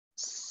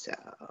So,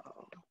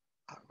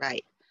 all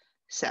right.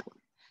 So,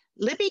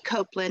 Libby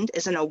Copeland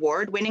is an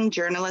award-winning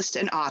journalist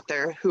and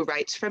author who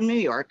writes from New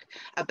York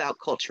about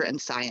culture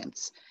and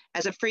science.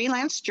 As a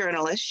freelance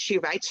journalist, she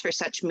writes for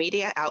such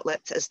media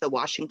outlets as the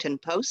Washington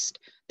Post,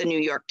 the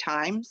New York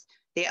Times,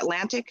 the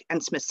Atlantic,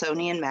 and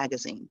Smithsonian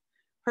Magazine.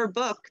 Her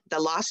book, The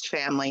Lost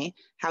Family: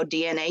 How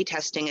DNA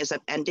Testing is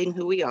Upending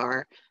Who We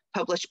Are,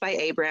 published by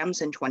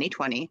Abrams in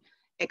 2020,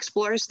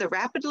 explores the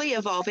rapidly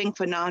evolving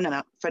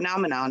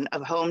phenomenon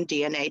of home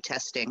DNA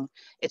testing,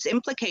 its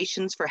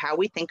implications for how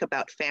we think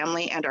about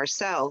family and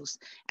ourselves,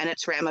 and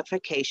its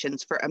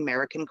ramifications for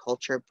American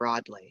culture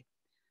broadly.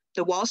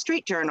 The Wall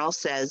Street Journal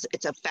says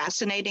it's a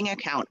fascinating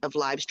account of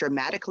lives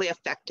dramatically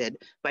affected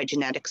by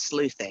genetic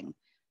sleuthing.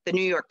 The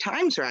New York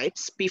Times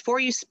writes,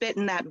 before you spit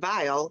in that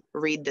vial,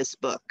 read this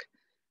book.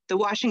 The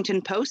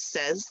Washington Post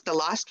says The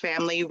Lost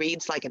Family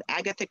reads like an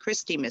Agatha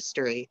Christie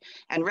mystery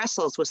and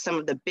wrestles with some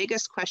of the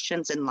biggest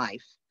questions in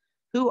life.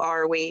 Who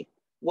are we?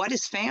 What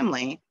is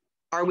family?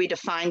 Are we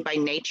defined by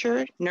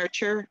nature,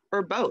 nurture,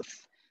 or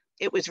both?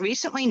 It was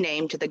recently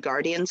named to the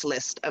Guardian's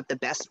list of the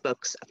best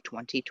books of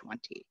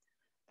 2020.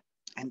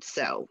 And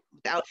so,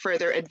 without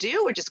further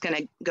ado, we're just going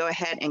to go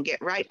ahead and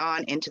get right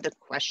on into the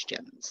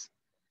questions.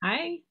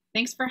 Hi,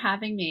 thanks for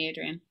having me,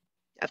 Adrienne.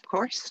 Of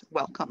course,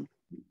 welcome.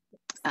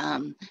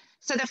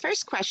 So the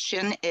first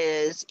question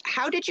is,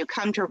 how did you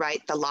come to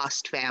write The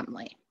Lost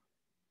Family?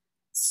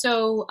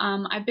 So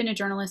I've been a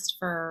journalist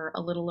for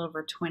a little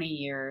over 20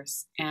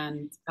 years,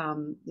 and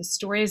the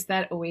stories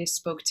that always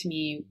spoke to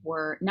me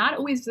were not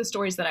always the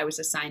stories that I was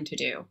assigned to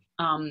do.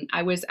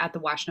 I was at the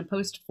Washington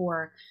Post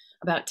for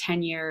about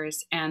 10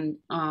 years, and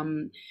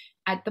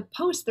at the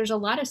Post, there's a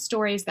lot of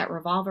stories that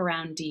revolve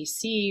around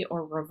DC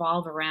or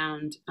revolve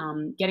around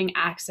getting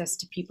access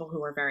to people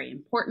who are very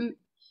important.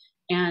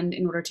 And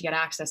in order to get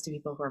access to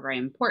people who are very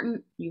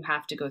important, you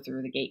have to go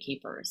through the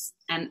gatekeepers.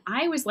 And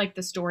I always liked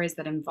the stories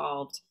that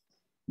involved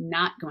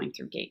not going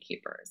through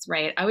gatekeepers,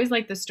 right? I always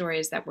liked the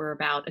stories that were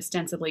about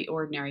ostensibly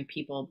ordinary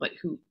people, but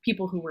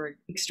people who were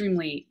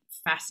extremely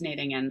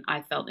fascinating and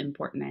I felt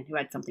important and who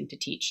had something to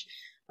teach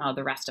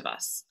the rest of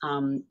us.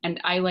 And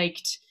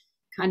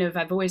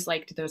I've always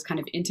liked those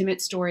kind of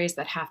intimate stories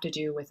that have to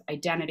do with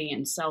identity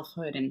and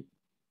selfhood and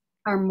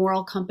our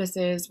moral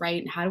compasses,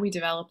 right? And how do we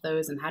develop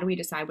those, and how do we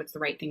decide what's the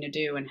right thing to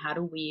do, and how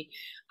do we,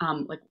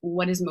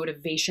 what is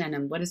motivation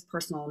and what is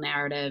personal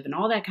narrative and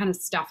all that kind of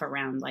stuff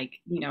around,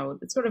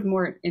 it's sort of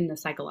more in the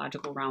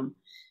psychological realm.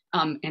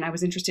 And I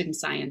was interested in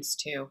science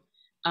too.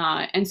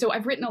 And so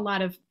I've written a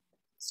lot of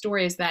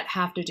stories that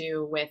have to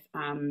do with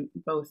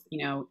both,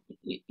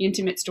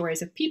 intimate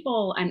stories of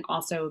people and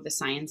also the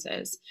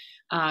sciences.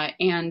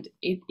 And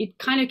it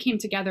kind of came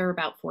together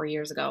about 4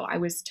 years ago. I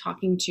was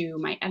talking to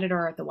my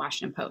editor at the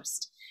Washington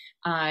Post,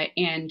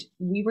 and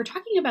we were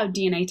talking about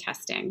DNA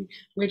testing,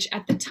 which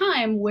at the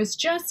time was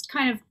just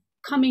kind of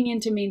coming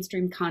into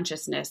mainstream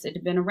consciousness. It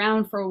had been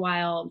around for a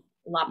while.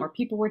 A lot more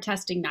people were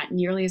testing, not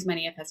nearly as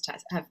many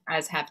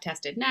as have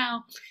tested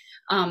now.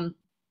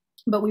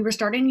 But we were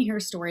starting to hear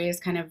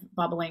stories kind of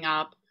bubbling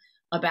up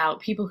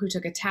about people who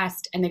took a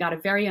test and they got a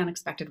very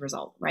unexpected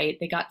result, right?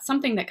 They got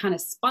something that kind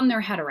of spun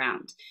their head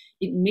around.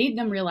 It made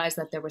them realize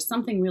that there was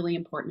something really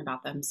important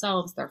about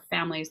themselves, their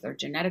families, their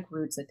genetic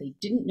roots that they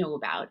didn't know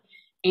about.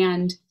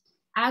 And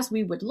as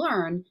we would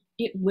learn,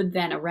 it would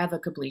then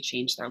irrevocably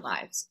change their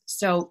lives.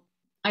 So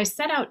I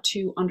set out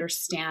to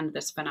understand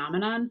this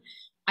phenomenon.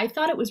 I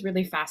thought it was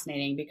really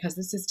fascinating because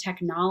this is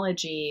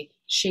technology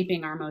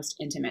shaping our most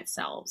intimate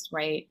selves,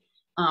 right?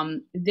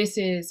 This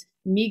is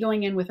me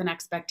going in with an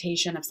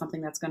expectation of something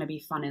that's going to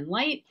be fun and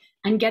light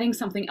and getting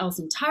something else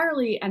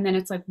entirely. And then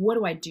it's like, what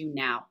do I do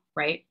now?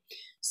 Right.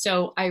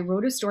 So I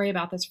wrote a story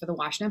about this for the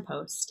Washington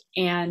Post,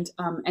 and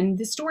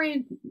the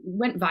story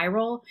went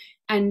viral,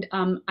 and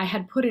I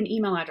had put an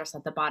email address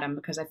at the bottom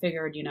because I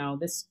figured,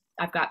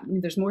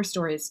 there's more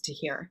stories to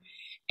hear.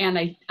 And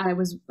I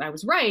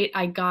was right.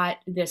 I got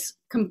this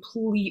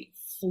complete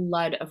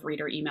flood of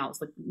reader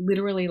emails,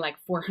 literally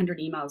 400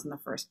 emails in the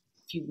first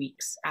few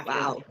weeks after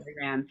the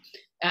program.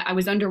 I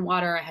was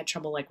underwater. I had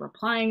trouble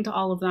replying to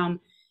all of them.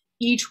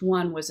 Each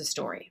one was a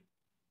story.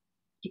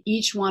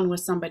 Each one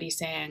was somebody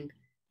saying,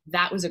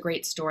 that was a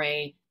great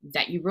story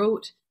that you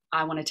wrote.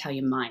 I want to tell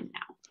you mine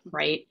now,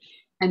 right?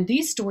 And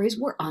these stories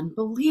were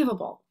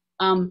unbelievable.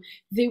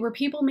 They were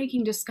people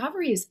making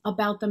discoveries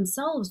about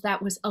themselves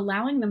that was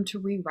allowing them to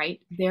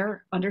rewrite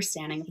their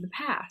understanding of the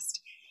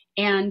past.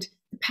 And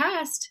the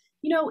past,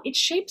 it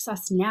shapes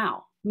us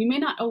now. We may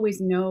not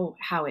always know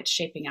how it's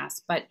shaping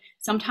us, but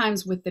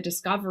sometimes with the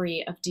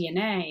discovery of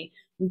DNA,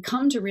 we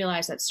come to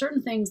realize that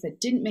certain things that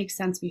didn't make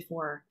sense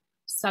before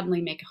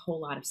suddenly make a whole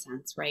lot of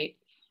sense, right?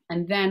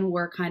 And then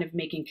we're kind of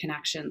making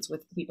connections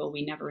with people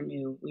we never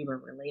knew we were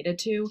related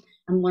to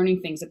and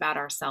learning things about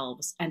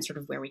ourselves and sort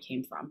of where we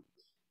came from.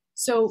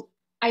 So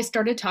I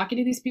started talking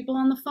to these people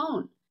on the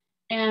phone,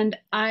 and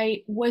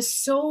I was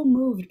so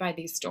moved by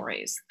these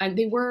stories. And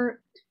they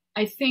were,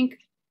 I think,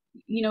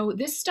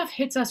 this stuff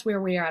hits us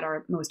where we are at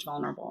our most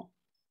vulnerable,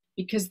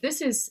 because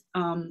this is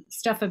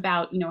stuff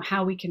about,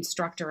 how we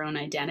construct our own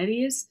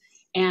identities.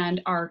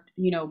 and our,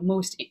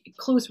 most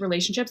close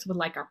relationships with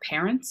like our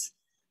parents,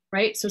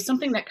 right? So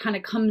something that kind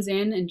of comes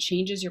in and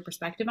changes your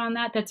perspective on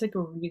that, that's like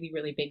a really,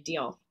 really big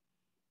deal.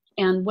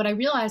 And what I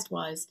realized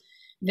was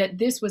that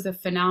this was a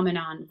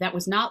phenomenon that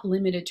was not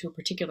limited to a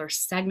particular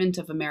segment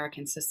of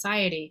American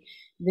society,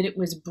 that it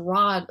was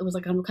broad. It was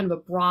like kind of a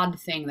broad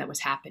thing that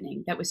was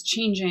happening, that was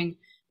changing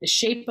the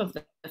shape of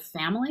the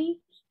family.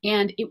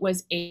 And it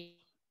was a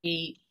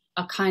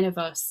kind of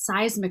a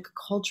seismic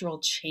cultural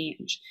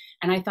change.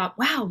 And I thought,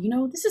 wow,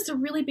 this is a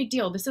really big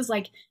deal. This is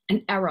like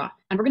an era.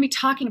 And we're going to be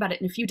talking about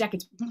it in a few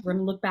decades. We're going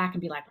to look back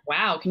and be like,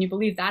 wow, can you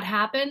believe that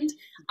happened?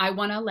 I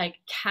want to like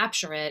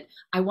capture it.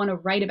 I want to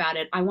write about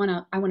it. I want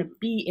to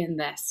be in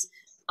this.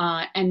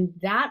 And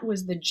that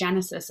was the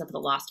genesis of The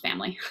Lost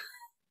Family.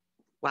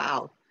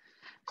 Wow.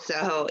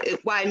 So,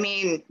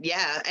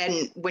 yeah.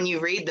 And when you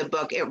read the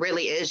book, it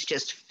really is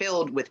just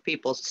filled with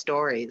people's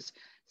stories.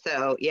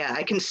 So yeah,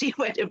 I can see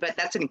but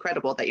that's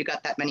incredible that you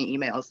got that many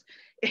emails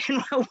in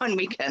one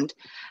weekend.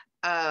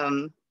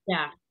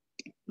 Yeah.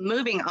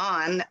 Moving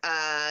on,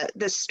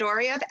 the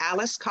story of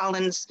Alice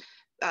Collins,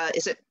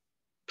 is it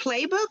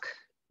Playbook?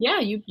 Yeah,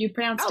 you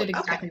pronounced it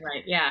exactly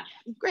right. Yeah.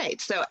 Great.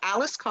 So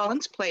Alice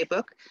Collins'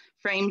 Playbook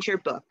framed your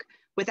book.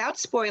 Without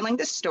spoiling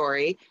the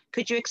story,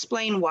 could you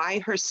explain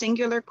why her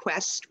singular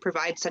quest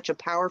provides such a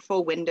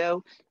powerful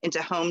window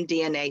into home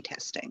DNA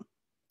testing?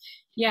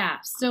 Yeah,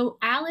 so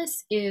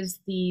Alice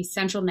is the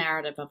central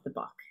narrative of the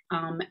book.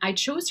 I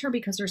chose her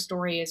because her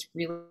story is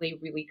really,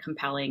 really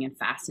compelling and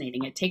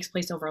fascinating. It takes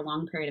place over a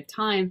long period of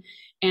time,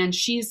 and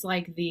she's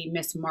like the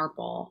Miss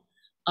Marple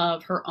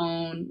of her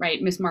own,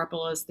 right? Miss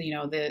Marple is the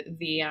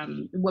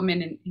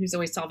woman who's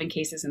always solving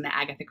cases in the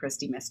Agatha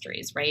Christie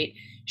mysteries, right?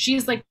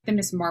 She's like the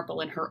Miss Marple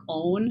in her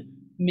own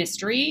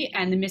mystery,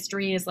 and the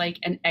mystery is like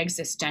an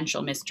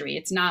existential mystery.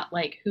 It's not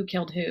like who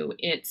killed who,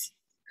 it's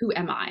who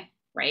am I,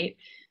 right?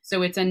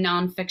 So it's a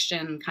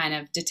nonfiction kind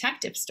of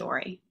detective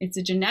story. It's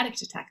a genetic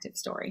detective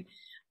story.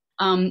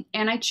 And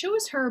I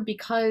chose her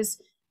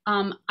because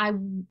I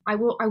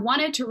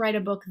wanted to write a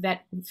book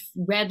that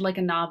read like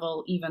a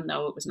novel, even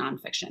though it was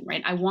nonfiction,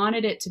 right? I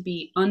wanted it to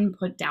be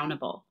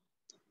unputdownable.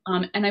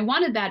 And I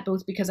wanted that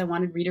both because I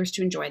wanted readers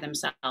to enjoy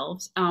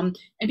themselves, and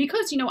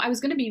because, I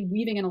was going to be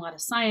weaving in a lot of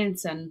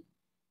science and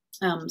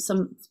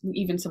some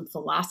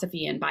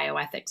philosophy and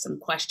bioethics, some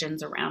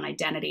questions around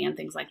identity and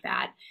things like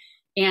that.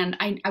 And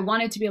I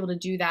wanted to be able to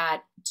do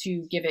that,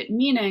 to give it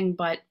meaning,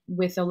 but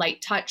with a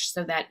light touch,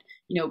 so that,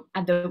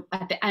 at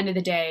the end of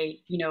the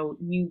day,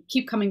 you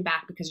keep coming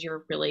back because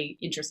you're really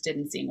interested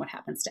in seeing what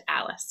happens to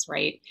Alice,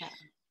 right? Yeah.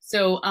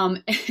 So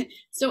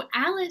so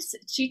Alice,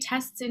 she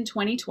tests in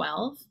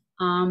 2012.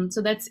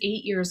 So that's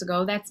 8 years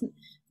ago. That's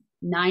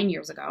 9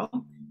 years ago.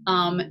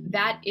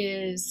 That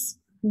is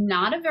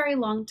not a very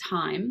long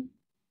time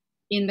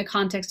in the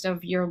context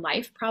of your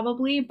life,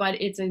 probably,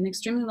 but it's an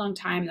extremely long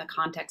time in the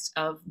context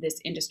of this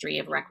industry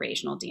of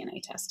recreational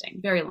DNA testing,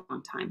 very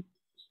long time.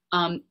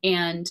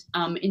 And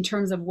in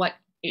terms of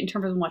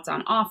what's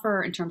on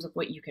offer, in terms of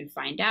what you can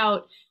find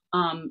out,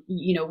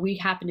 we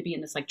happen to be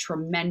in this like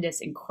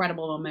tremendous,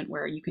 incredible moment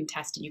where you can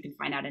test and you can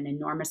find out an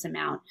enormous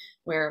amount,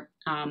 where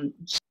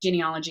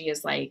genealogy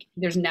is like,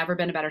 there's never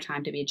been a better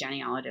time to be a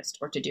genealogist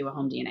or to do a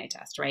home DNA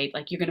test, right?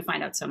 Like, you're going to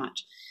find out so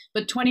much.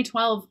 But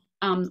 2012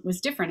 was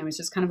different. It was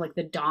just kind of like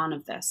the dawn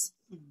of this.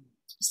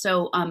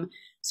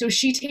 So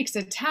she takes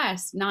a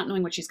test, not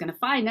knowing what she's going to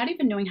find, not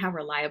even knowing how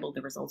reliable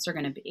the results are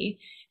going to be.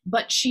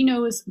 But she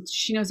knows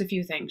a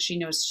few things. She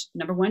knows,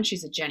 number one,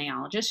 she's a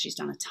genealogist. She's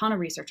done a ton of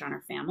research on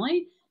her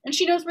family, and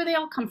she knows where they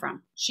all come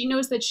from. She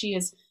knows that she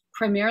is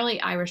primarily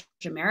Irish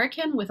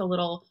American with a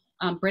little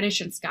British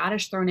and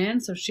Scottish thrown in.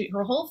 So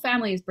her whole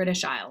family is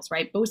British Isles,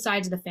 right? Both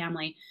sides of the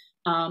family.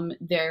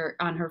 They're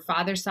on her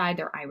father's side,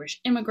 they're Irish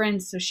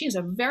immigrants. So she has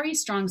a very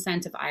strong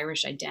sense of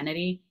Irish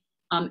identity.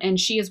 And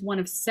she is one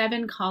of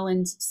 7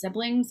 Collins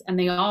siblings, and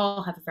they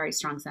all have a very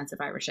strong sense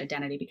of Irish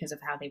identity because of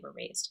how they were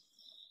raised.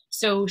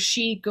 So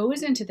she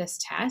goes into this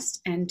test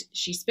and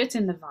she spits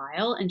in the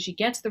vial and she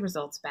gets the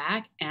results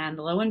back, and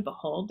lo and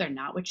behold, they're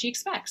not what she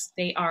expects.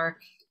 They are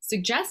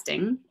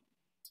suggesting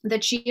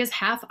that she is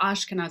half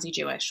Ashkenazi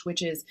Jewish,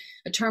 which is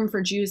a term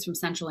for Jews from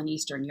Central and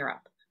Eastern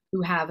Europe,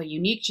 who have a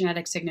unique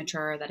genetic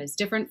signature that is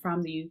different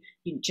from the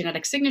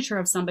genetic signature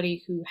of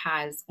somebody who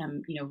has,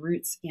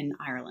 roots in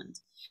Ireland.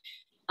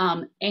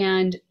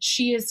 And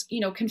she is,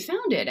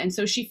 confounded. And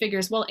so she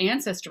figures, well,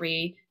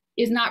 Ancestry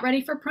is not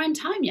ready for prime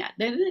time yet.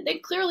 They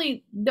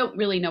clearly don't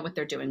really know what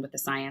they're doing with the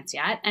science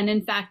yet. And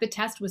in fact, the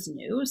test was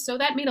new. So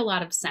that made a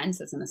lot of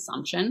sense as an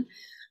assumption.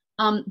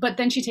 But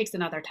then she takes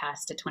another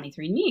test at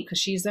 23andMe because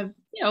she's an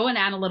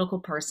analytical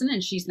person,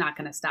 and she's not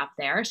going to stop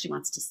there. She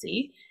wants to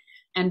see.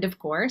 And of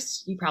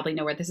course, you probably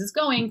know where this is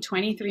going.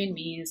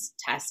 23andMe's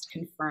test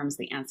confirms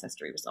the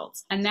Ancestry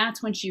results. And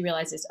that's when she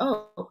realizes,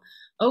 oh,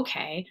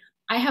 okay,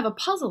 I have a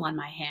puzzle on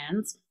my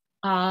hands.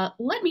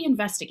 Let me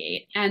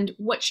investigate. And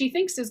what she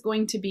thinks is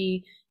going to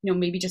be,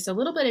 maybe just a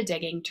little bit of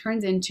digging,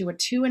 turns into a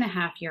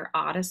 2.5-year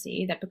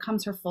odyssey that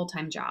becomes her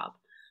full-time job.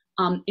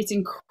 It's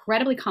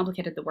incredibly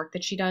complicated, the work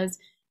that she does.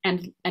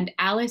 And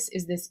Alice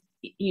is this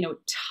you know,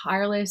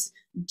 tireless,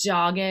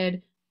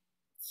 dogged,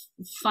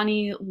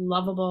 funny,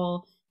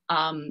 lovable,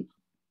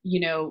 you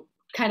know,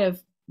 kind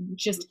of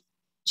just,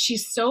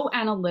 she's so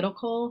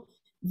analytical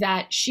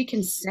that she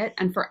can sit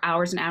and for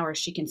hours and hours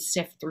she can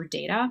sift through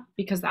data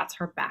because that's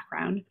her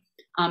background.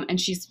 And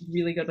she's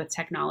really good with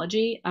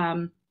technology.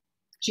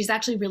 She's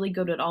actually really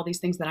good at all these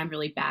things that I'm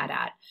really bad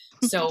at.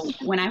 So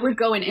when I would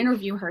go and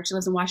interview her, she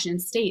lives in Washington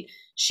State,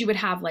 she would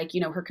have like,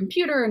 you know, her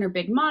computer and her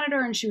big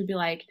monitor, and she would be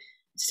like,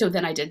 so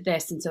then I did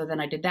this, and so then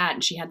I did that.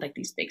 And she had like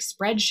these big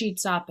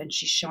spreadsheets up, and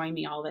she's showing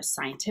me all this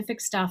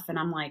scientific stuff. And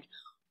I'm like,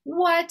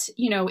 what?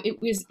 You know, it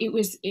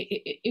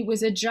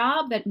was a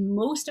job that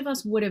most of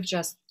us would have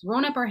just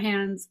thrown up our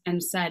hands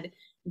and said,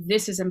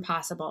 this is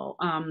impossible.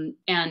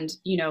 And,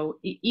 you know,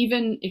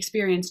 even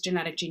experienced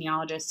genetic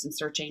genealogists and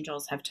search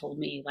angels have told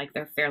me like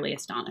they're fairly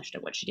astonished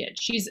at what she did.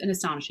 She's an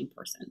astonishing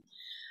person.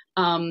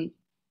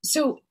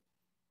 So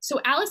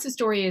Alice's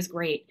story is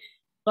great,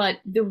 but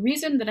the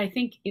reason that I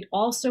think it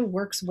also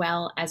works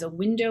well as a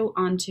window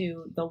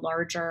onto the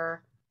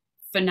larger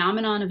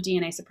phenomenon of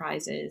DNA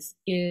surprises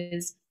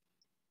is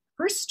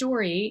her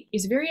story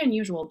is very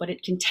unusual, but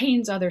it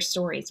contains other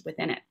stories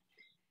within it.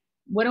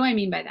 What do I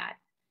mean by that?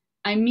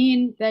 I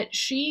mean that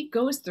she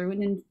goes through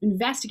and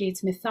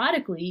investigates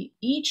methodically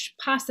each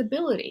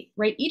possibility,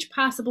 right? Each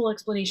possible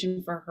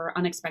explanation for her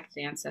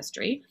unexpected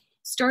ancestry,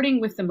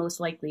 starting with the most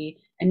likely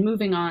and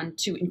moving on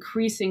to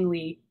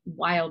increasingly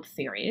wild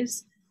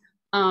theories.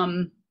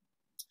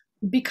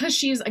 Because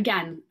she is,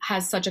 again,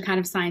 has such a kind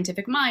of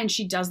scientific mind,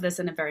 she does this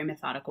in a very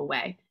methodical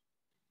way.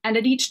 And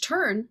at each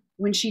turn,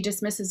 when she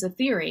dismisses a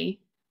theory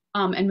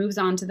and moves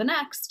on to the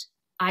next,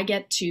 I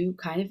get to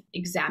kind of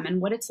examine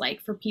what it's like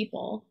for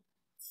people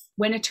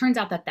when it turns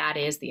out that that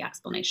is the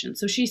explanation.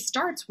 So she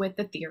starts with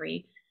the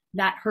theory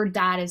that her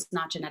dad is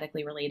not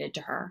genetically related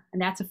to her.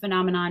 And that's a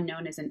phenomenon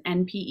known as an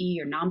NPE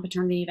or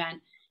non-paternity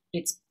event.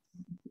 It's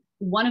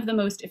one of the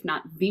most, if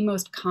not the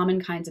most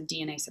common kinds of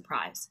DNA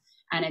surprise.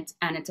 And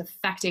it's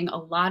affecting a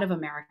lot of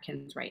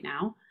Americans right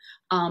now.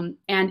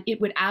 And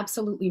it would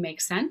absolutely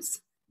make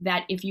sense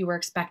that if you were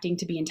expecting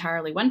to be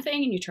entirely one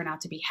thing and you turn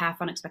out to be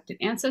half unexpected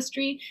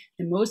ancestry,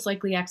 the most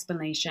likely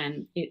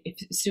explanation,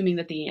 assuming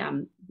that the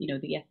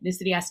the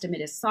ethnicity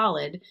estimate is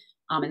solid,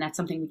 and that's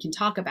something we can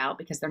talk about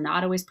because they're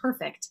not always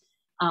perfect,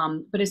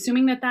 but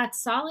assuming that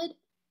that's solid,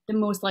 the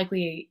most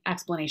likely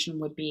explanation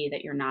would be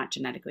that you're not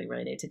genetically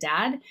related to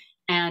dad.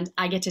 And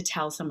I get to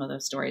tell some of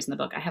those stories in the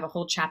book. I have a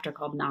whole chapter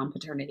called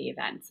non-paternity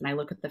events, and I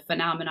look at the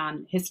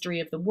phenomenon,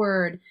 history of the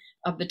word,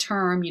 of the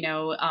term,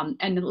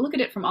 and look at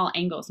it from all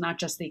angles, not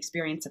just the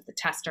experience of the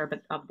tester,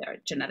 but of their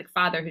genetic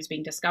father who's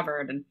being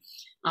discovered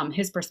and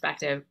his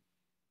perspective.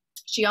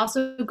 She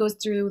also goes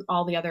through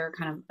all the other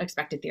kind of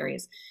expected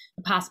theories,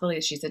 the possibility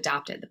that she's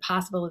adopted, the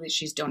possibility that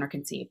she's donor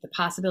conceived, the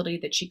possibility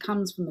that she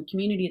comes from a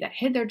community that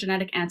hid their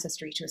genetic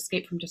ancestry to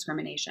escape from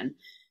discrimination,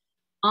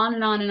 on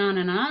and on and on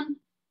and on.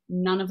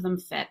 None of them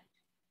fit.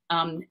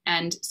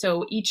 And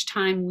so each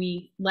time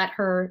we watch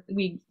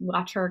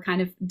her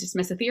kind of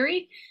dismiss a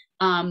theory,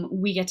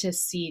 we get to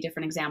see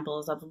different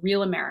examples of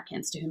real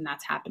Americans to whom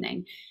that's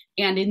happening.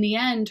 And in the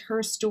end,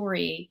 her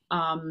story,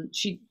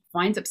 she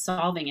winds up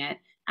solving it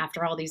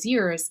after all these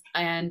years,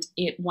 and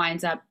it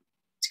winds up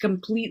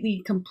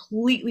completely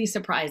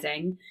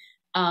surprising.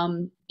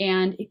 And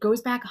it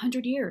goes back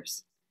 100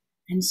 years.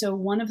 And so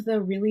one of the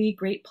really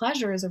great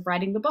pleasures of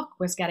writing the book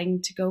was getting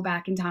to go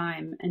back in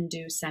time and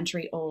do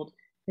century-old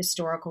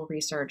historical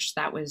research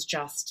that was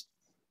just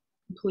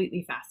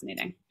completely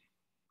fascinating.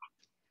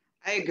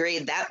 I agree.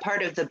 That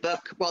part of the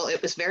book, well,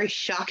 it was very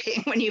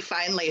shocking when you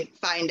finally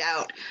find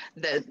out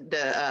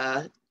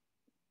the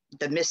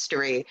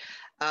mystery.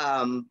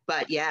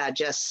 But yeah,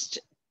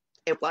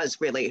 it was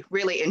really,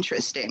 really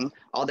interesting,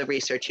 all the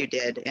research you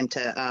did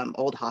into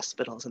old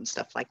hospitals and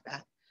stuff like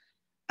that.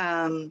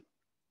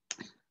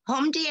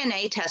 Home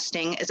DNA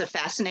testing is a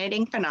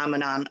fascinating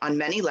phenomenon on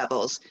many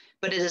levels,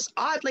 but it is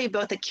oddly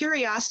both a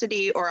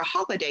curiosity or a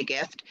holiday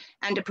gift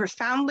and a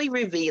profoundly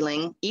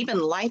revealing, even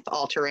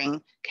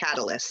life-altering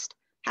catalyst.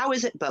 How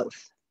is it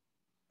both?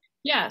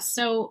 Yeah,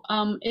 so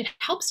it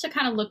helps to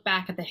kind of look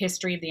back at the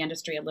history of the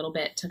industry a little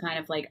bit to kind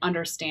of like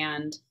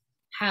understand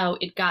how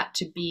it got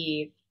to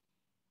be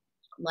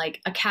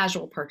like a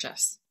casual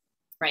purchase,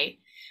 right?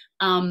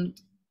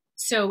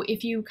 So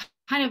if you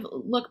kind of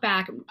look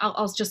back,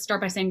 I'll just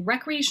start by saying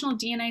recreational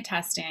DNA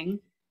testing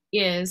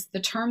is the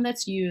term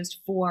that's used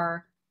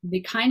for the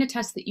kind of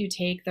tests that you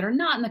take that are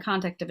not in the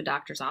context of a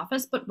doctor's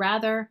office, but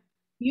rather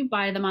you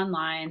buy them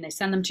online, they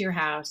send them to your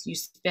house, you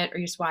spit or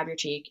you swab your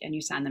cheek and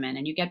you send them in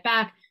and you get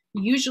back.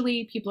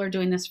 Usually people are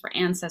doing this for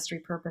ancestry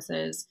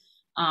purposes.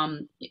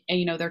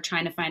 They're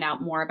trying to find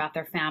out more about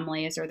their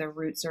families or their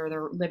roots or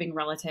their living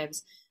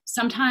relatives.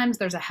 Sometimes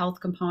there's a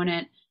health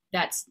component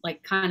that's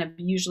like kind of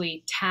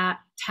usually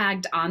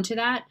tagged onto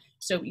that.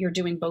 So you're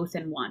doing both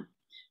in one.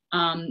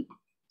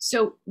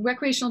 So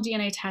recreational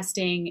DNA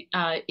testing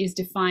is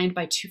defined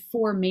by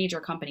four major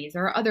companies.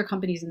 There are other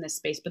companies in this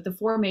space, but the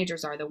four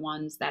majors are the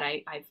ones that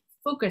I've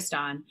focused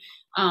on.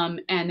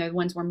 And they're the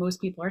ones where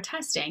most people are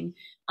testing.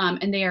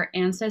 And they are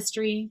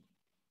Ancestry,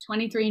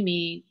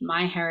 23andMe,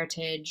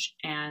 MyHeritage,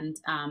 and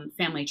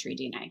Family Tree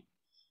DNA.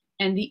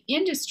 And the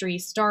industry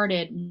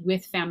started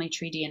with Family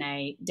Tree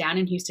DNA down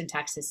in Houston,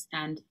 Texas.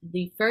 And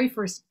the very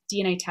first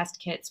DNA test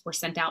kits were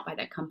sent out by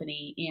that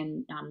company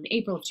in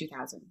April of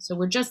 2000. So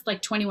we're just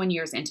like 21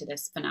 years into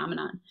this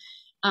phenomenon.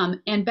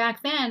 And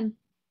back then,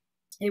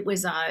 it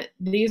was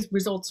these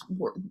results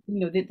were,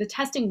 the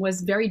testing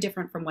was very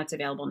different from what's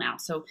available now.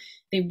 So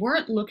they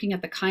weren't looking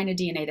at the kind of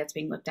DNA that's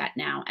being looked at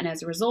now. And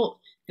as a result,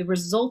 the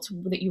results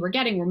that you were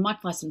getting were much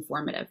less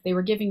informative. They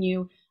were giving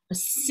you a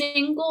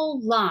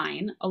single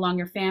line along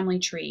your family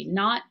tree,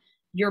 not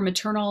your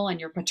maternal and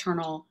your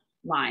paternal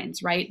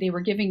lines, right? They were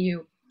giving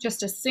you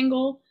just a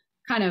single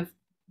kind of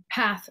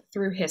path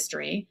through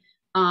history.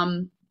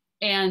 And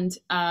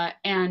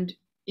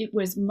it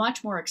was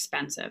much more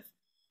expensive.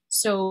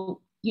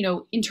 So,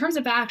 in terms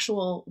of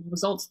actual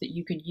results that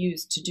you could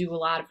use to do a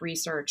lot of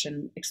research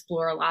and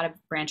explore a lot of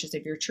branches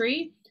of your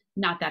tree,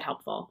 not that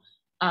helpful.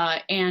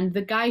 And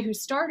the guy who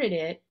started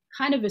it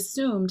kind of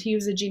assumed, he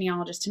was a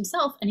genealogist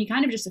himself, and he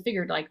kind of just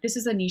figured like, this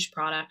is a niche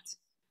product.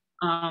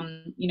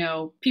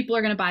 People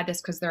are going to buy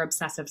this because they're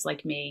obsessives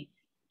like me.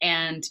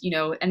 And,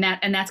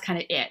 and that's kind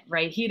of it,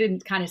 right? He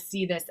didn't kind of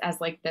see this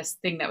as like this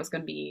thing that was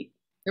going to be,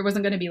 there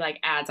wasn't going to be like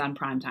ads on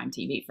primetime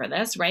TV for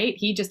this, right?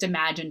 He just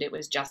imagined it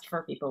was just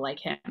for people like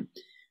him.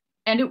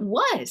 And it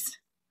was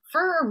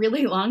for a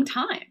really long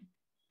time.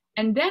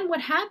 And then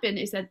what happened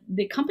is that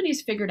the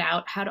companies figured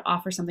out how to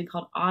offer something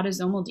called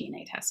autosomal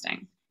DNA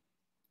testing.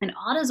 And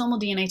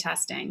autosomal DNA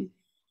testing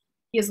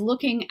is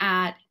looking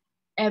at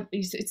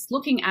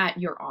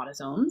your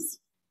autosomes,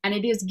 and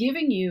it is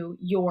giving you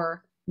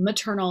your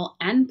maternal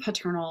and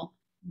paternal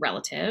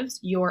relatives,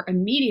 your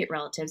immediate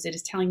relatives. It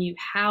is telling you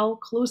how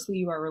closely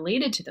you are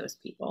related to those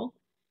people.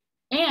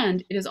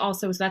 And it is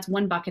also, so that's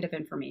one bucket of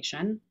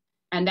information.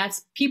 And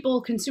that's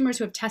consumers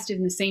who have tested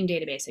in the same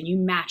database, and you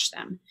match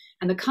them.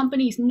 And the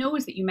company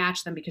knows that you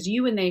match them because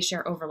you and they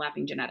share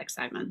overlapping genetic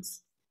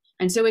segments.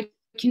 And so it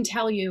can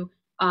tell you,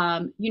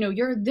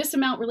 you're this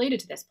amount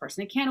related to this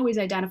person. It can't always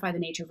identify the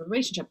nature of the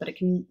relationship, but it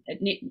can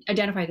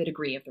identify the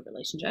degree of the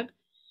relationship.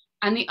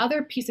 And the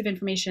other piece of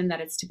information that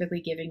it's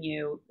typically giving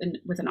you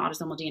with an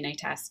autosomal DNA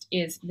test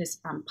is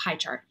this pie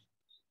chart.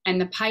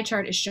 And the pie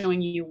chart is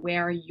showing you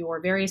where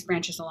your various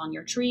branches along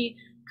your tree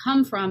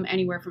come from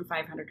anywhere from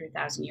 500 to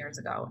 1,000 years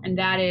ago. And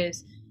that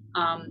is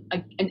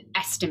an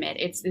estimate.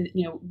 It's,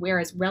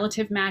 whereas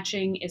relative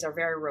matching is a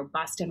very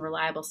robust and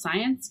reliable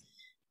science,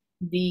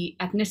 the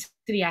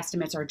ethnicity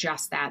estimates are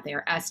just that. They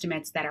are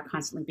estimates that are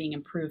constantly being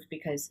improved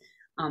because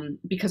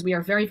we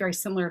are very, very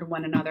similar to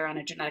one another on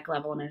a genetic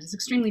level, and it is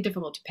extremely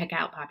difficult to pick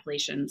out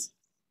populations,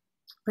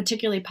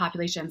 particularly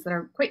populations that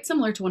are quite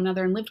similar to one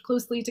another and lived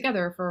closely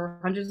together for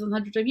hundreds and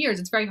hundreds of years.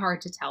 It's very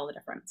hard to tell the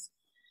difference.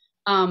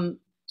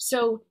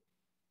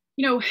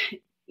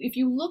 If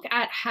you look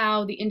at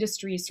how the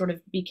industry sort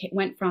of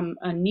went from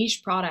a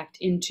niche product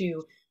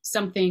into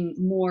something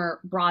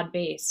more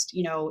broad-based,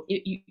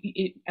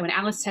 when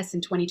Alice tests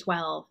in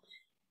 2012,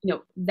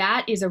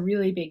 that is a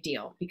really big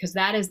deal, because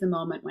that is the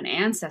moment when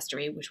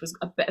Ancestry, which was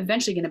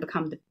eventually going to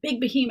become the big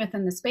behemoth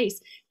in the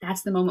space,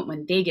 that's the moment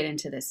when they get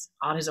into this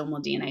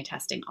autosomal DNA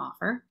testing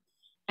offer.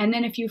 And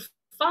then if you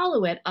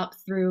follow it up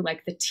through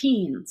like the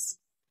teens,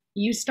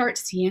 you start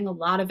seeing a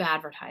lot of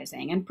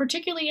advertising, and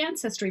particularly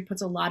Ancestry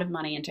puts a lot of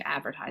money into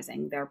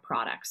advertising their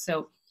products.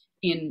 So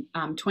in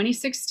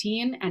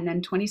 2016 and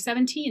then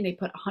 2017, they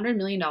put $100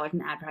 million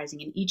in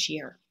advertising in each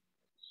year.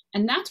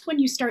 And that's when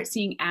you start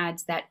seeing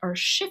ads that are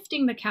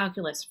shifting the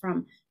calculus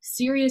from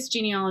serious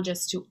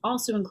genealogists to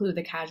also include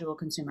the casual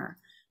consumer.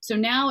 So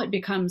now it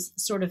becomes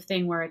sort of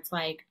thing where it's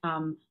like,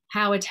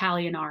 how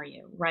Italian are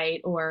you,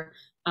 right? Or,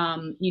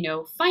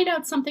 find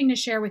out something to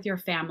share with your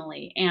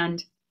family.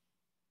 And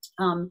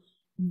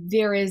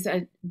there is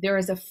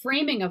a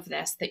framing of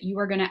this that you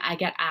are going to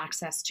get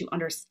access to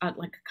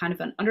like kind of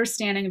an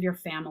understanding of your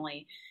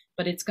family,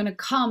 but it's going to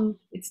come,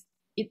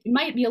 it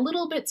might be a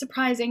little bit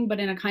surprising, but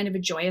in a kind of a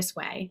joyous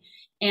way.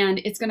 And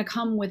it's going to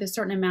come with a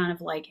certain amount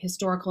of like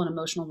historical and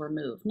emotional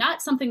remove,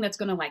 not something that's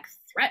going to like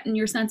threaten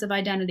your sense of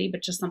identity,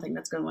 but just something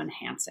that's going to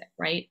enhance it.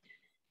 Right.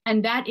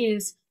 And that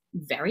is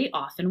very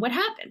often what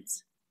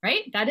happens,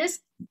 right? That is,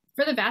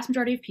 for the vast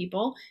majority of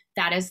people,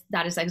 that is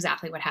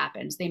exactly what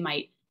happens. They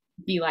might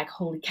be like,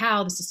 holy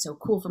cow, this is so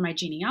cool for my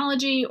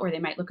genealogy. Or they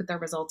might look at their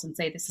results and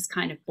say, this is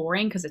kind of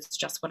boring because it's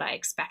just what I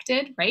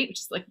expected, right?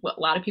 Which is like what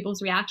a lot of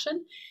people's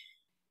reaction.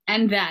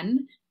 And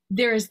then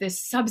there is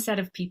this subset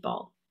of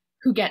people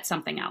who get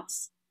something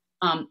else.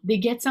 They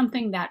get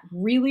something that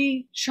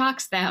really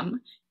shocks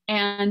them.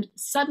 And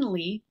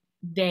suddenly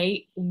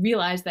they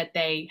realize that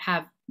they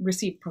have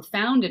received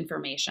profound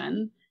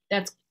information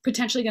that's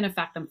potentially going to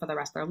affect them for the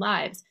rest of their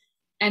lives.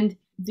 And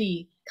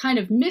the kind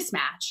of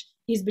mismatch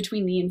is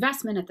between the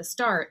investment at the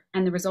start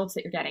and the results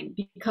that you're getting,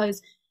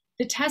 because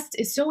the test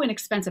is so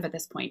inexpensive at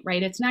this point,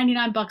 right? It's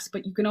 $99,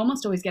 but you can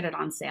almost always get it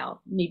on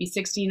sale, maybe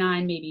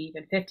 $69, maybe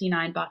even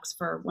 $59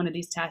 for one of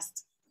these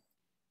tests.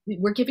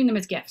 we're giving them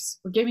as gifts.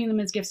 We're giving them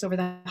as gifts over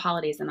the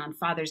holidays and on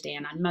Father's Day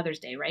and on Mother's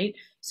Day, right?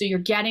 So you're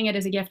getting it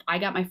as a gift. I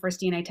got my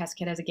first DNA test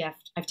kit as a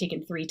gift. I've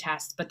taken 3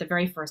 tests, but the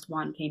very first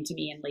one came to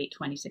me in late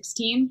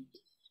 2016.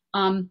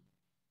 And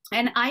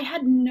I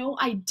had no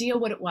idea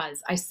what it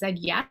was. I said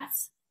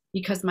yes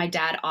because my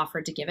dad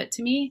offered to give it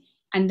to me.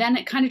 And then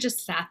it kind of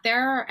just sat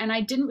there and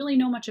I didn't really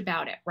know much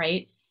about it,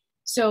 right?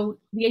 So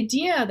the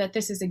idea that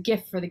this is a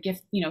gift for the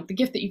gift, the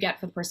gift that you get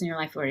for the person in your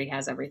life who already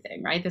has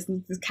everything, right? This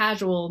is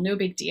casual, no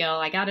big deal.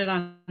 I got it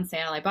on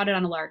sale. I bought it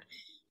on a lark.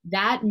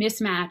 That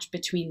mismatch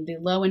between the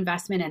low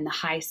investment and the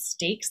high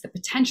stakes, the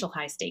potential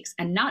high stakes,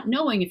 and not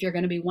knowing if you're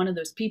going to be one of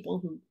those people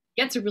who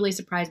gets a really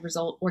surprise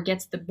result or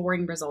gets the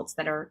boring results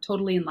that are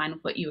totally in line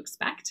with what you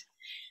expect.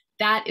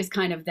 That is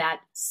kind of that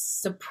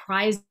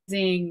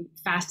surprising,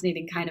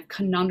 fascinating kind of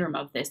conundrum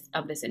of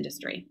this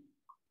industry.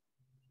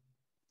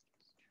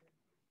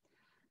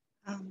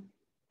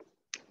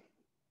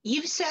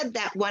 You've said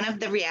that one of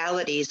the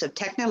realities of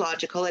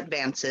technological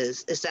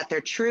advances is that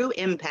their true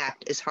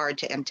impact is hard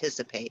to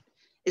anticipate.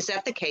 Is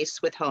that the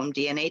case with home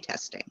DNA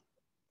testing?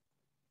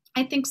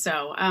 I think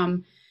so.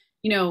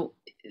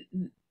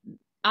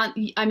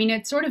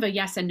 It's sort of a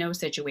yes and no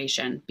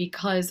situation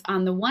because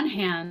on the one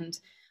hand,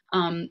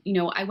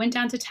 I went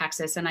down to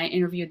Texas and I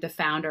interviewed the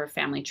founder of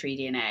Family Tree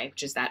DNA,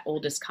 which is that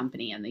oldest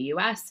company in the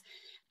US.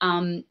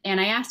 And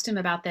I asked him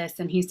about this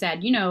and he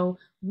said,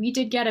 we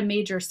did get a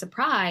major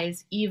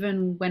surprise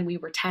even when we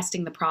were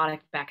testing the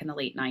product back in the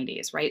late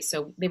 90s, right?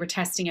 So they were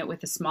testing it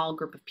with a small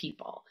group of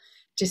people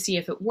to see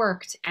if it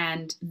worked.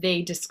 And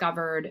they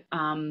discovered,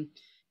 a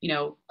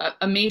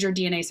major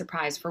DNA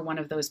surprise for one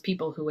of those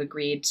people who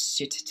agreed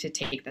to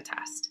take the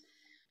test.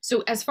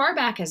 So as far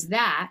back as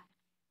that,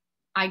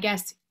 I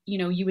guess,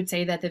 you would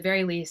say that at the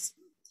very least,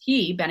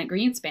 Bennett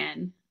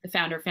Greenspan, the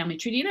founder of Family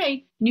Tree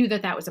DNA, knew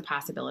that that was a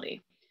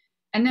possibility.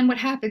 And then what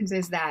happens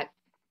is that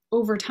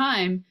over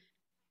time,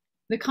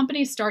 the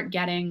companies start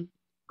getting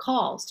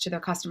calls to their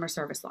customer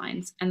service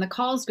lines. And the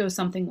calls go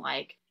something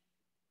like,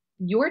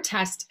 your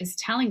test is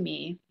telling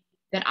me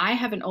that I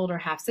have an older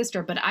half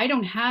sister, but I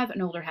don't have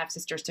an older half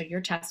sister, so your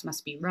test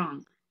must be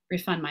wrong.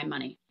 Refund my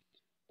money.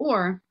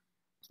 Or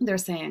they're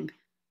saying,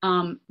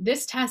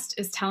 this test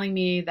is telling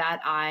me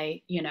that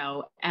I,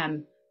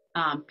 am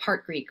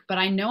part Greek, but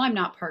I know I'm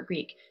not part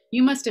Greek.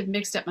 You must have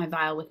mixed up my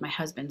vial with my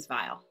husband's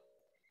vial.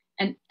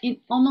 And in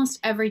almost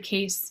every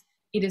case,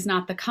 it is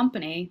not the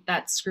company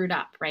that's screwed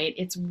up, right?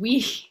 It's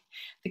we,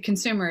 the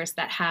consumers,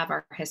 that have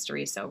our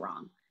history so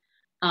wrong.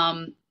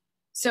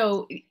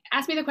 So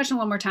ask me the question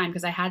one more time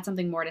because I had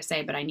something more to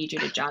say, but I need you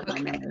to jog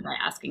my memory by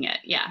asking it.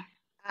 Yeah.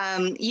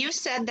 You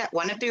said that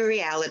one of the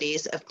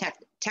realities of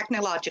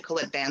technological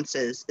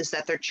advances is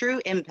that their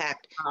true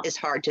impact is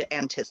hard to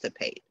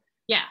anticipate.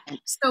 Yeah.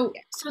 So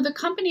the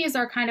companies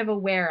are kind of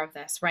aware of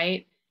this,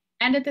 right?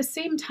 And at the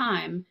same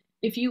time,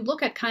 if you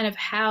look at kind of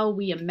how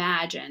we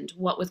imagined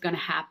what was going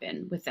to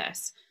happen with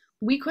this,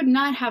 we could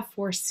not have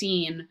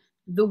foreseen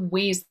the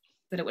ways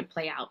that it would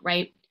play out,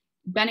 right?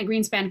 Bennett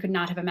Greenspan could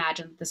not have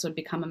imagined that this would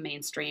become a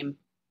mainstream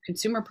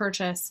consumer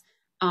purchase.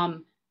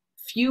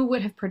 Few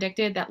would have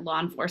predicted that law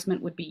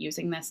enforcement would be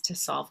using this to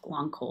solve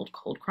long cold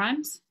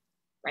crimes,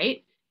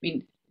 right? I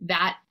mean,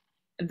 that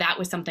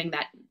was something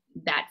that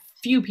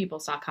few people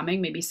saw coming.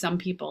 Maybe some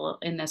people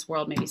in this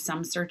world, maybe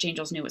some search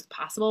angels knew it was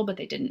possible, but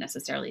they didn't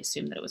necessarily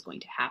assume that it was going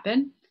to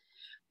happen.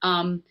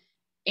 And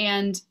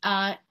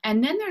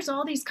then there's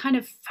all these kind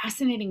of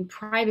fascinating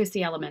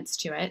privacy elements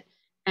to it.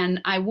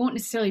 And I won't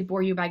necessarily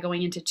bore you by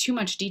going into too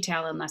much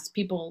detail unless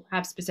people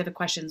have specific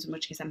questions, in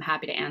which case I'm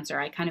happy to answer.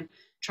 I kind of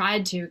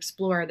tried to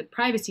explore the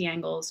privacy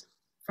angles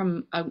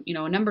from a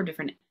number of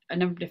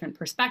different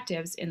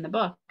perspectives in the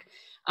book.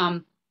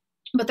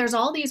 But there's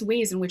all these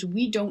ways in which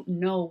we don't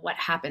know what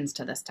happens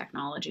to this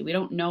technology. We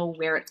don't know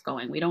where it's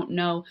going. We don't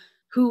know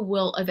who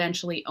will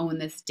eventually own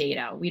this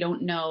data. We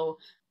don't know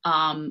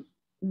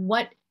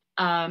what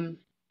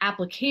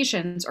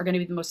applications are going to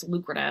be the most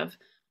lucrative,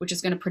 which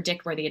is going to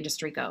predict where the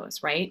industry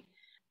goes, right?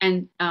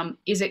 And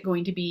is it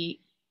going to be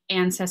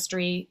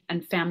ancestry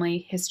and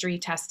family history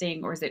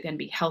testing, or is it going to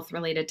be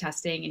health-related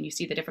testing? And you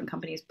see the different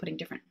companies putting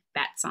different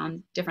bets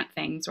on different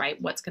things,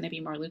 right? What's going to be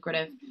more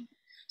lucrative?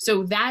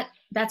 So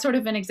that's sort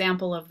of an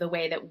example of the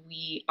way that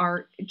we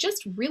are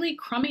just really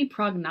crummy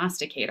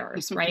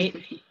prognosticators, right?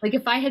 Like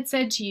if I had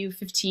said to you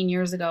 15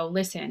 years ago,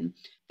 listen,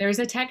 there's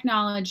a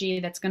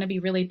technology that's going to be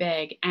really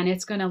big and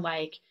it's going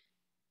to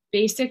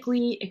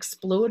basically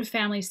explode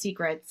family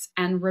secrets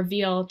and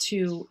reveal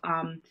to,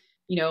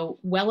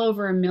 well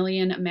over 1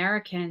 million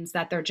Americans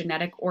that their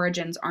genetic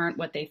origins aren't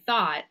what they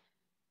thought.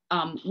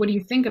 What do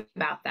you think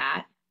about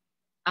that?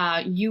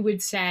 You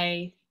would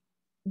say,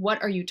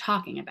 what are you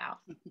talking about?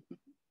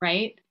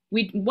 Right?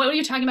 What are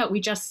you talking about? We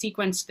just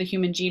sequenced the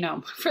human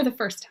genome for the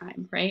first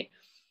time, right?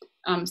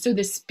 So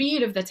the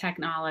speed of the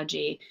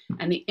technology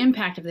and the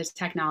impact of this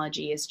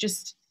technology is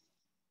just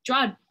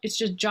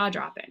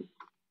jaw-dropping.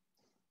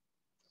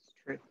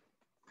 True.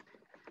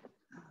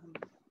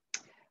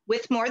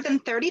 With more than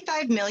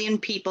 35 million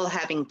people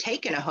having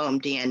taken a home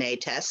DNA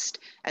test,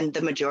 and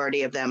the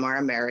majority of them are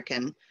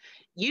American,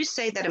 You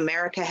say that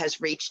America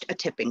has reached a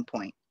tipping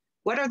point.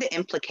 What are the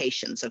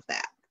implications of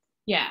that?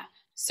 Yeah.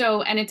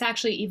 So, and it's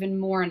actually even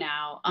more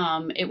now.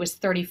 It was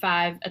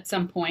 35 at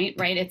some point,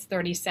 right? It's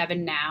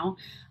 37 now.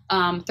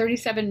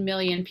 37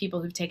 million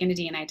people who've taken a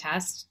DNA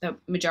test, the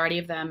majority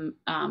of them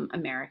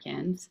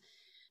Americans.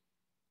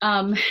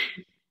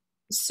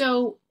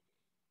 So,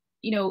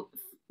 you know,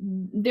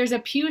 there's a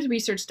Pew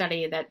Research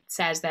study that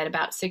says that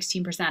about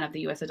 16% of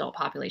the US adult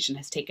population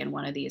has taken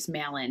one of these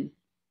mail-in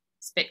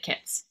spit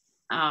kits.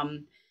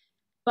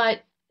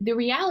 But the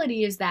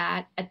reality is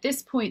that at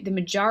this point, the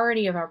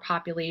majority of our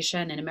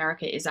population in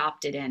America is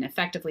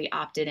effectively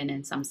opted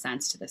in some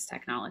sense to this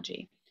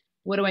technology.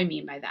 What do I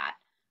mean by that?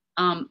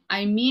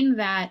 I mean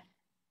that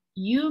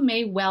you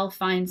may well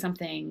find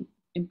something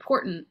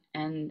important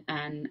and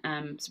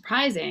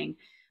surprising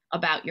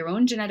about your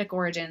own genetic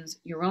origins,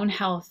 your own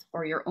health,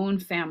 or your own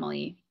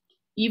family,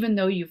 even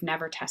though you've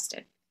never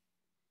tested.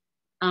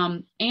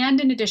 And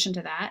in addition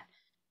to that,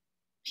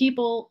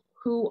 people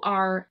who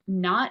are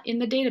not in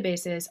the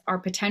databases are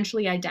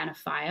potentially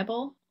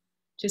identifiable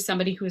to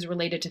somebody who is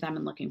related to them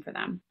and looking for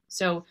them.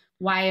 So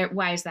why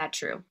is that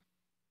true?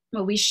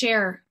 Well, we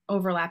share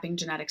overlapping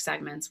genetic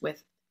segments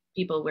with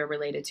people we're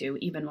related to,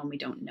 even when we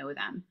don't know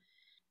them.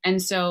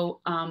 And so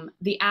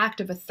the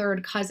act of a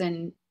third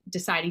cousin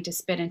deciding to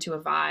spit into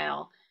a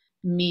vial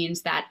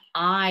means that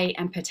I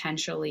am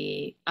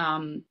potentially,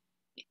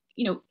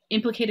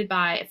 affected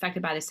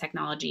by this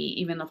technology,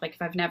 even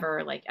if I've never,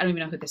 I don't even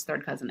know who this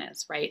third cousin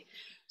is, right?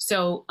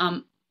 So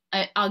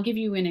I'll give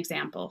you an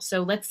example.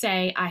 So let's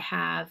say I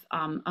have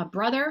a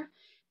brother,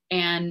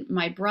 and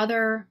my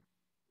brother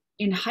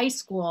in high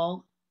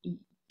school,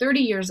 30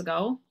 years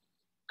ago,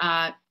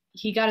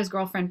 he got his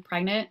girlfriend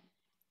pregnant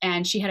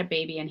and she had a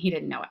baby and he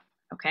didn't know it,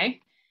 okay?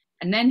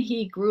 And then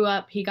he grew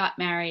up, he got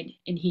married,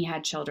 and he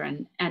had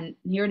children. And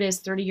here it is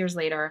 30 years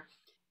later,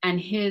 and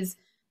his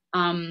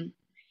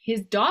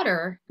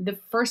daughter, the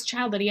first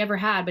child that he ever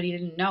had, but he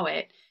didn't know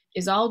it,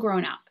 is all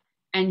grown up.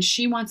 And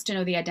she wants to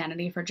know the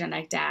identity of her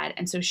genetic dad.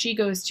 And so she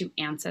goes to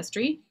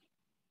Ancestry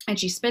and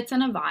she spits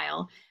in a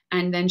vial,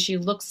 and then she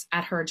looks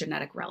at her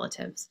genetic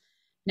relatives.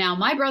 Now,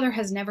 my brother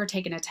has never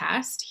taken a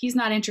test. He's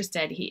not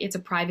interested. It's a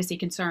privacy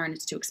concern.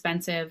 It's too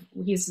expensive.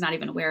 He's not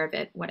even aware of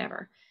it,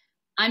 whatever.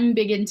 I'm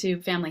big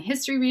into family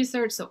history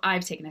research, so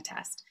I've taken a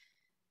test.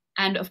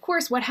 And of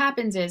course, what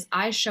happens is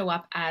I show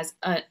up as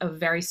a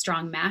very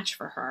strong match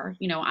for her.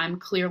 I'm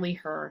clearly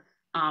her,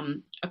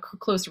 a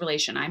close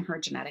relation. I'm her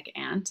genetic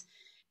aunt.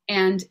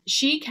 And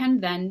she can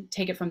then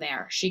take it from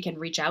there. She can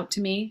reach out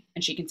to me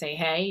and she can say,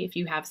 hey, if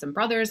you have some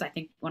brothers, I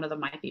think one of them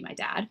might be my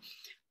dad.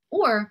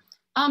 Or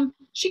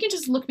she can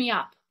just look me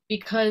up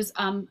because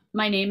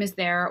my name is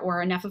there,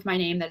 or enough of my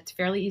name that it's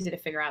fairly easy to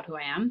figure out who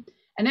I am.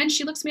 And then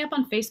she looks me up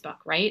on Facebook,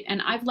 right?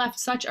 And I've left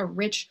such a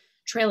rich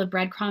trail of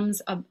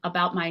breadcrumbs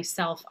about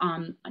myself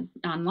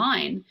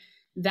online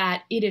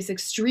that it is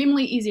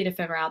extremely easy to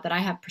figure out that I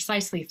have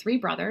precisely 3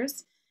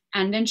 brothers.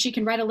 And then she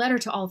can write a letter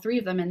to all 3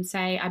 of them and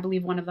say, I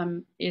believe one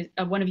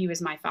of you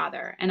is my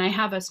father. And I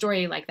have a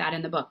story like that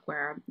in the book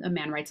where a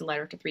man writes a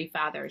letter to 3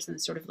 fathers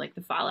and sort of like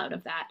the fallout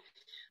of that.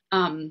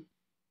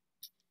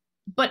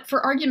 But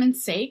for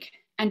argument's sake,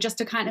 and just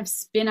to kind of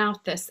spin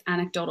out this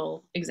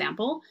anecdotal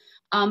example,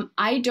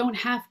 I don't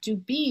have to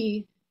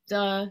be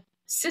the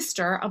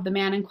sister of the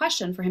man in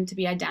question for him to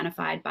be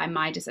identified by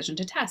my decision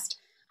to test.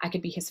 I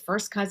could be his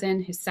first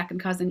cousin, his second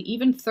cousin,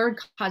 even third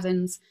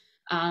cousins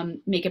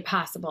make it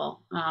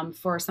possible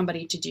for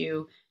somebody to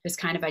do this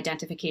kind of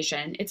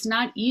identification. It's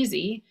not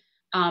easy,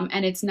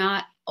 and it's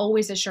not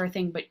always a sure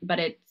thing, but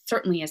it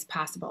certainly is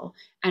possible.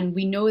 And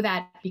we know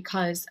that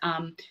because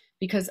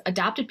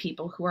adopted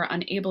people who are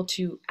unable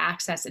to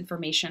access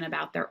information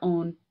about their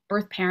own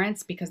birth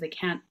parents because they're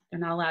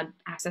not allowed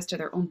access to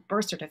their own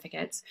birth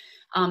certificates,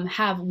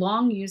 have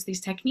long used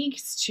these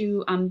techniques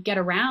to get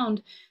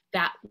around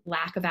that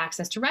lack of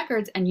access to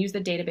records and use the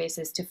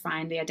databases to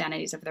find the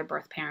identities of their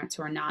birth parents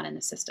who are not in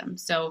the system.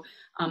 So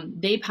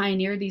they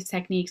pioneered these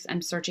techniques,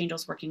 and Search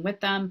Angel's working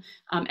with them.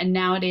 And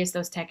nowadays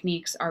those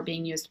techniques are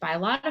being used by a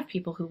lot of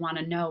people who want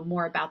to know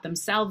more about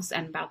themselves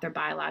and about their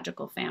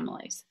biological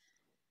families.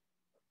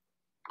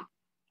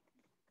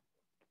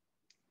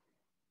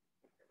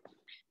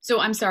 So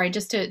I'm sorry,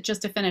 just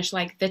to finish,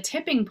 like the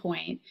tipping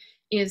point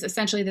is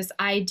essentially this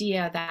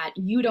idea that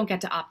you don't get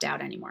to opt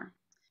out anymore,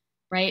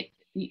 right?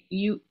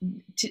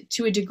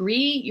 To a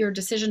degree, your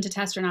decision to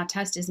test or not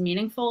test is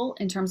meaningful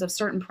in terms of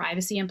certain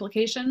privacy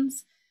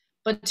implications,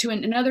 but to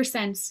another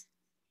sense,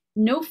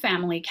 no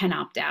family can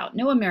opt out.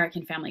 No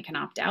American family can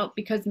opt out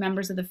because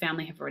members of the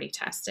family have already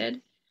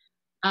tested.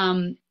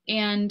 And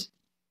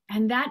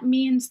that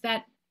means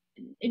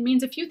it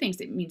means a few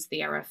things. It means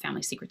the era of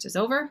family secrets is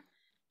over.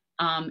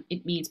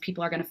 It means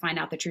people are going to find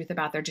out the truth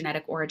about their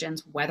genetic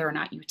origins, whether or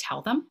not you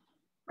tell them,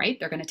 right?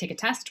 They're going to take a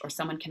test, or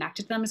someone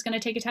connected to them is going to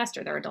take a test,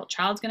 or their adult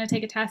child's going to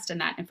take a test, and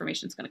that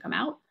information is going to come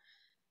out.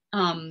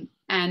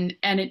 And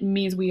it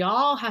means we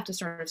all have to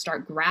sort of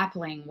start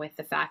grappling with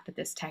the fact that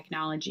this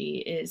technology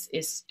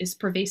is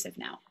pervasive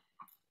now.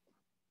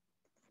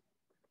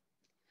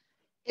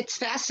 It's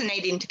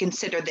fascinating to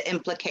consider the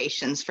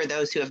implications for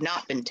those who have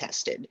not been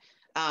tested.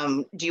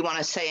 Do you want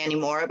to say any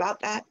more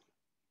about that?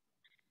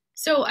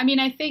 So, I mean,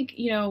 I think,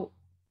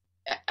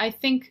 I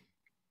think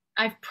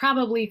I've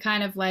probably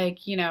kind of like,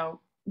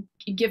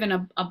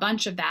 given a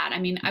bunch of that. I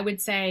mean, I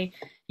would say,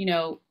 you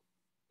know,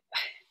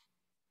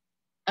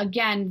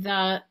 again,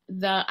 the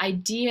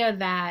idea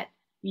that,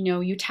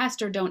 you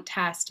test or don't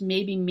test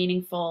may be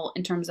meaningful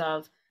in terms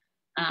of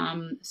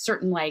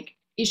certain like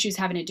issues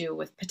having to do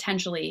with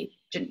potentially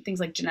things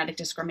like genetic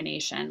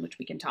discrimination, which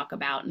we can talk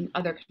about, and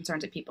other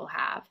concerns that people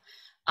have.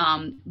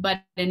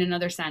 But in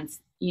another sense,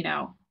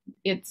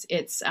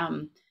 it's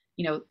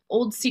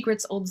old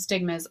secrets, old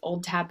stigmas,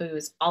 old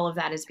taboos, all of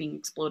that is being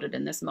exploded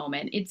in this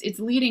moment. It's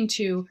leading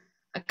to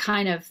a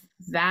kind of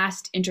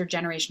vast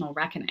intergenerational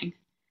reckoning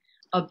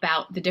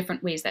about the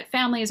different ways that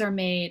families are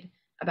made,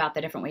 about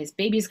the different ways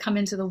babies come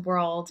into the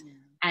world,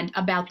 and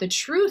about the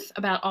truth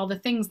about all the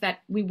things that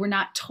we were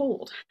not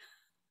told.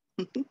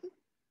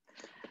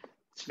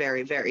 It's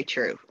very, very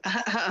true.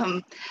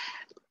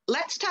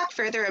 Let's talk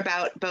further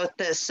about both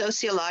the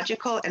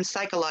sociological and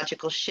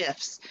psychological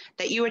shifts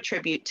that you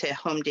attribute to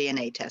home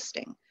DNA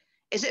testing.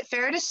 Is it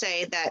fair to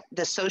say that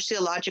the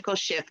sociological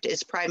shift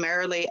is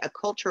primarily a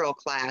cultural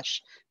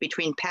clash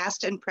between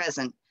past and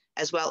present,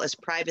 as well as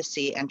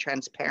privacy and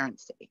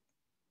transparency?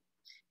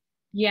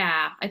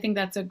 Yeah, I think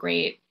that's a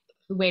great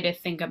way to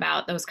think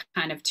about those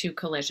kind of two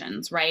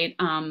collisions, right?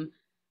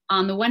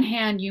 On the one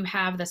hand, you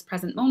have this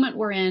present moment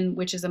we're in,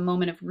 which is a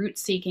moment of root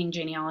seeking.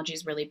 Genealogy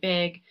is really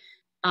big.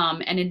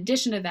 And in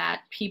addition to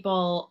that,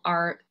 people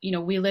are,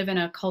 we live in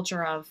a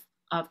culture of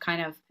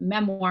kind of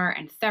memoir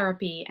and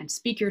therapy and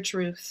speak your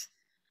truth.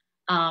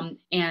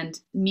 And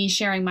me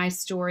sharing my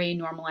story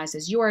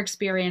normalizes your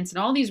experience and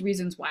all these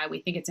reasons why we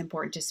think it's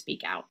important to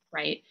speak out,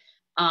 right?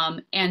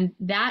 And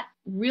that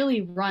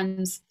really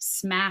runs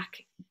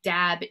smack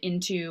dab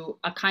into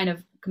a kind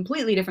of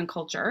completely different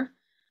culture,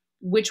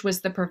 which was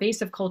the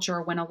pervasive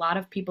culture when a lot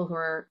of people who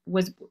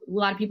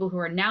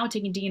are now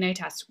taking DNA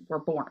tests were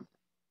born,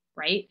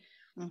 right?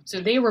 Mm-hmm.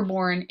 So they were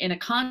born in a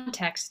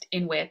context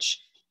in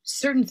which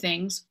certain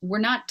things were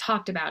not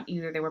talked about.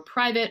 Either they were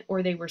private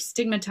or they were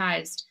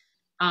stigmatized,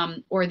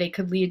 or they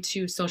could lead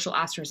to social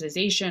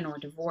ostracization or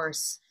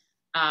divorce,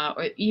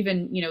 or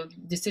even,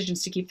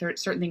 decisions to keep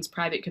certain things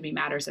private could be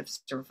matters of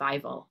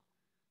survival.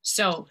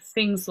 So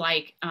things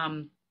like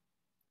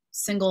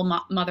single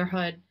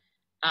motherhood,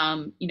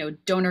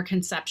 donor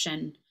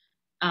conception,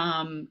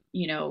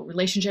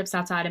 relationships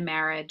outside of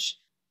marriage,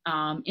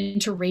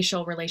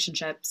 interracial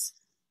relationships,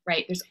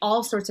 right? There's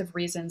all sorts of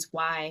reasons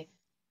why,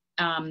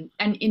 and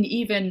in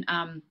even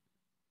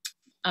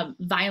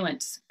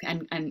violence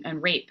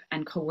and rape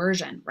and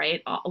coercion,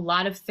 right? A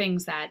lot of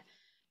things that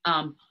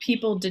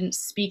people didn't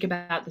speak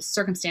about the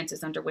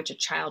circumstances under which a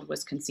child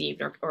was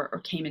conceived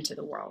or came into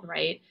the world,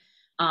 right?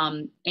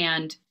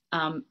 And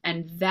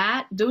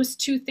that those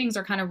two things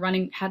are kind of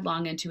running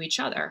headlong into each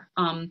other.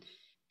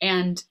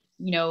 And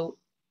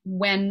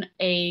when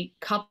a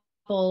couple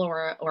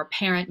or a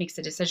parent makes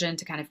a decision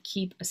to kind of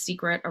keep a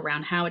secret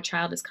around how a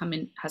child has come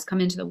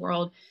into the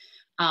world,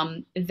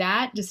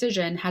 that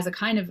decision has a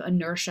kind of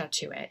inertia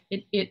to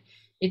it.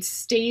 It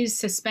stays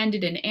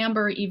suspended in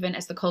amber even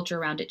as the culture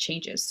around it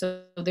changes.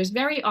 So there's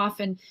very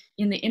often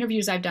in the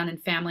interviews I've done in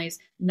families,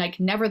 like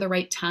never the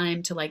right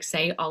time to like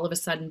say all of a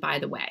sudden, by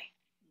the way,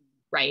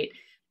 right?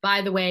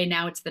 By the way,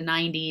 now it's the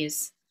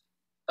 90s.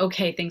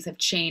 Okay, things have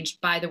changed.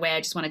 By the way,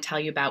 I just want to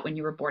tell you about when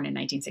you were born in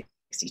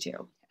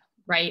 1962,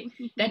 right?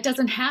 That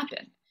doesn't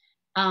happen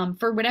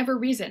for whatever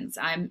reasons.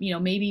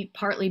 Maybe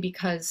partly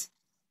because,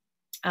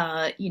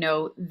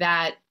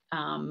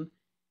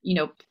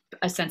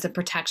 a sense of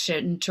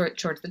protection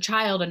towards the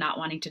child and not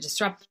wanting to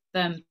disrupt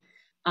them.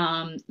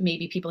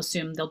 Maybe people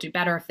assume they'll do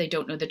better if they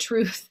don't know the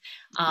truth.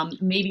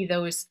 Maybe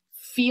those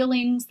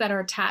feelings that are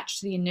attached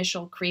to the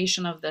initial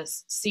creation of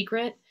this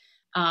secret,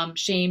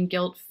 shame,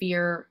 guilt,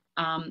 fear,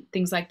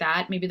 things like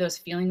that, maybe those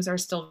feelings are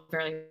still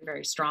very,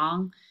 very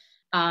strong.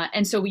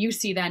 And so you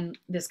see then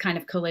this kind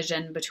of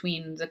collision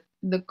between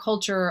the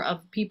culture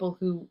of people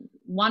who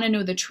want to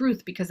know the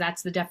truth because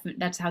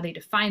that's how they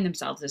define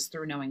themselves, is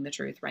through knowing the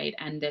truth, right?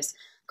 And this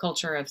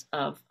culture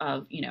of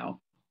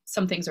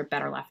some things are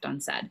better left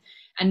unsaid.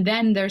 And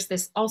then there's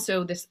this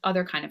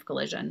other kind of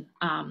collision,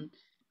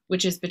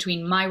 which is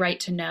between my right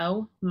to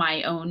know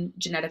my own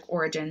genetic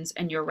origins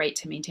and your right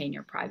to maintain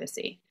your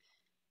privacy.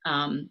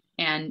 And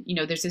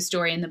there's this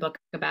story in the book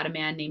about a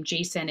man named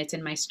Jason. It's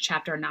in my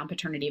chapter on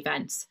non-paternity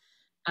events.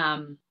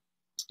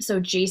 So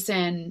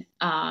Jason,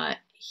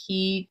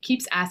 he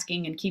keeps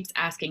asking and keeps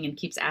asking and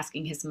keeps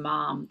asking his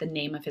mom the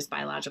name of his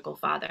biological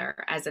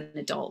father as an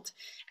adult,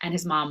 and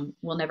his mom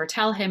will never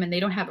tell him, and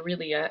they don't have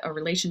really a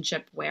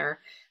relationship where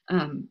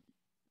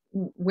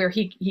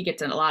he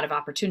gets a lot of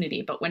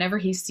opportunity, but whenever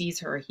he sees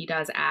her, he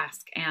does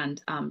ask,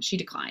 and she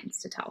declines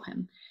to tell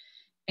him.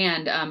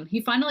 And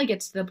he finally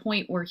gets to the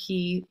point where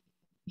he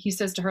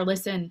says to her,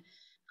 listen,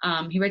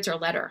 he writes her a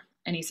letter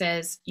and he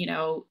says,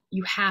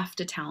 you have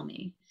to tell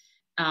me.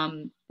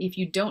 If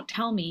you don't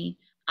tell me,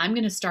 I'm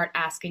going to start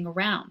asking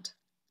around.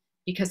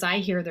 because I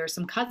hear there's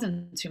some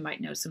cousins who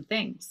might know some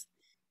things.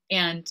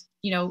 And,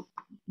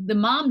 the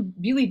mom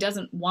really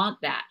doesn't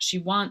want that. She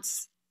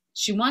wants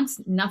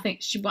nothing.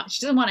 She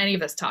doesn't want any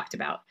of this talked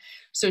about.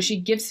 So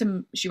she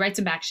writes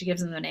him back. She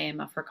gives him the name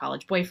of her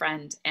college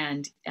boyfriend,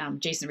 and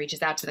Jason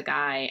reaches out to the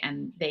guy,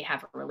 and they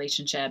have a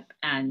relationship,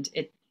 and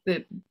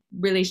the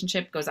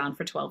relationship goes on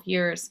for 12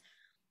 years.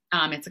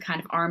 It's a kind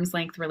of arm's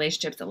length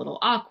relationship. It's a little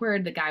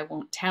awkward. The guy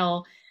won't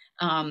tell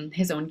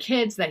his own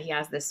kids that he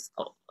has this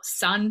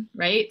son,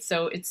 right?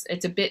 So it's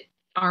a bit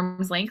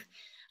arm's length.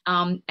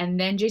 And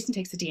then Jason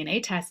takes a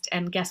DNA test,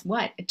 and guess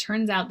what? It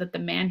turns out that the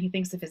man he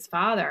thinks of his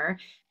father,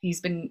 he's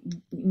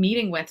been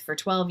meeting with for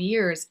 12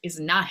 years, is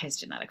not his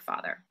genetic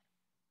father.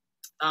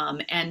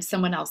 And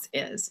someone else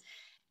is.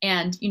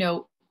 And,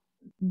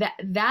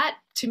 that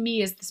to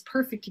me is this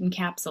perfect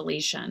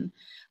encapsulation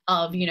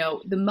of,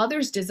 the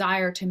mother's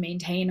desire to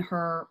maintain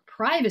her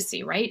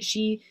privacy, right?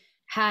 She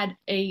had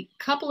a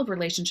couple of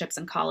relationships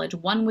in college,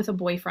 one with a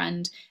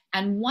boyfriend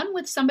and one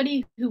with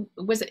somebody it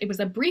was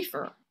a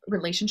briefer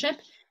relationship.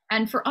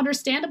 And for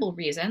understandable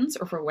reasons,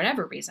 or for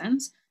whatever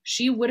reasons,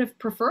 she would have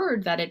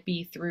preferred that it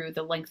be through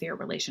the lengthier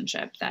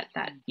relationship that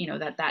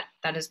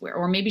is where,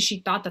 or maybe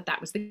she thought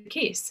that was the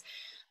case.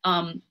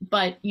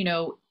 But,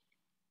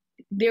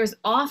 there's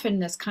often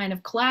this kind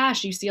of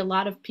clash. You see a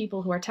lot of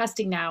people who are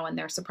testing now, and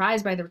they're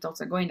surprised by the results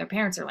they're going. Their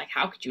parents are like,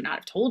 how could you not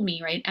have told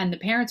me, right? And the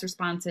parents'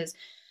 response is,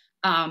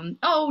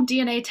 oh,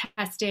 DNA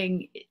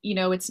testing,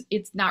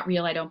 it's not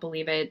real. I don't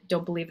believe it.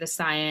 Don't believe the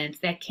science.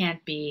 That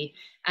can't be.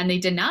 And they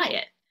deny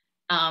it.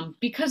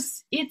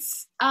 Because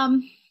it's,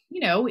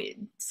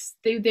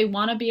 they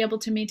want to be able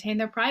to maintain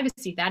their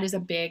privacy. That is a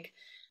big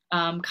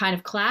kind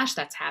of clash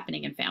that's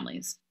happening in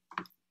families.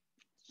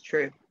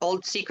 True.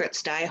 Old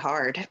secrets die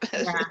hard.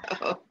 Yeah.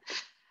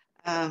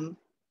 So,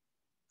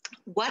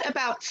 what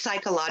about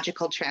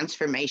psychological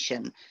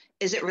transformation?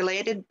 Is it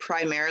related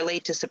primarily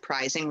to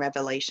surprising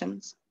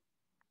revelations?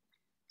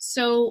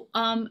 So,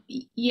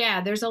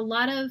 there's a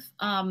lot of,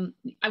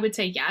 I would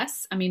say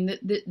yes. I mean,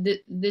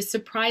 the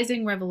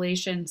surprising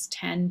revelations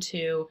tend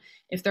to,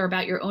 if they're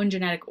about your own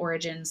genetic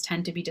origins,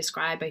 tend to be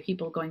described by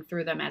people going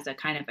through them as a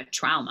kind of a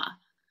trauma.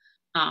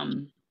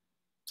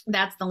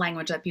 That's the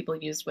language that people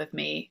used with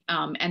me.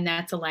 And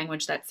that's a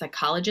language that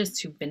psychologists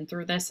who've been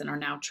through this and are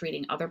now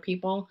treating other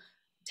people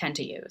tend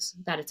to use,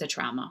 that it's a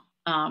trauma.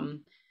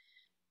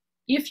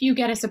 If you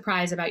get a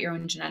surprise about your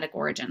own genetic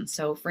origin,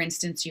 so for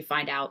instance, you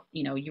find out,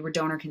 you were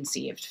donor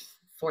conceived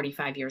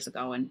 45 years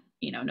ago and,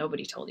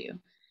 nobody told you.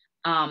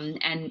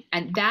 And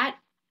that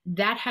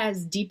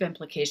has deep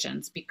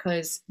implications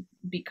because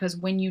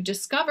when you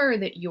discover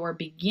that your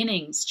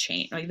beginnings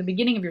change, like the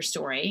beginning of your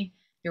story,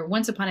 your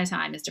once upon a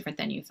time is different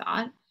than you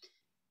thought,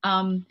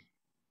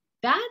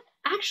 that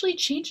actually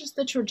changes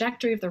the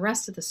trajectory of the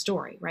rest of the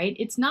story, right?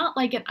 It's not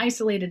like an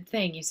isolated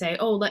thing. You say,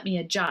 oh, let me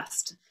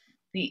adjust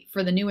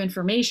for the new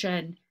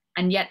information,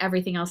 and yet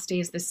everything else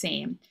stays the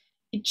same.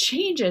 It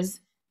changes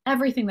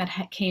everything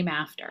that came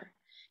after.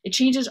 It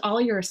changes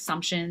all your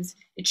assumptions.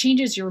 It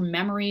changes your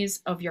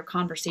memories of your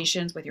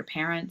conversations with your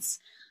parents.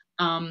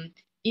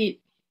 It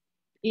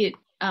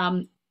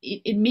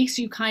makes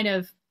you kind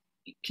of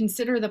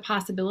consider the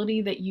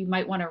possibility that you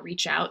might want to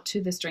reach out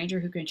to the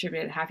stranger who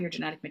contributed half your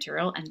genetic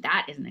material. And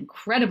that is an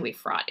incredibly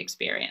fraught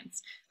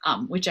experience,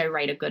 which I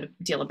write a good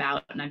deal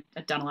about, and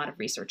I've done a lot of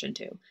research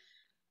into.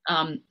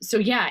 So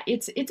yeah,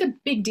 it's a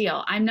big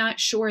deal. I'm not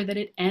sure that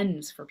it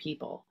ends for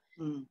people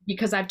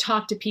because I've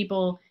talked to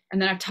people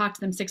and then I've talked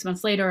to them 6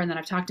 months later, and then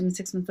I've talked to them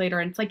 6 months later.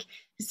 And it's like,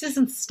 this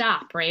doesn't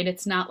stop, right?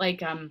 It's not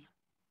like,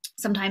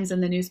 sometimes in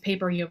the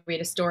newspaper, you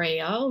read a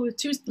story, oh,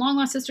 two long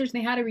lost sisters,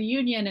 and they had a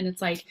reunion, and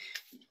it's like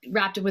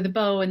wrapped it with a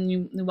bow and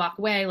you walk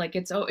away. Like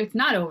it's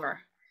not over.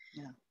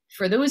 Yeah.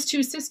 For those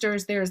two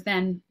sisters, there's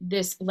then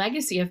this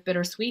legacy of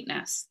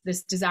bittersweetness,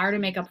 this desire to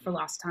make up for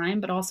lost time,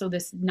 but also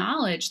this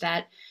knowledge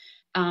that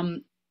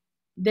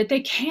that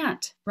they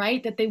can't,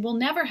 right? That they will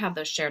never have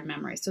those shared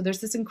memories. So there's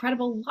this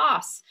incredible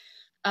loss.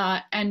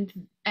 And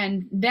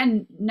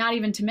then not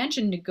even to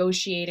mention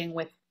negotiating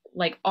with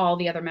like all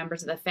the other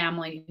members of the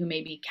family who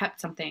maybe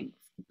kept something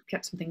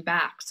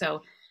back.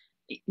 So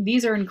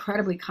these are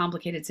incredibly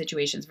complicated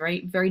situations,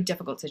 very, very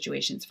difficult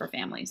situations for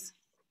families.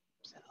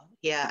 So,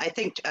 yeah, I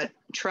think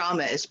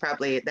trauma is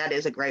that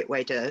is a great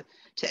way to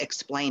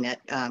explain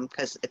it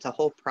because it's a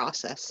whole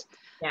process.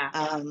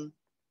 Yeah.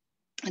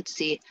 Let's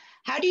see.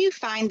 How do you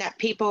find that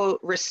people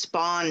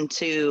respond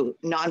to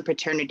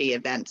non-paternity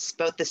events,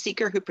 both the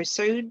seeker who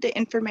pursued the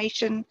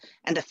information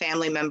and the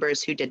family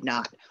members who did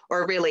not,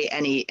 or really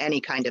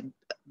any kind of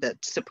the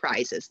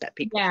surprises that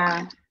people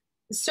find?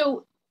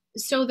 So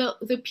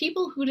the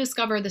people who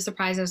discover the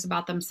surprises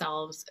about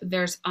themselves,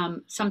 there's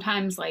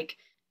sometimes like,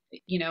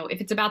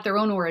 if it's about their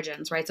own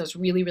origins, right? So it's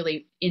really,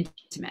 really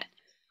intimate.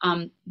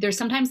 There's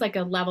sometimes like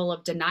a level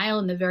of denial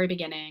in the very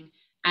beginning,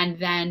 and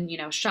then,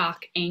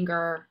 shock,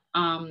 anger,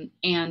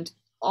 and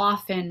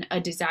often a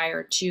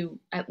desire to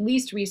at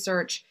least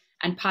research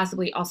and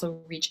possibly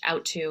also reach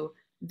out to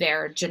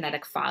their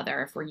genetic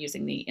father if we're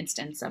using the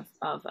instance of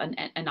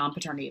a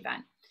non-paternity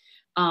event.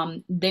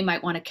 They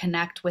might want to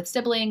connect with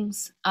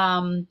siblings.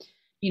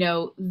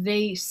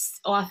 They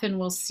often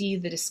will see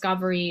the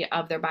discovery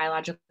of their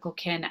biological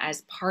kin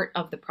as part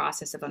of the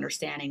process of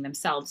understanding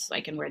themselves,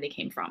 like, and where they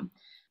came from.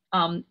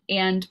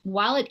 And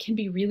while it can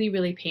be really,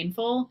 really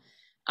painful,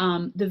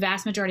 the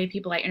vast majority of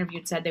people I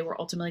interviewed said they were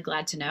ultimately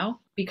glad to know,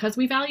 because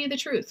we value the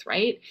truth,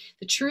 right?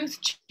 The truth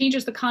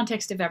changes the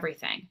context of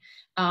everything.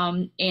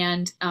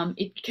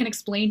 It can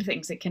explain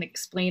things. It can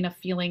explain a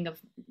feeling of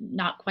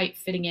not quite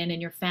fitting in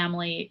your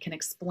family. It can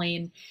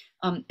explain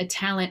a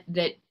talent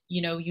that,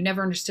 you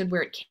never understood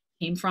where it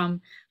came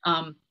from.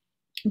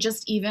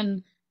 Just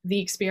even the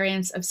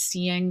experience of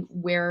seeing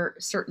where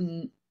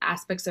certain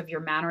aspects of your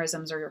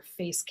mannerisms or your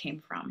face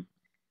came from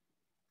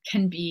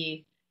can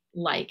be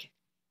like,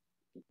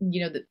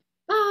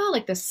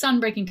 like the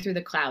sun breaking through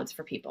the clouds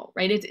for people,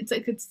 right?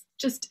 It's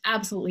just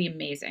absolutely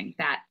amazing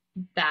that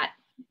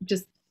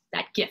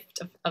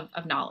gift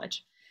of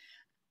knowledge.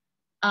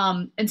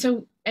 So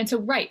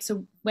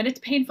when it's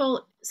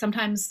painful,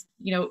 sometimes,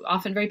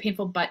 often very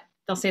painful, but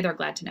they'll say they're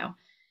glad to know.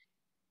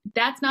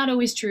 That's not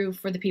always true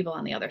for the people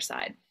on the other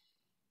side.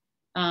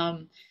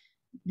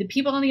 The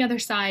people on the other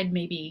side,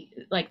 maybe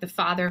like the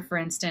father, for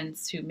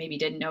instance, who maybe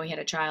didn't know he had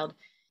a child,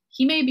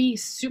 he may be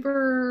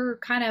super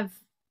kind of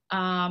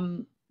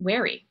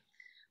wary.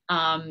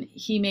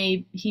 He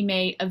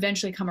may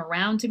eventually come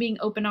around to being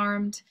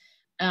open-armed,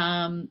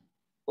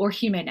 or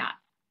he may not.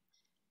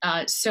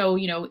 So,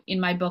 in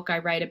my book, I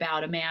write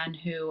about a man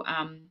who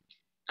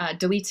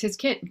deletes his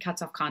kit and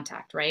cuts off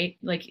contact, right?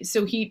 Like,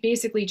 so he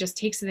basically just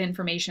takes the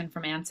information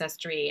from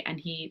Ancestry and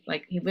he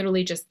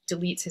literally just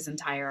deletes his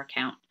entire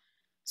account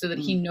so that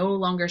he no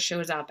longer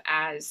shows up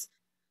as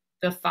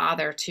the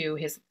father to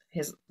his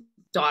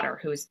daughter,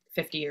 who's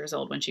 50 years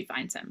old when she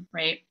finds him,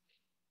 right?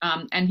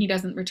 And he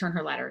doesn't return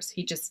her letters.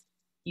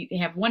 They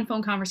have one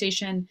phone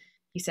conversation.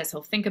 He says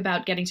he'll think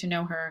about getting to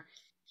know her.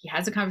 He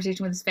has a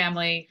conversation with his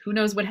family. Who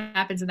knows what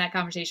happens in that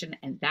conversation?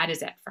 And that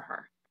is it for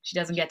her. She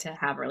doesn't get to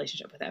have a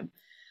relationship with him.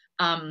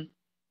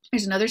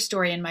 There's another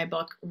story in my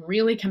book,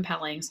 really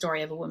compelling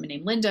story of a woman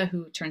named Linda,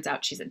 who turns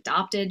out she's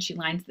adopted. She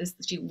learns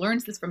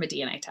this from a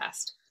DNA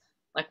test.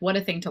 Like, what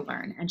a thing to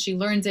learn. And she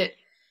learns it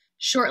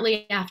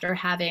shortly after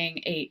having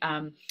a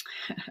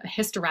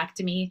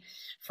hysterectomy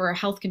for a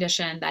health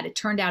condition that it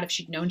turned out if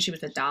she'd known she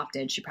was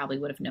adopted, she probably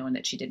would have known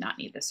that she did not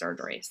need the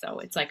surgery. So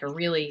it's like a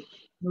really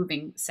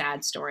moving,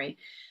 sad story.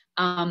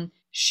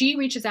 She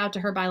reaches out to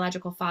her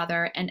biological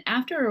father, and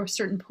after a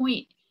certain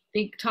point,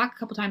 they talk a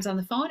couple times on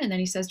the phone, and then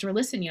he says to her,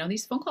 listen,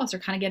 these phone calls are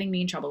kind of getting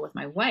me in trouble with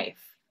my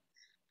wife.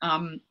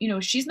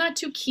 She's not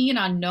too keen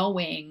on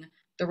knowing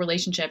the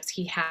relationships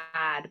he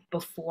had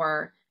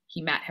before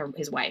he met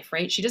his wife,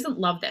 right? She doesn't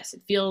love this.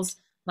 It feels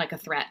like a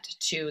threat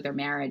to their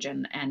marriage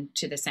and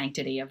to the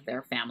sanctity of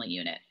their family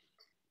unit.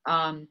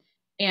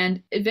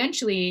 And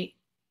eventually,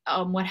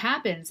 what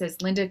happens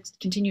is Linda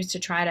continues to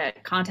try to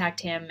contact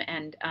him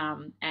and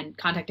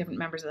contact different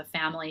members of the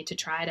family to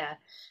try to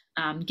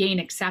gain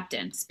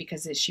acceptance,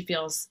 because she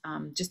feels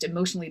just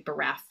emotionally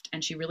bereft,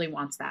 and she really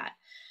wants that.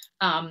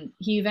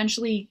 He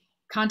eventually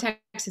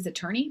contacts his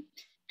attorney,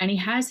 and he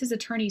has his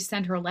attorney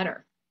send her a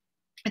letter.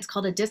 It's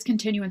called a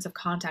discontinuance of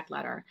contact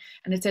letter,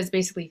 and it says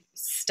basically,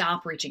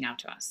 stop reaching out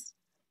to us.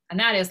 And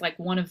that is like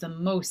one of the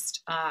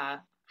most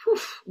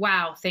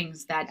wow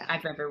things that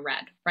I've ever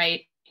read,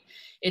 right?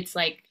 It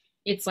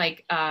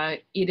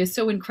is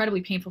so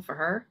incredibly painful for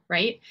her,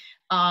 right?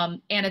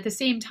 And at the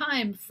same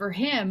time, for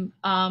him,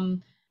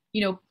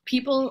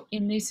 people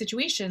in these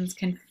situations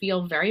can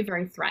feel very,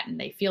 very threatened.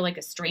 They feel like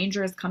a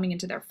stranger is coming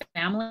into their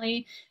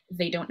family.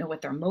 They don't know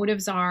what their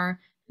motives are.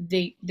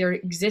 Their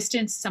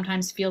existence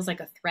sometimes feels like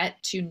a threat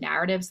to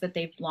narratives that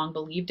they've long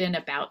believed in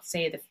about,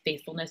 say, the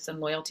faithfulness and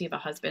loyalty of a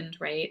husband,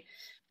 right?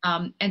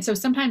 And so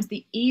sometimes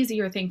the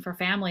easier thing for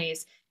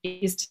families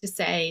is to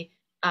say,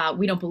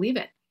 we don't believe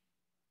it.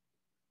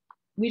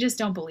 We just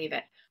don't believe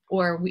it.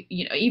 Or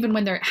even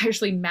when they're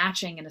actually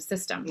matching in a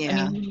system.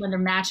 Yeah. I mean, when they're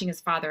matching as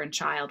father and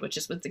child, which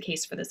was the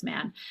case for this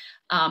man.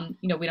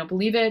 We don't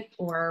believe it,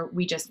 or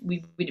we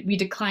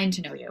decline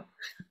to know you.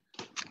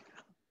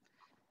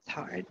 It's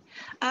hard.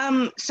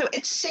 So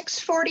it's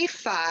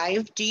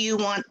 6:45. Do you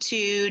want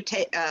to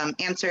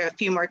answer a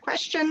few more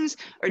questions,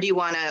 or do you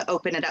want to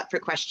open it up for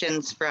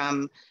questions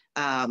from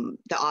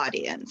the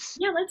audience?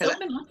 Yeah, let's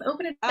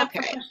open it up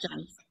for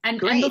questions. And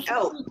great.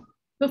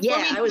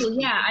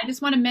 I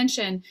just want to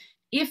mention,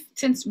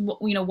 since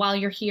while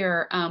you're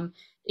here,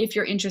 if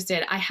you're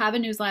interested, I have a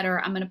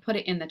newsletter. I'm going to put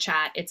it in the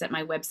chat. It's at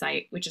my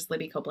website, which is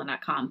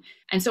libbycopeland.com.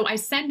 And so I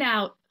send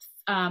out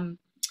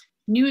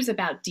news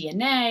about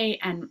DNA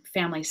and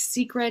family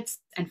secrets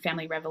and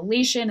family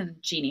revelation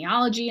and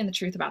genealogy and the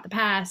truth about the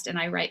past. And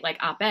I write like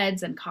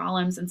op-eds and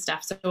columns and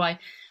stuff. So I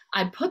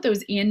put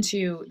those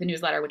into the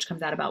newsletter, which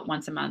comes out about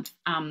once a month.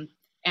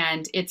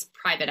 And it's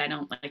private. I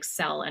don't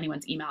sell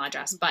anyone's email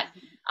address, but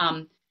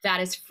that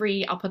is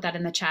free. I'll put that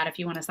in the chat if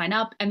you want to sign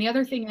up. And the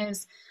other thing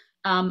is,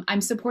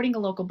 I'm supporting a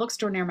local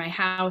bookstore near my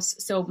house,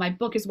 so my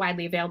book is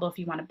widely available if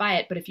you want to buy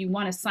it. But if you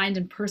want a signed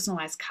and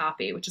personalized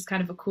copy, which is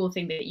kind of a cool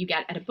thing that you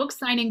get at a book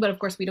signing, but of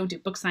course we don't do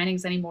book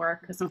signings anymore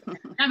because of the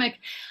pandemic,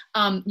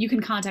 you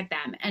can contact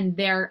them. And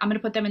I'm going to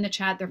put them in the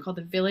chat. They're called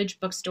the Village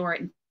Bookstore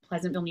in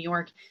Pleasantville, New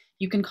York.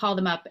 You can call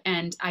them up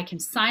and I can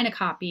sign a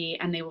copy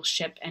and they will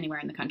ship anywhere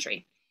in the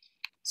country.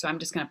 So I'm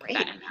just going to put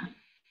that in there.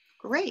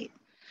 Great.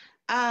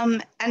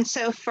 And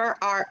so for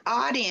our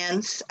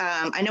audience,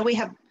 I know we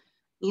have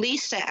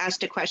Lisa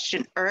asked a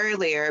question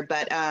earlier,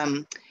 but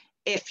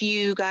if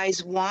you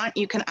guys want,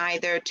 you can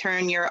either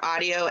turn your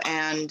audio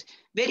and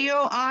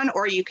video on,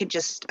 or you could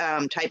just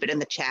type it in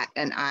the chat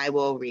and I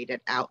will read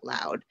it out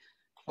loud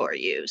for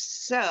you.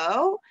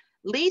 So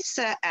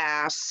Lisa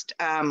asked,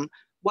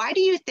 why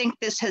do you think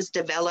this has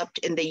developed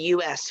in the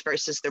US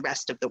versus the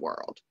rest of the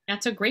world?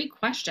 That's a great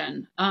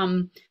question.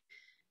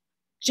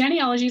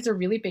 Genealogy is a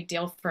really big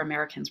deal for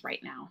Americans right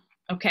now.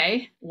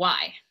 Okay,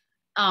 why?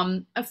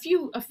 A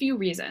few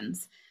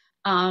reasons.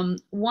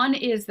 One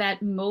is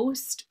that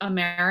most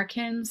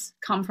Americans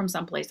come from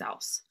someplace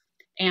else.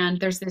 And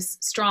there's this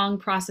strong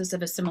process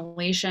of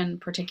assimilation,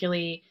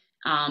 particularly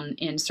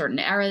in certain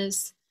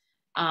eras.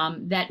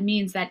 That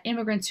means that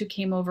immigrants who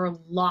came over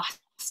lost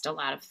a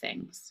lot of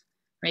things,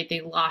 right?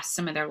 They lost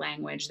some of their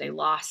language. They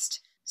lost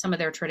some of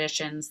their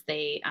traditions.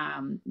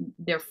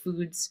 Their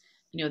foods,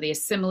 they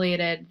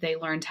assimilated. They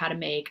learned how to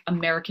make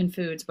American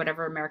foods,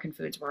 whatever American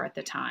foods were at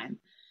the time.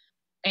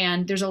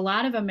 And there's a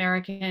lot of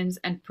Americans,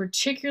 and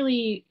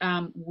particularly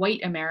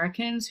white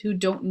Americans, who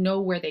don't know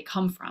where they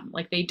come from.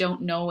 Like they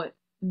don't know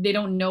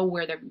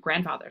where their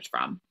grandfather's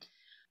from.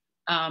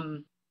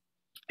 And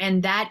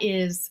that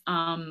is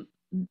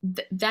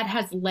that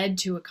has led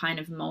to a kind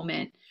of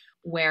moment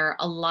where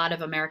a lot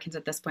of Americans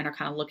at this point are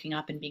kind of looking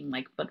up and being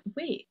like, but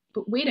wait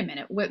a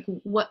minute,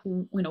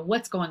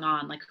 what's going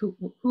on? Like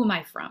who am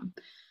I from?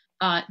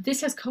 This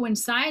has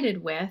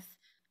coincided with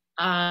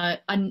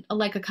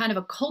like a kind of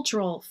a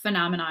cultural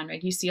phenomenon,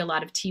 right? You see a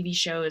lot of TV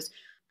shows,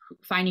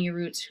 Finding Your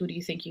Roots, Who Do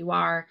You Think You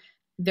Are?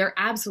 They're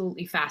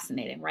absolutely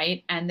fascinating,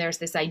 right? And there's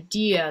this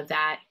idea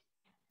that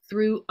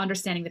through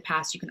understanding the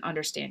past, you can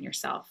understand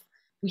yourself.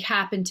 We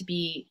happen to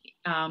be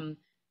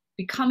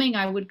becoming,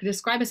 I would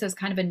describe us as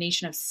kind of a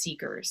nation of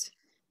seekers,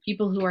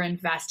 people who are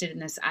invested in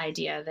this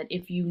idea that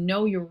if you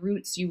know your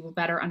roots, you will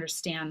better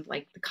understand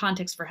like the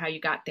context for how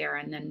you got there,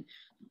 and then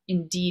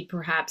indeed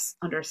perhaps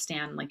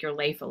understand like your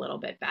life a little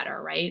bit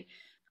better, right?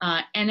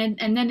 And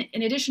then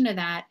in addition to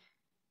that,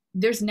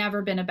 there's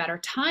never been a better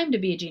time to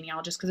be a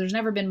genealogist because there's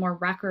never been more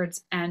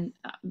records and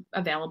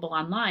available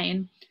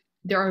online.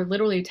 There are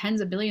literally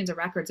tens of billions of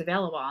records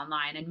available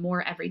online and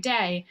more every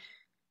day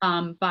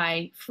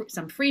by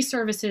some free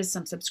services,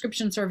 some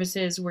subscription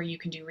services where you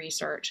can do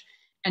research.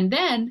 And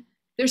then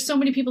there's so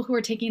many people who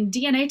are taking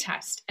DNA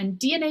tests, and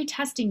DNA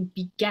testing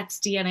begets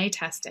DNA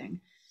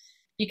testing.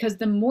 Because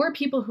the more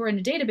people who are in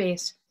a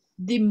database,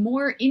 the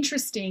more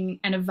interesting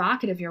and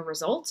evocative your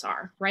results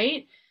are,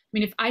 right? I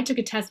mean, if I took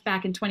a test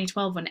back in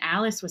 2012 when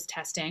Alice was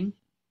testing,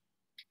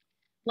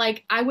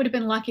 like I would have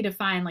been lucky to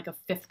find like a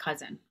fifth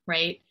cousin,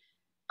 right?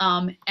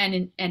 And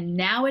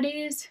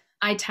nowadays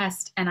I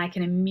test and I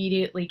can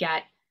immediately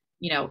get,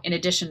 in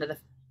addition to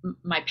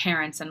my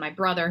parents and my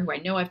brother, who I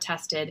know I've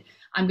tested,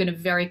 I'm going to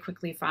very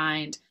quickly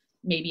find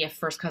maybe a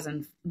first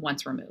cousin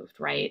once removed,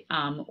 right?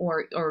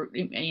 Or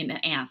an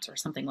aunt or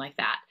something like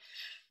that.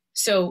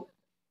 So,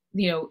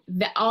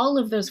 all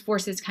of those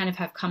forces kind of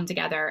have come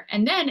together.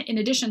 And then in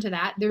addition to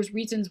that, there's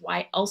reasons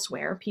why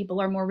elsewhere people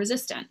are more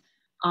resistant.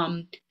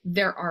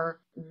 There are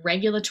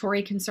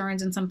regulatory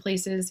concerns in some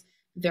places.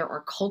 There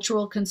are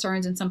cultural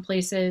concerns in some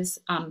places.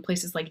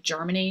 Places like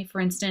Germany,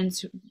 for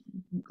instance,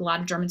 a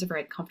lot of Germans are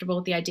very comfortable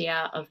with the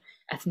idea of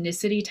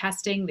ethnicity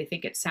testing. They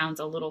think it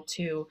sounds a little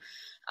too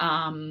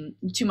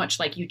much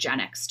like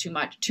eugenics,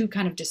 too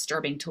kind of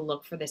disturbing to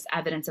look for this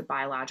evidence of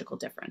biological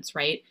difference,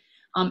 right?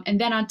 And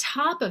then on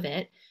top of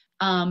it,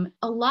 a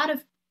lot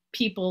of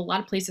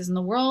places in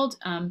the world,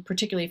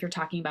 particularly if you're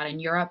talking about in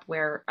Europe,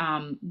 where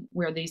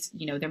these,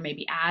 there may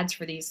be ads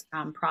for these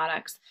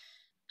products,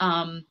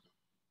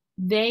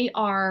 they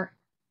are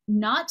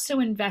not so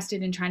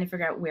invested in trying to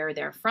figure out where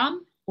they're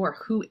from or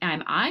who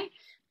am I,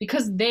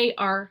 because they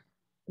are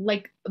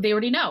like, they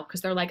already know,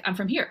 because they're like, I'm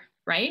from here,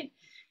 right?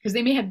 Because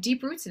they may have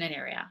deep roots in an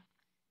area.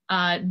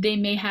 They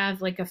may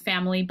have like a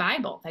family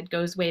Bible that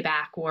goes way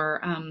back,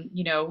 or,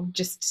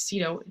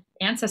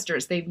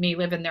 ancestors. They may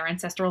live in their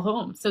ancestral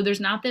home. So there's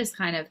not this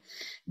kind of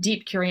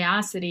deep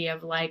curiosity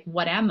of like,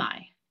 what am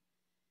I?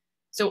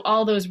 So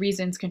all those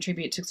reasons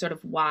contribute to sort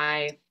of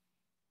why,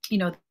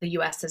 the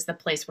US is the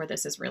place where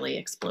this has really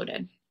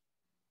exploded.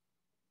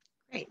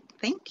 Great,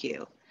 thank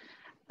you.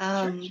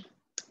 Sure.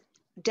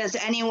 Does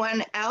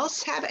anyone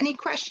else have any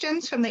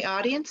questions from the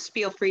audience?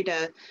 Feel free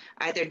to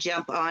either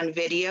jump on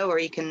video or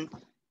you can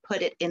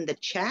put it in the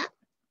chat.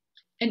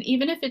 And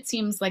even if it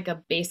seems like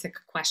a basic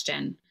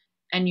question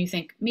and you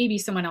think maybe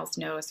someone else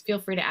knows, feel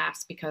free to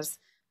ask, because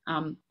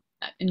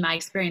in my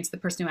experience, the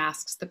person who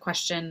asks the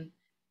question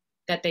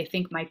that they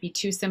think might be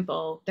too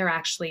simple,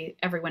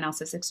 everyone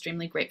else is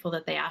extremely grateful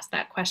that they asked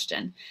that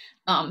question,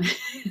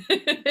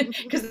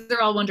 because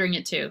they're all wondering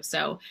it too.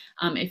 So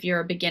if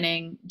you're a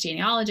beginning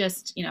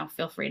genealogist,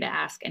 feel free to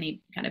ask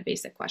any kind of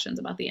basic questions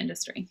about the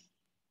industry.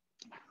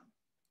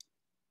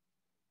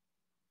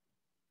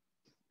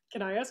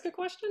 Can I ask a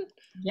question?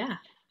 Yeah.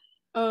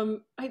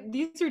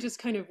 These are just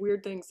kind of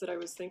weird things that I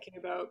was thinking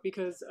about,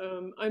 because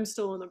I'm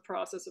still in the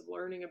process of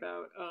learning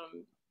about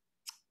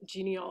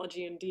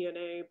genealogy and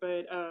DNA,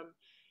 but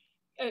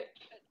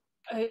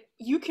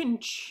you can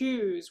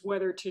choose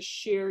whether to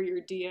share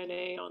your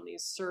DNA on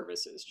these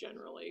services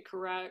generally,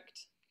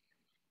 correct?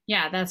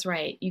 Yeah, that's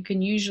right. You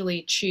can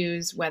usually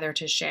choose whether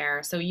to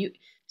share. So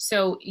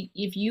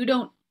if you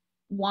don't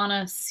want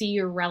to see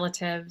your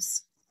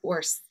relatives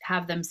or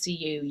have them see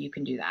you, you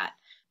can do that.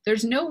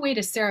 There's no way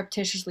to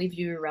surreptitiously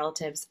view your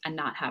relatives and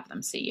not have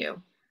them see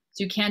you.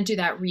 So you can't do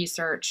that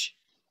research,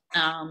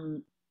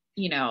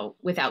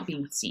 without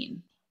being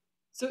seen.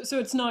 So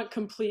it's not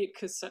complete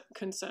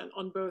consent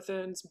on both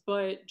ends,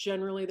 but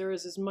generally there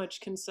is as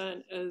much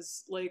consent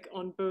as, like,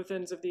 on both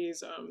ends of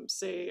these,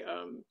 say,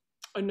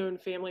 unknown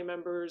family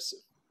members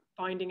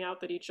finding out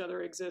that each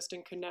other exist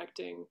and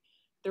connecting.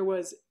 There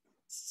was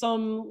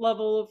some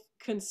level of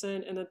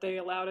consent, and that they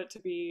allowed it to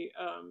be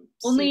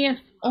only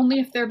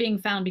if they're being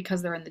found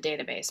because they're in the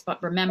database.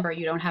 But remember,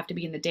 you don't have to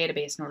be in the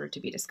database in order to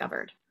be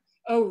discovered.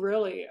 Oh,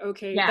 really?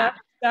 Okay. Yeah.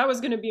 That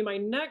was going to be my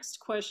next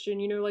question.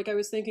 Like, I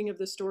was thinking of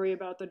the story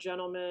about the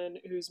gentleman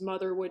whose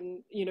mother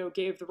wouldn't,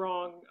 gave the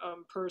wrong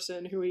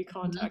person who he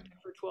contacted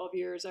for 12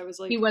 years. I was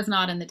like, he was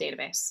not in the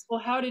database. Well,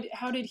 how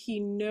did he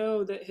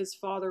know that his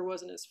father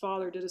wasn't his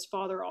father? Did his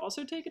father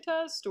also take a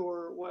test,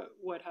 or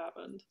what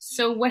happened?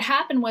 So what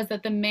happened was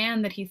that the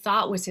man that he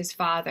thought was his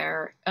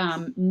father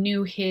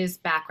knew his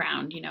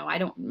background. I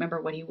don't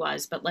remember what he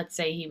was, but let's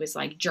say he was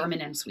like German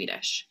and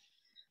Swedish.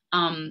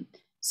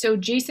 So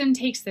Jason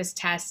takes this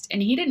test, and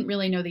he didn't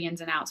really know the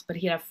ins and outs, but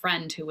he had a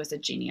friend who was a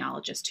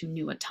genealogist who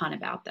knew a ton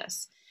about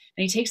this.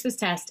 And he takes this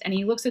test and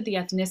he looks at the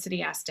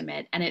ethnicity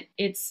estimate, and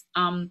it's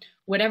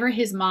whatever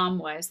his mom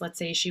was. Let's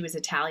say she was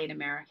Italian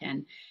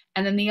American.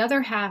 And then the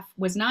other half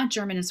was not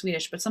German and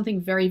Swedish, but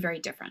something very, very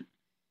different.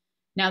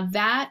 Now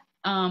that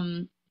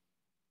in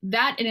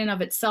and of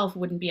itself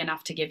wouldn't be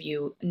enough to give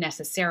you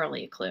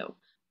necessarily a clue.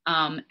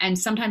 And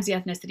sometimes the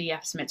ethnicity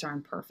estimates are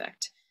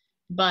imperfect.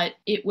 But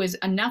it was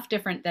enough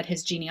different that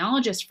his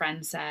genealogist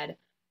friend said,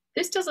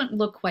 this doesn't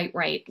look quite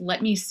right.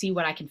 Let me see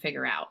what I can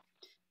figure out.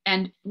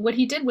 And what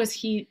he did was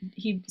he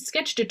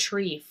sketched a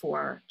tree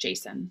for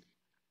Jason.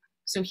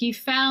 So he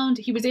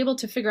was able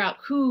to figure out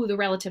who the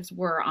relatives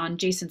were on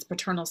Jason's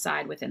paternal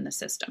side within the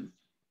system.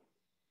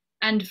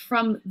 And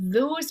from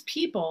those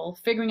people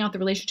figuring out the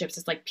relationships,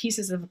 it's like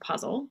pieces of a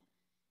puzzle.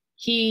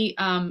 He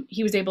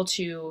was able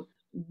to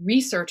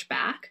research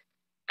back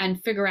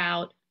and figure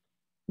out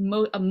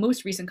a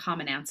most recent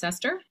common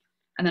ancestor,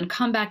 and then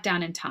come back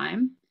down in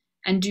time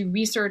and do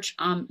research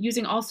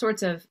using all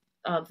sorts of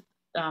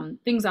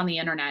things on the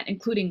internet,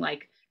 including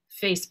like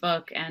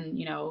Facebook and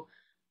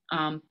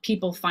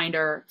People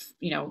Finder,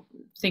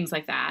 things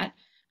like that,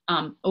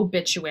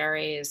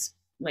 obituaries,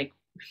 like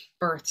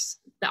births,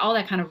 all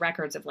that kind of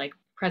records of like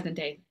present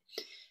day.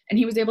 And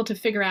he was able to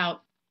figure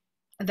out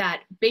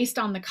that based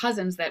on the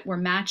cousins that were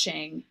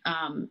matching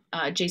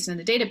Jason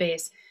in the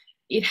database,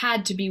 it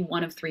had to be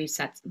one of three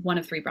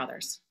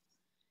brothers.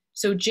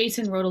 So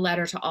Jason wrote a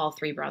letter to all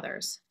three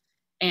brothers,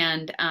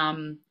 and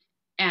one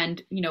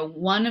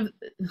of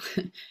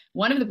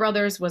the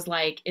brothers was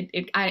like,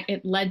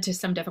 it led to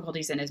some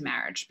difficulties in his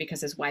marriage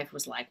because his wife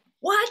was like,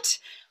 what?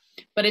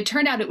 But it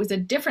turned out it was a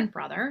different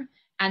brother,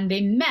 and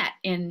they met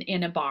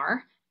in a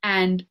bar,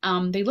 and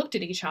they looked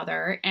at each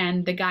other,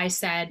 and the guy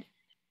said,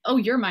 oh,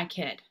 you're my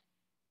kid.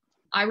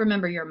 I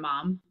remember your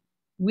mom.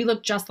 We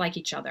look just like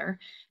each other.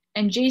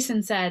 And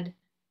Jason said,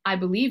 I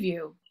believe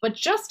you, but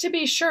just to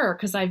be sure,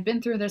 because I've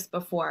been through this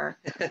before,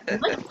 let's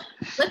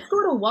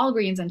go to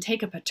Walgreens and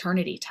take a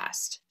paternity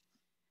test.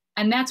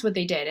 And that's what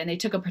they did. And they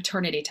took a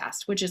paternity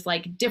test, which is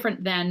like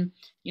different than,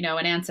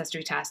 an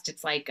ancestry test.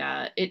 It's like,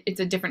 it's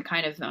a different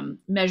kind of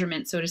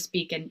measurement, so to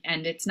speak. And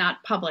it's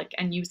not public.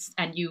 And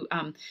I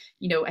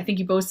think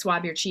you both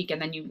swab your cheek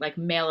and then you like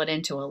mail it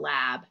into a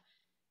lab,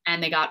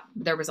 and they got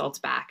their results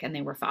back, and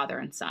they were father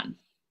and son.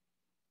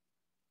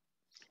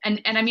 And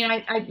I mean,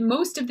 I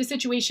most of the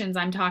situations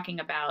I'm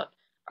talking about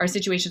are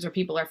situations where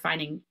people are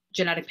finding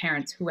genetic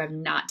parents who have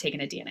not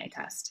taken a DNA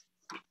test.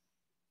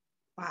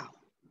 Wow.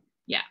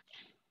 Yeah.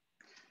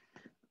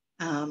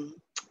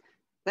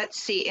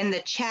 Let's see, in the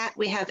chat,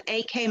 we have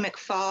AK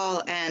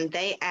McFall, and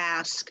they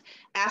ask,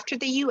 after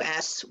the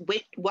US,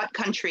 what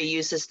country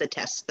uses the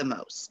test the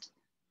most?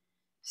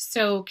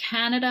 So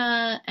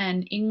Canada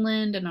and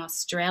England and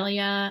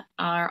Australia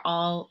are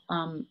all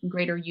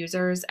greater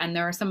users, and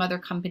there are some other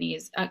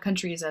countries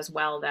as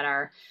well that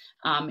are,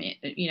 I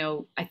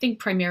think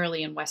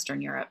primarily in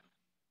Western Europe.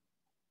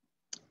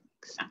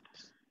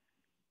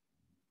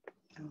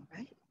 All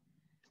right.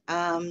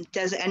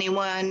 Does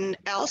anyone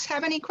else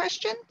have any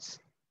questions?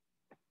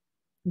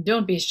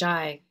 Don't be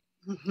shy.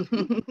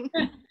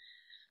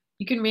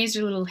 You can raise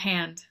your little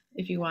hand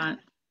if you want.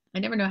 I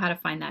never know how to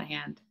find that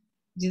hand.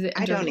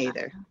 I don't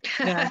either.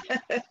 Yeah.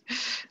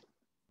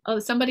 Oh,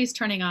 somebody's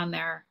turning on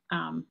their.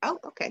 Oh,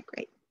 okay,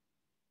 great.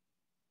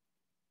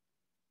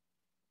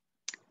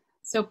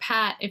 So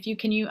Pat,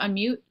 can you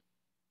unmute?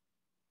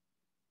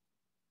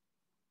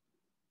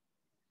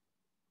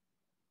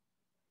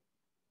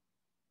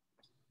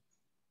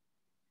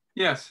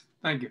 Yes,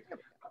 thank you.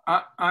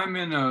 I'm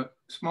in a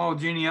small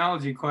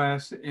genealogy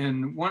class,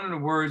 and one of the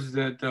words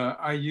that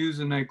I use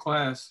in that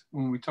class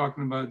when we're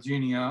talking about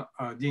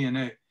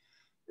DNA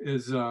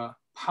is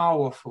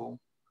powerful.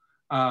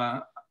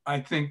 I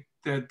think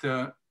that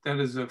that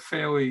is a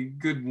fairly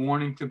good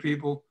warning to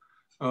people.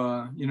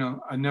 You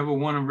know, I never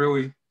want to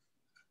really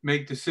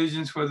make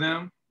decisions for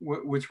them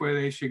which way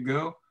they should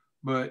go,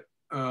 but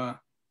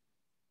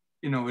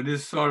you know, it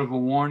is sort of a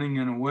warning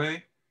in a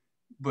way.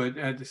 But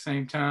at the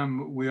same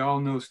time, we all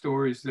know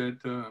stories that,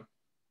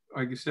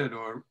 like I said,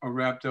 are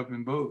wrapped up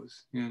in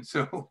bows, and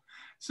so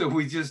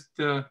we just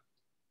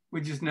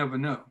never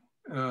know.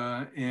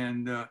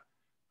 And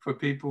for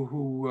people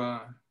who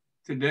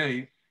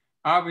today,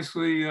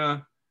 obviously,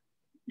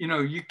 you know,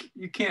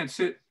 you can't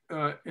sit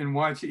and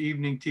watch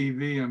evening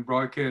TV and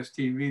broadcast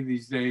TV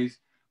these days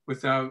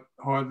without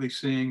hardly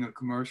seeing a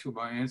commercial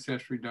by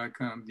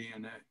Ancestry.com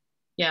DNA.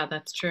 Yeah,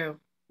 that's true.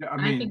 I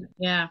mean, think,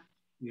 yeah.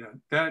 Yeah,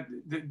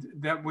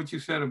 that what you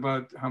said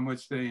about how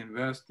much they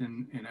invest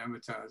in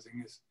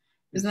advertising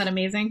isn't that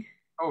amazing?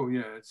 Oh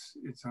yeah,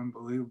 it's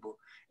unbelievable,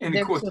 and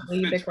They're of course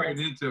totally it fits ubiquitous. right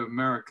into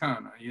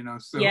Americana, you know.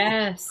 So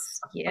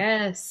yes.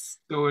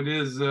 So it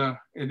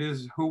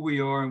is who we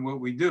are and what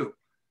we do,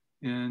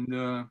 and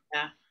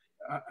yeah.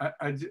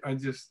 I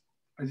just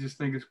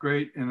think it's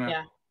great, and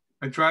yeah.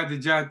 I tried to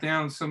jot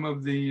down some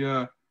of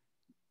the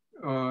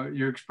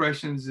your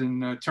expressions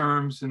and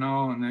terms and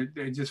all, and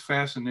they're just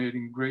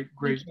fascinating, great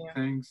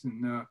things.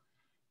 And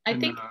I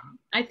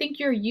think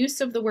your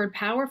use of the word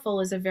powerful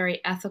is a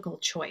very ethical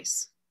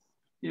choice.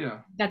 Yeah,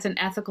 that's an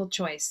ethical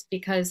choice,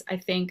 because I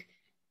think,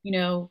 you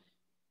know,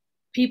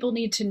 people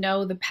need to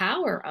know the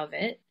power of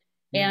it,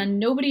 and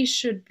nobody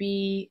should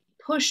be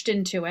pushed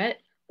into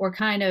it or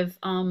kind of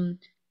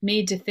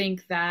made to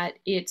think that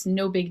it's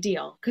no big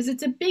deal, because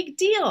it's a big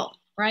deal,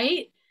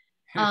 right?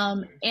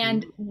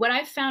 And what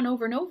I've found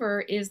over and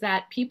over is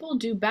that people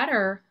do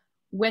better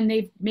when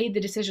they've made the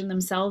decision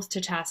themselves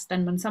to test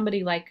than when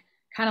somebody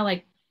kind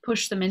of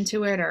pushed them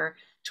into it or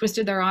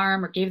twisted their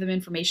arm or gave them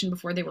information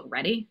before they were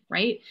ready,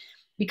 right?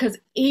 Because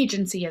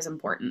agency is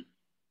important.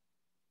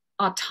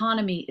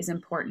 Autonomy is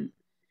important.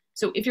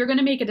 So if you're going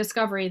to make a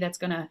discovery that's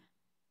going to,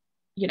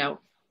 you know,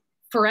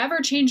 forever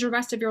change the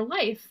rest of your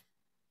life,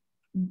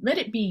 let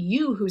it be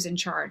you who's in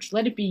charge.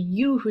 Let it be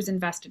you who's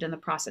invested in the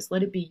process.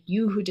 Let it be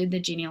you who did the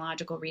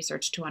genealogical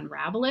research to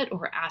unravel it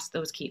or ask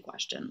those key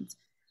questions.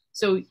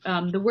 So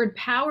the word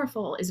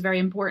powerful is very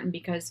important,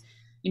 because,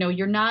 you know,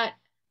 you're not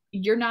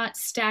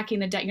stacking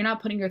the deck. You're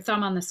not putting your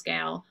thumb on the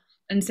scale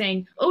and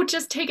saying, oh,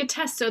 just take a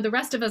test so the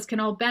rest of us can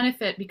all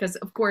benefit. Because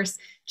of course,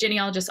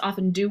 genealogists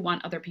often do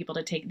want other people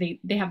to take,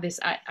 they have this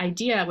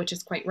idea, which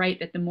is quite right,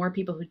 that the more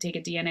people who take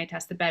a DNA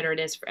test, the better it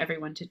is for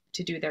everyone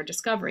to do their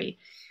discovery.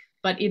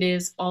 But it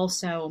is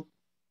also,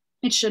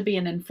 it should be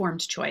an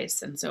informed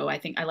choice. And so I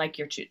think I like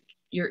your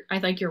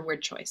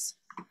word choice.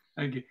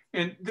 Thank you.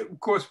 And of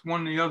course, one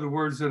of the other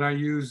words that I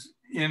use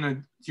in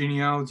a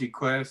genealogy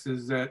class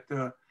is that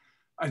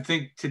I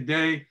think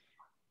today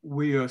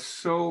we are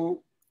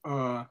so,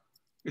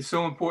 it's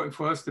so important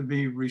for us to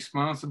be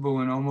responsible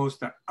and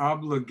almost an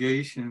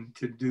obligation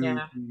to do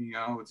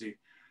genealogy.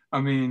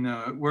 I mean,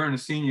 we're in a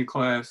senior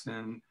class,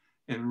 and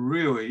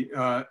really,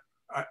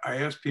 I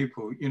ask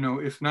people, you know,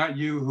 if not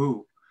you,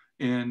 who?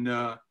 And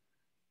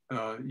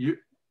you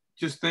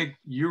just think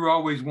you're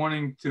always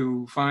wanting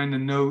to find a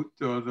note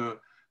or the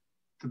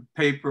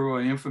paper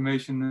or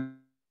information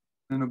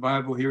in the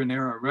Bible here and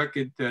there, a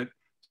record that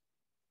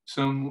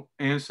some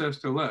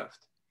ancestor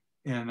left.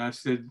 And I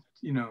said,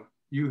 you know,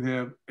 you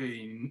have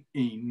an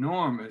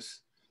enormous,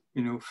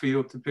 you know,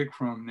 field to pick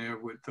from there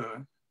with,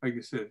 like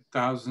I said,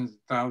 thousands and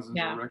thousands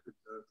of records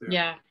out there.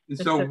 Yeah. And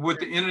so with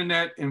the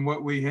internet and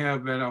what we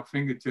have at our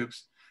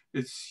fingertips,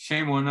 it's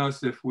shame on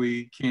us if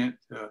we can't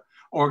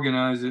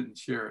organize it and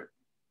share it.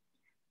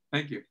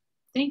 Thank you.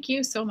 Thank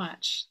you so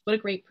much. What a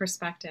great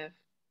perspective.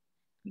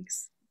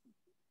 Thanks.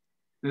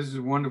 This is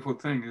a wonderful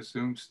thing, this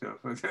Zoom stuff.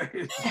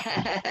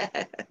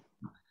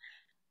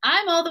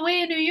 I'm all the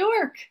way in New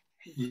York.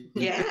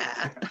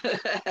 Yeah.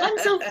 I'm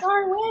so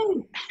far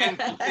away.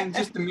 And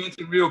just to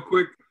mention real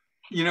quick,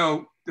 you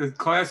know, the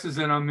classes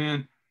that I'm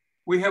in,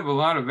 we have a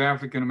lot of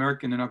African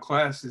American in our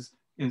classes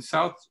in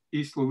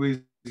Southeast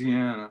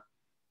Louisiana.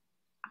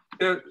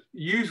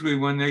 Usually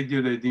when they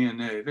do their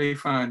DNA, they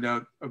find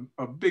out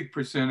a big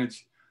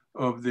percentage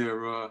of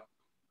their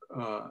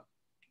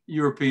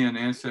European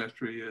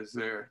ancestry is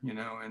there, you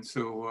know, and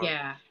so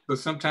so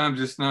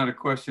sometimes it's not a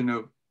question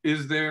of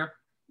is there,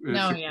 it's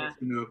a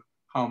question of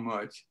how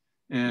much.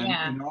 And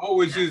I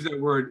always use that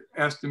word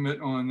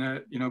estimate on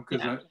that, you know,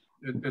 because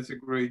that's a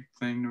great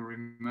thing to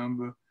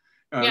remember.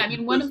 Yeah, I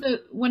mean, one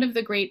of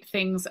the great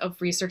things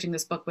of researching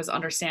this book was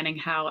understanding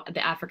how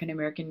the African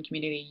American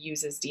community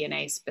uses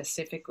DNA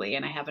specifically,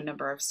 and I have a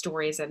number of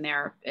stories in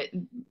there.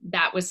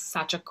 That was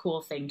such a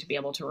cool thing to be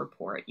able to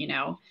report, you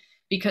know,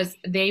 because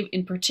they,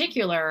 in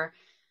particular,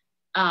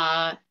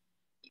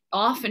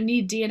 often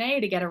need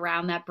DNA to get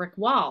around that brick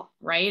wall,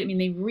 right? I mean,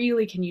 they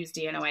really can use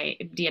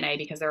DNA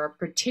because they're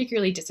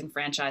particularly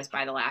disenfranchised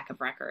by the lack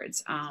of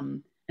records.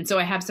 And so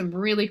I have some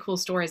really cool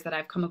stories that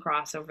I've come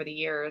across over the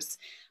years,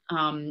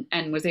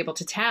 and was able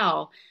to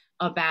tell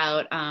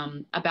about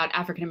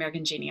African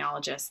American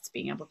genealogists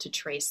being able to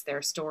trace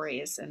their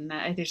stories, and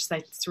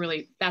that's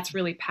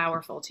really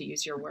powerful, to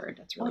use your word.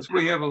 That's really powerful.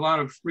 We have a lot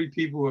of free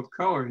people of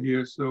color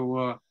here,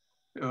 so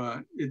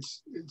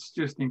it's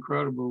just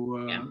incredible,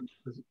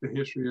 the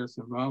history that's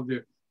involved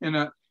there. And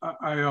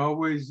I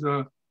always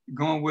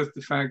going with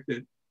the fact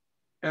that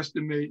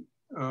estimate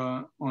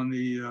on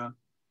the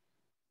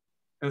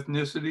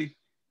ethnicity.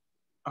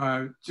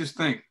 Just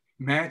think,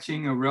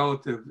 matching a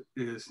relative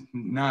is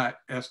not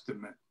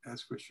estimate,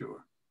 that's for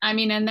sure. I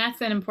mean, and that's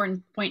an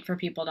important point for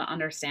people to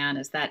understand,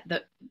 is that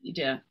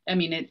it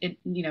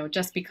you know,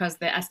 just because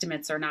the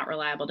estimates are not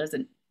reliable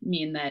doesn't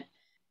mean that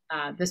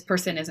this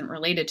person isn't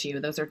related to you.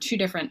 Those are two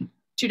different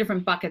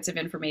buckets of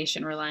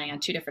information relying on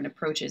two different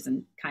approaches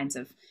and kinds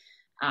of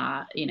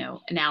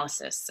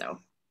analysis. So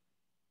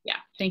yeah,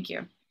 thank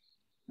you.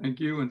 Thank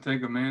you, and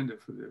thank Amanda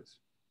for this.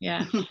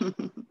 Yeah.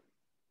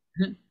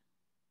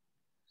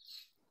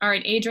 All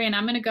right, Adrienne,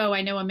 I'm going to go.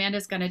 I know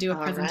Amanda's going to do a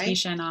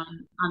presentation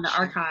on the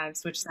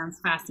archives, which sounds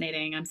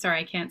fascinating. I'm sorry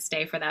I can't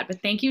stay for that,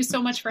 but thank you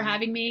so much for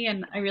having me,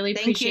 and I really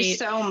appreciate.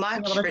 Thank you so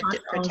much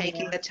for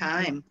taking the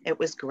time. It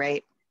was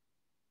great.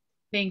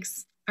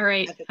 Thanks. All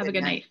right. Have a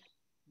good night.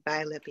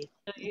 Bye, Libby.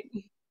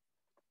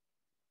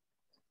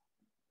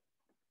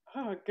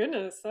 Oh,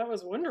 goodness. That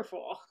was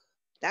wonderful.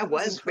 That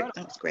was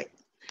great.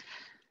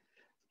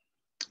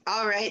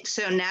 All right.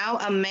 So now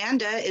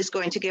Amanda is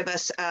going to give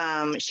us,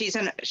 she's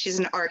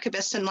an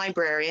archivist and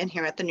librarian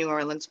here at the New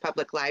Orleans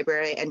Public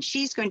Library, and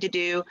she's going to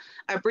do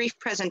a brief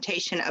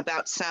presentation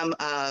about some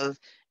of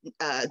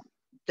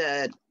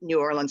the New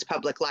Orleans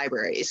Public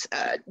Library's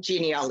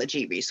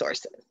genealogy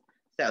resources.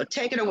 So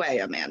take it away,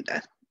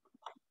 Amanda.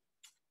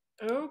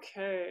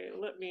 Okay,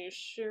 let me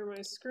share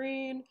my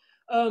screen.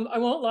 I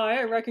won't lie,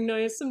 I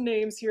recognize some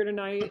names here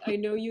tonight. I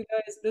know you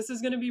guys, this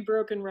is going to be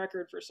broken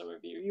record for some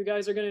of you. You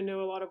guys are going to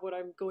know a lot of what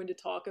I'm going to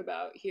talk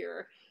about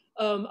here.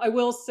 I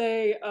will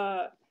say,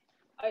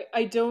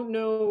 I don't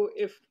know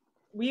if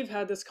we've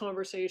had this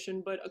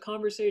conversation, but a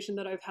conversation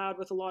that I've had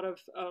with a lot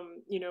of,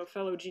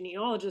 fellow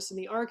genealogists in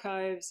the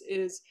archives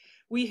is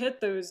we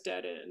hit those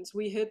dead ends.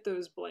 We hit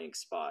those blank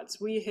spots.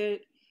 We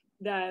hit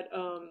that,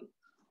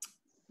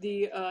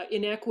 the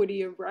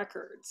inequity of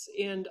records.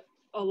 And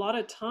a lot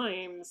of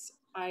times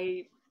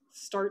I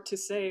start to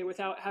say,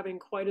 without having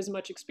quite as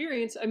much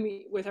experience, I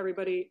mean, with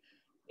everybody,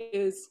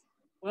 is,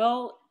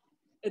 well,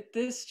 at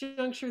this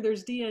juncture,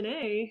 there's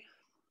DNA.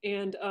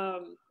 And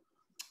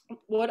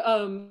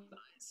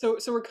so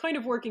we're kind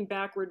of working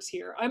backwards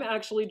here. I'm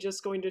actually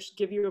just going to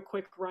give you a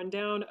quick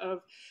rundown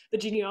of the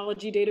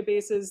genealogy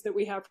databases that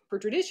we have for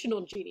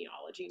traditional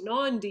genealogy,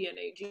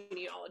 non-DNA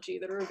genealogy,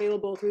 that are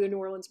available through the New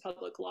Orleans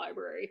Public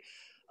Library.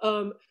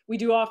 We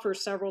do offer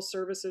several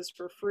services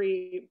for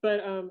free,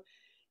 but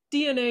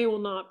DNA will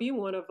not be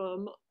one of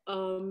them.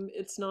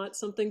 It's not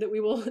something that we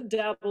will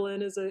dabble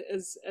in as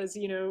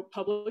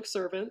public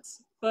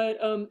servants, but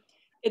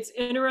it's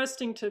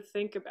interesting to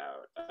think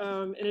about.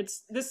 And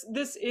it's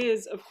this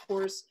is, of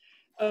course,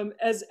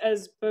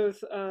 as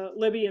both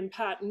Libby and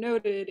Pat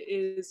noted,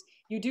 is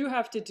you do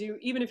have to do,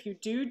 even if you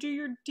do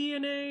your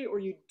DNA or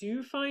you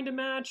do find a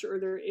match, or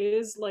there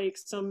is like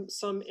some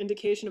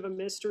indication of a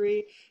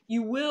mystery,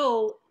 you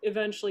will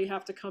eventually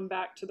have to come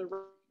back to the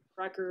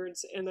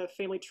records and the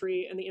family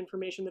tree and the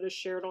information that is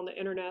shared on the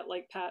internet,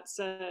 like Pat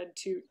said,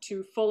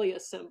 to fully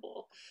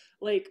assemble.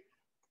 Like,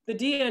 the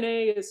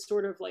DNA is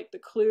sort of like the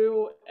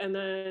clue, and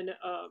then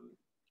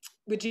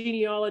the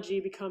genealogy,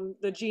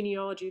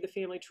 the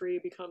family tree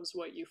becomes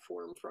what you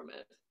form from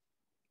it.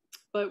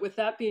 But with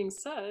that being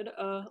said,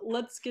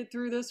 let's get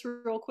through this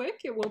real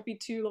quick. It won't be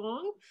too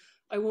long.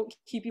 I won't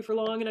keep you for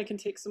long, and I can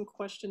take some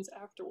questions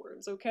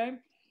afterwards, okay?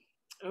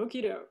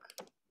 Okie doke.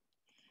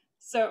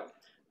 So,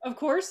 of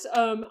course,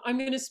 I'm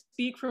going to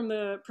speak from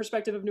the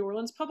perspective of New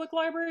Orleans Public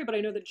Library, but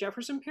I know that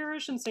Jefferson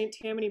Parish and St.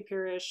 Tammany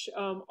Parish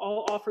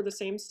all offer the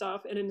same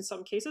stuff, and in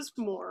some cases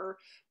more.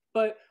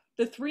 But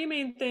the three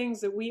main things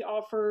that we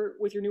offer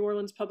with your New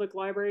Orleans Public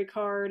Library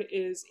card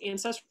is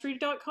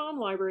Ancestry.com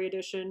Library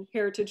Edition,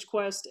 Heritage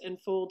Quest, and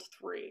Fold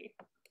 3.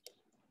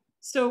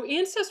 So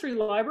Ancestry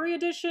Library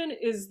Edition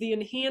is the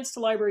enhanced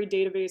library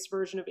database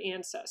version of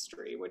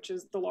Ancestry, which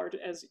is the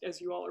largest,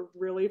 as you all are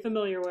really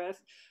familiar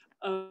with,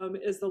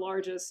 is the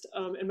largest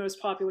and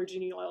most popular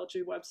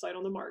genealogy website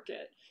on the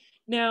market.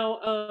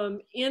 Now,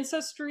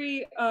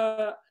 Ancestry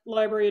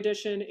Library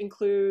Edition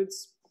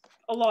includes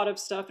a lot of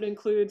stuff. It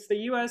includes the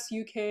US,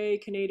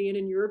 UK, Canadian,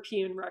 and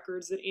European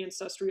records that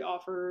Ancestry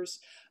offers,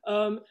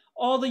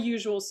 all the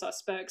usual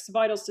suspects,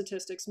 vital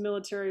statistics,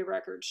 military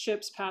records,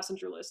 ships,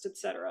 passenger list,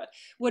 etc.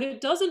 What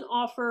it doesn't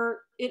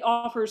offer, it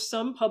offers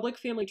some public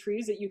family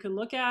trees that you can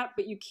look at,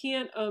 but you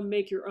can't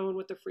make your own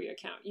with the free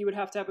account. You would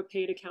have to have a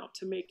paid account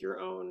to make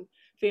your own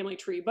family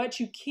tree, but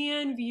you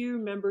can view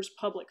members'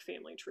 public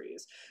family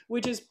trees,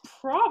 which is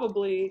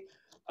probably,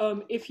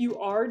 if you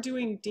are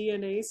doing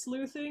DNA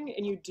sleuthing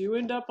and you do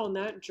end up on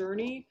that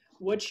journey,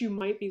 what you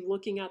might be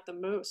looking at the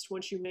most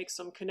once you make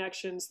some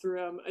connections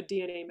through a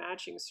DNA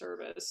matching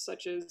service,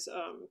 such as,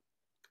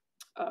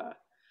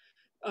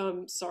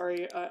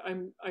 sorry,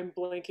 I'm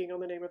blanking on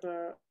the name of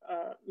the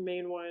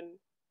main one.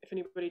 If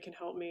anybody can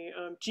help me,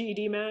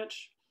 GED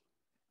Match,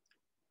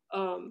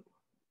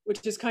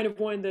 which is kind of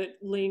one that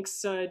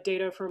links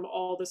data from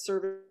all the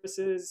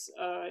services,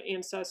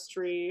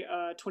 Ancestry,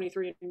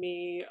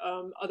 23andMe,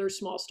 other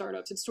small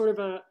startups. It's sort of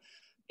a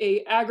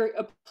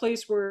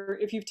place where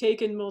if you've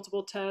taken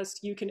multiple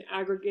tests, you can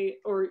aggregate,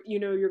 or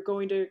you're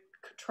going to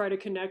try to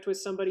connect with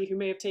somebody who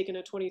may have taken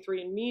a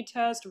 23andMe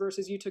test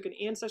versus you took an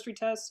Ancestry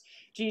test.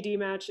 GED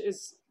Match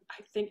is,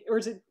 I think, or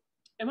is it,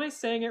 am I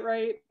saying it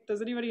right? Does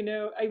anybody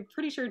know? I'm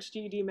pretty sure it's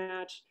GED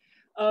Match.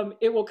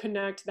 It will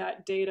connect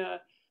that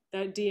data,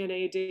 that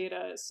DNA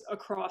data,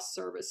 across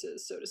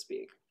services, so to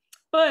speak.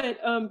 But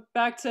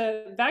back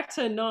to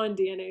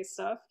non-DNA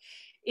stuff.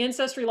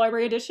 Ancestry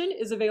Library Edition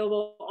is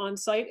available on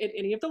site at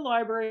any of the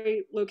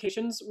library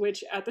locations,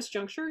 which at this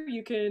juncture,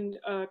 you can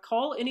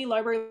call any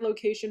library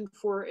location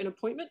for an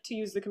appointment to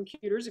use the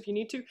computers if you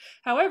need to.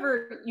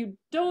 However, you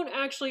don't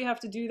actually have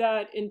to do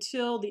that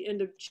until the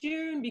end of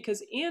June,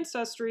 because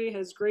Ancestry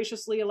has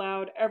graciously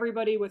allowed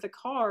everybody with a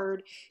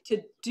card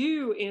to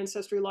do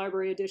Ancestry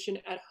Library Edition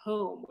at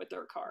home with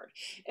their card.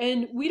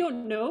 And we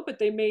don't know, but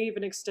they may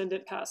even extend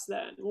it past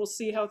then. We'll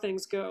see how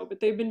things go. But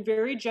they've been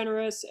very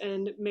generous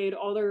and made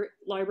all their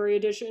Library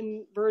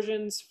Edition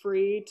versions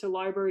free to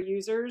library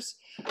users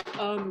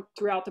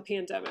throughout the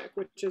pandemic,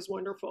 which is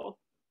wonderful.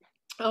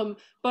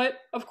 But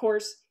of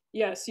course,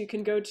 yes, you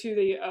can go to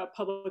the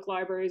public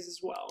libraries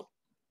as well.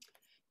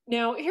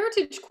 Now,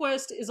 Heritage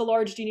Quest is a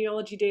large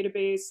genealogy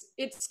database.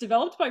 It's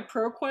developed by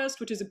ProQuest,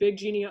 which is a big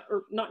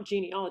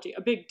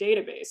a big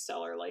database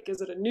seller. Like, is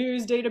it a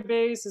news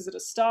database? Is it a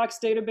stocks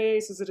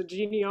database? Is it a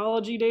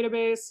genealogy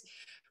database?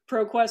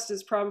 ProQuest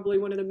is probably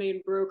one of the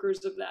main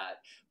brokers of that.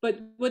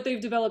 But what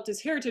they've developed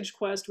is Heritage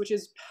Quest, which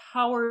is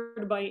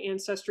powered by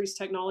Ancestry's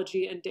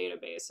technology and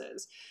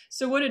databases.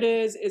 So what it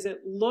is it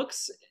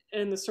looks,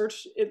 in the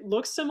search, it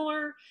looks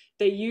similar.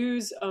 They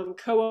use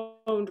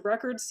co-owned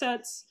record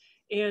sets,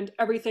 and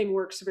everything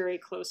works very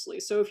closely.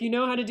 So if you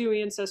know how to do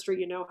Ancestry,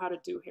 you know how to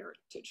do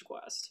Heritage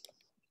Quest.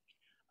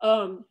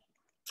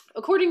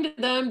 According to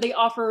them, they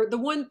offer, the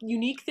one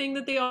unique thing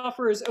that they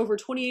offer is over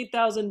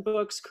 28,000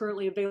 books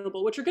currently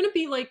available, which are going to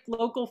be like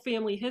local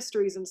family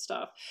histories and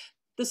stuff.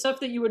 The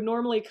stuff that you would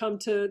normally come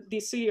to the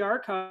city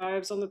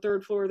archives on the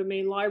 3rd floor of the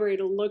main library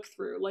to look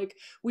through. Like,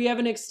 we have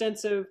an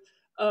extensive,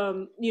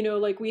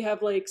 like we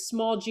have like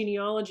small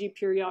genealogy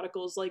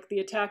periodicals like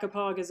the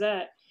Attakapaw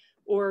Gazette,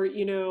 or,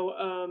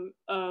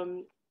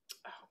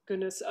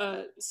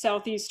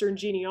 Southeastern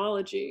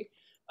Genealogy.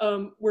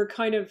 Where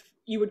kind of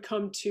you would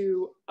come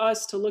to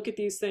us to look at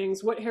these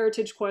things. What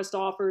Heritage Quest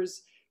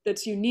offers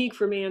that's unique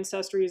from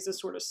Ancestry is this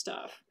sort of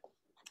stuff.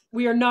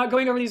 We are not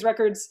going over these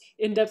records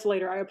in depth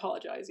later. I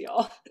apologize,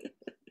 y'all.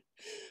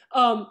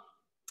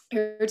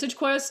 Heritage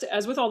Quest,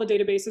 as with all the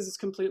databases, is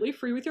completely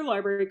free with your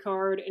library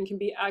card and can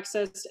be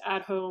accessed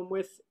at home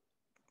with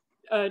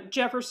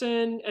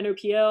Jefferson,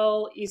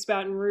 NOPL, East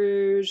Baton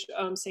Rouge,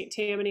 St.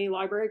 Tammany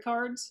library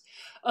cards.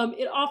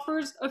 It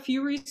offers a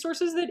few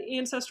resources that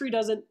Ancestry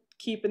doesn't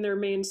keep in their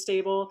main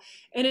stable,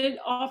 and it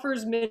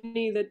offers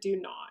many that do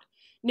not.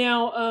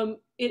 Now,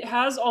 it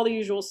has all the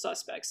usual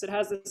suspects. It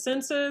has the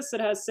census,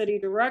 it has city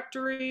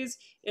directories,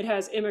 it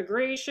has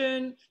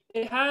immigration,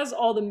 it has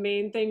all the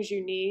main things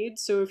you need.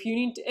 So if you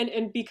need to,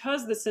 and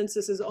because the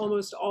census is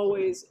almost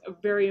always a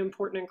very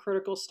important and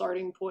critical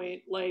starting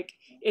point, like,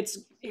 it's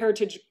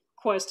Heritage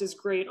Quest is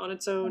great on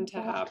its own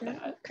to have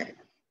that. Okay.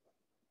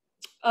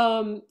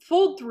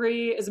 Fold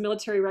 3 is a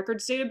military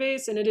records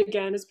database, and it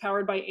again is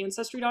powered by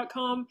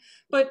Ancestry.com,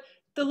 but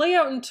the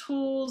layout and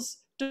tools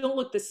don't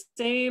look the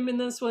same in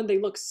this one. They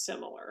look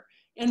similar,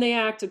 and they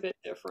act a bit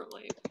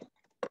differently.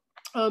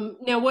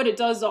 Now, what it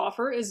does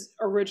offer is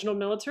original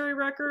military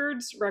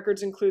records.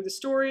 Records include the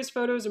stories,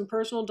 photos, and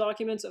personal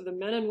documents of the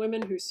men and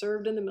women who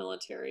served in the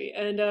military,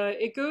 and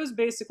it goes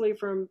basically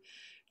from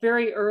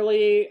very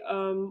early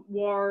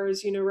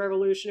wars,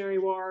 Revolutionary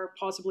War,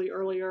 possibly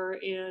earlier,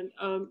 and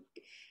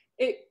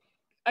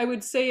I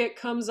would say it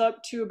comes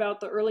up to about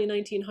the early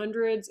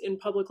 1900s in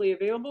publicly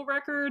available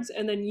records,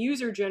 and then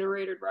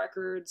user-generated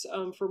records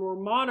for more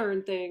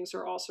modern things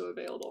are also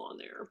available on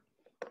there.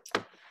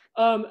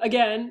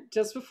 Again,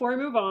 just before I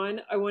move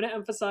on, I want to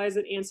emphasize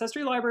that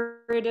Ancestry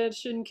Library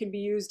Edition can be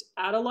used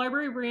at a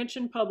library branch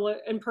in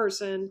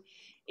person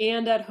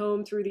and at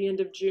home through the end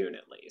of June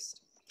at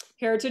least.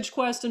 Heritage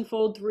Quest and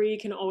Fold 3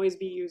 can always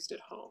be used at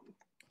home.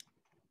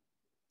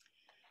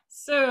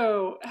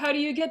 So how do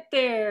you get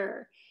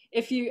there?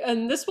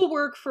 And this will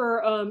work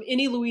for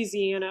any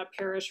Louisiana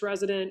parish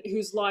resident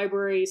whose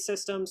library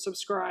system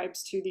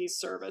subscribes to these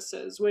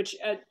services, which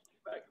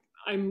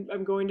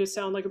I'm going to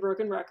sound like a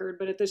broken record,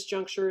 but at this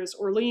juncture is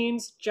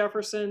Orleans,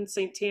 Jefferson,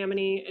 St.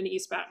 Tammany, and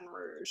East Baton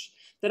Rouge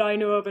that I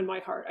know of in my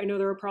heart. I know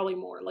there are probably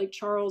more, like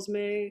Charles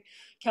May,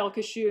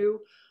 Calcasieu,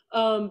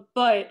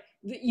 but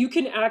you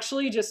can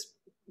actually just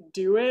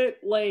do it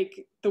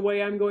like the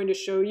way I'm going to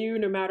show you,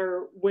 no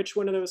matter which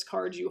one of those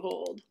cards you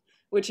hold,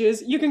 which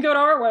is you can go to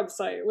our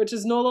website, which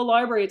is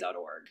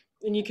nolalibrary.org,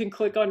 and you can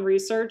click on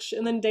research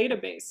and then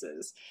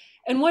databases.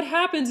 And what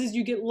happens is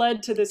you get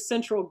led to this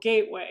central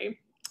gateway.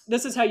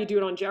 This is how you do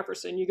it on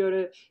Jefferson. You go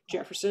to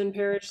Jefferson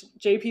Parish,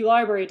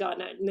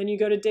 jplibrary.net, and then you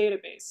go to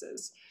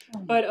databases.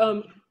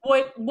 But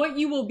what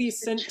you will be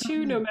sent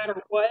to, no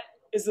matter what,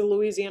 is the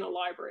Louisiana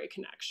Library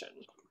Connection.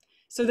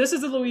 So this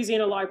is the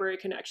Louisiana Library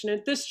Connection.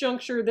 At this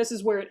juncture, this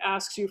is where it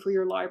asks you for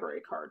your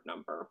library card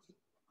number.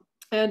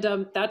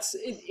 And that's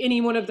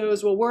any one of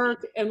those will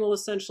work and will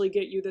essentially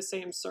get you the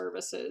same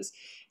services.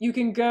 You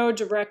can go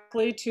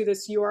directly to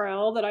this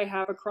URL that I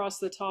have across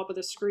the top of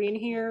the screen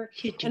here,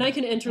 and I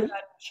can enter that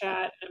in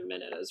chat in a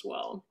minute as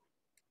well.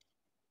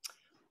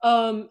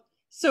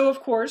 So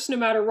of course, no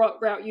matter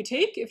what route you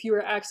take, if you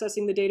are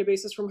accessing the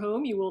databases from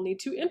home, you will need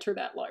to enter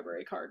that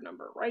library card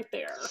number right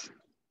there.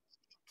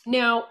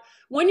 Now,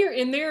 when you're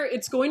in there,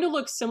 it's going to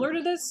look similar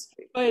to this,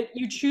 but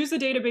you choose the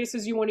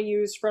databases you want to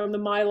use from the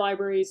My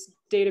Libraries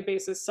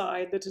databases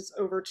side that is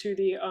over to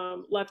the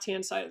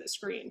left-hand side of the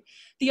screen.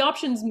 The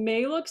options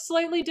may look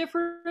slightly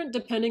different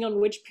depending on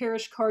which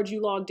parish card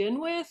you logged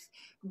in with,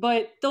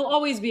 but they'll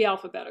always be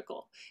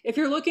alphabetical. If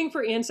you're looking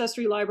for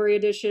Ancestry Library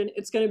Edition,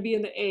 it's going to be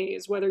in the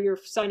A's, whether you're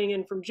signing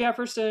in from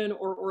Jefferson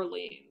or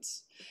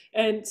Orleans.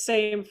 And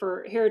same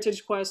for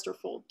Heritage Quest or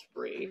Fold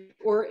 3,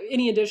 or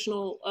any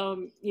additional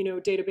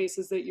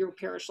databases that your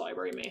parish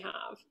library may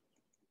have.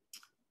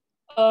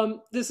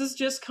 This is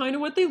just kind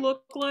of what they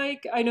look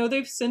like. I know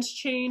they've since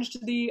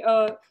changed the,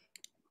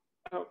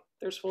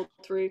 there's Fold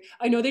 3.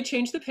 I know they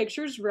change the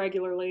pictures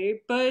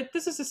regularly, but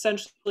this is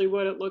essentially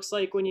what it looks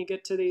like when you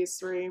get to these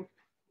three.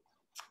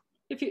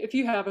 If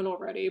you haven't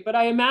already. But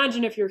I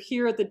imagine if you're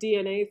here at the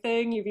DNA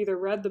thing, you've either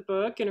read the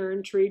book and are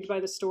intrigued by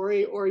the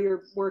story, or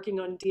you're working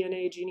on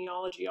DNA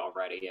genealogy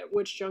already, at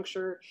which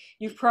juncture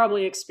you've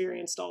probably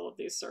experienced all of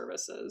these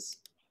services.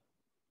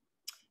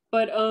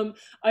 But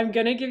I'm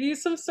going to give you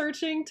some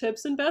searching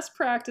tips and best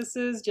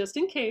practices just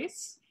in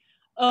case.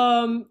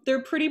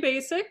 They're pretty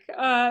basic.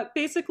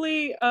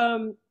 Basically,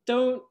 don't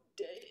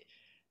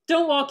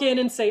walk in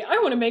and say, I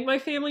want to make my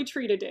family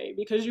tree today,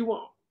 because you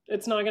won't.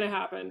 It's not going to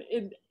happen.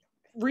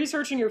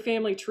 Researching your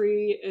family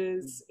tree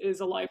is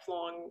a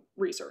lifelong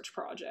research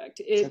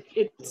project.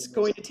 It's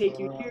going to take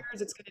you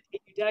years. It's going to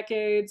take you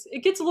decades.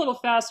 It gets a little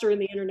faster in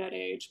the internet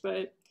age,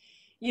 but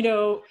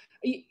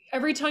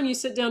every time you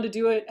sit down to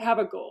do it, have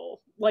a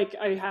goal, like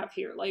I have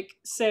here. Like,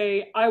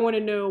 say, I want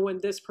to know when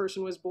this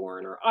person was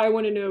born, or I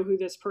want to know who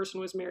this person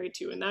was married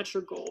to, and that's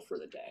your goal for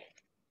the day.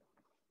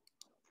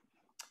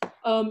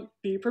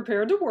 Be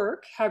prepared to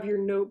work, have your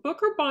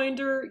notebook or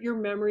binder, your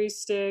memory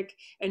stick,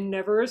 and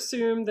never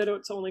assume that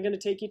it's only going to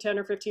take you 10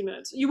 or 15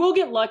 minutes. You will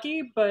get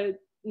lucky, but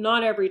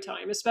not every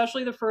time,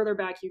 especially the further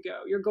back you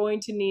go. You're going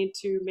to need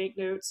to make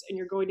notes, and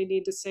you're going to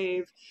need to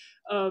save,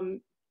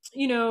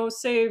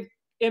 save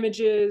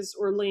images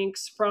or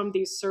links from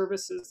these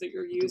services that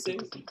you're using.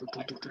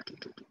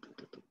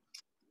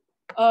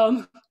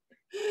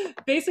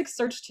 Basic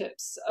search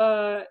tips.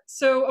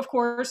 So of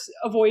course,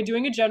 avoid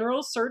doing a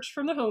general search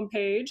from the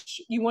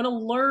homepage. You want to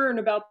learn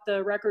about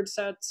the record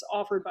sets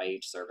offered by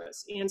each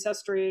service,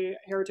 Ancestry,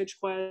 Heritage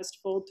Quest,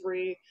 Fold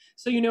 3,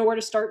 so you know where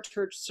to start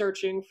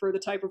searching for the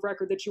type of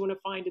record that you want to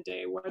find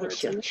today, whether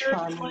it's in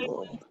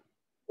the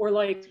or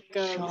like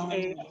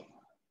I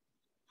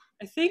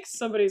think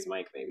somebody's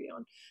mic may be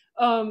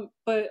on,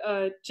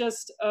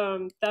 just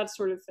that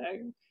sort of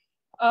thing.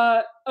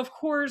 Of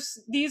course,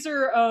 these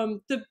are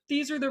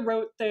the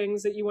rote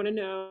things that you want to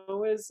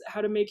know, is how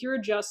to make your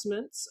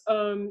adjustments.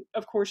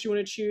 Of course, you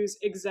want to choose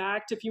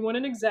exact if you want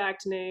an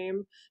exact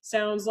name.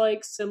 Sounds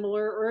like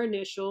similar or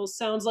initials.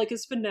 Sounds like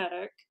is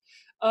phonetic.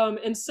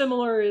 And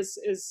similar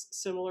is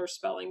similar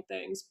spelling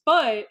things.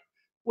 But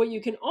what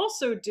you can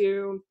also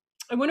do,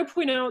 I want to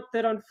point out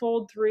that on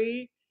Fold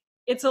 3,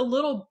 it's a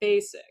little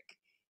basic.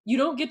 You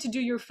don't get to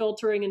do your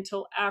filtering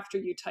until after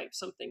you type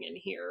something in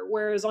here.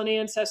 Whereas on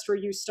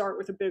Ancestry, you start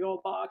with a big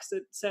old box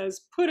that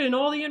says, put in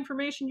all the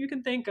information you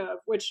can think of,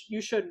 which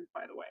you shouldn't,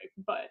 by the way.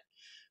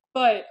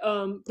 But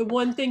the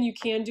one thing you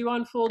can do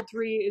on Fold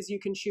 3 is you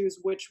can choose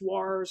which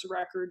WARS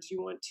records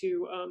you want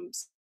to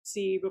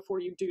see before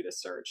you do the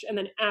search. And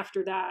then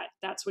after that,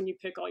 that's when you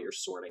pick all your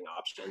sorting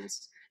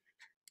options.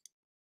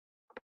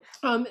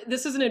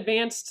 This is an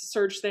advanced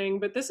search thing,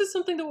 but this is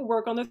something that will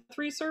work on the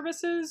 3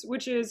 services,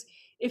 which is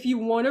if you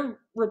want to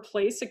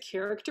replace a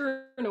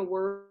character in a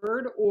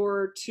word,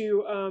 or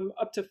to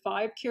up to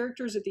 5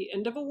 characters at the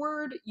end of a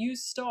word,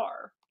 use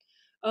star.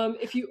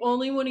 If you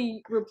only want to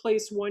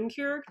replace one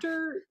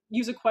character,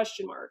 use a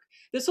question mark.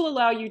 This will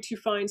allow you to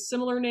find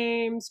similar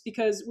names,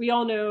 because we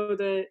all know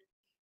that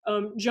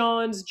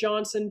Johns,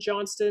 Johnson,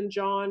 Johnston,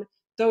 John,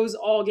 those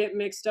all get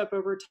mixed up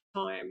over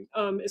time,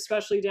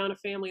 especially down a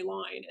family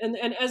line. And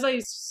as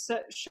I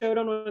showed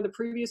on one of the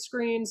previous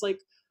screens, like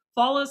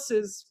Fallis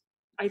is,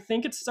 I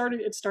think it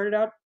started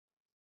out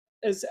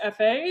as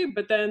FA,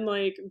 but then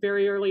like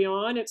very early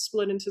on, it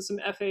split into some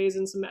FAs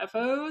and some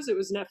FOs. It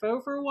was an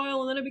FO for a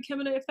while, and then it became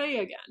an FA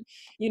again.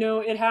 You know,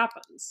 it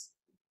happens.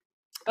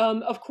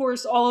 Of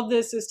course, all of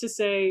this is to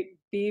say,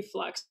 be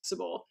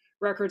flexible.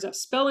 Records have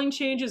spelling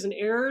changes and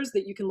errors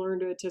that you can learn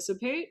to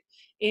anticipate,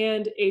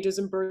 and ages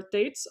and birth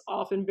dates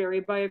often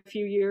vary by a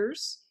few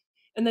years.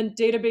 And then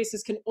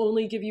databases can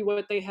only give you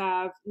what they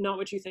have, not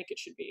what you think it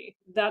should be.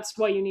 That's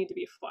why you need to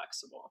be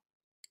flexible.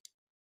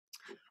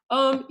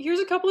 Here's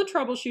a couple of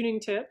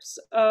troubleshooting tips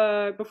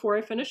before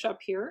I finish up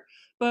here.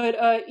 But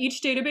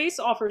each database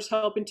offers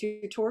help and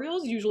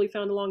tutorials, usually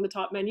found along the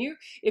top menu.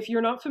 If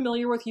you're not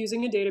familiar with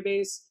using a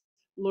database,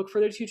 look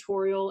for the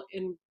tutorial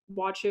and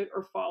watch it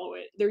or follow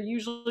it. They're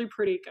usually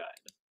pretty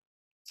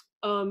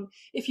good.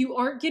 If you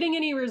aren't getting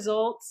any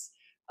results,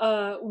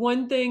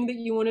 one thing that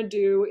you want to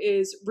do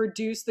is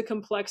reduce the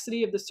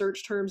complexity of the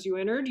search terms you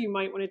entered. You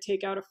might want to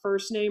take out a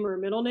first name or a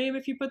middle name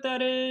if you put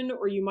that in,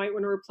 or you might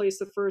want to replace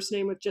the first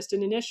name with just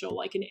an initial,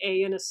 like an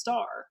A and a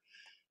star.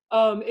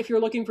 If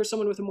you're looking for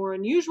someone with a more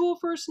unusual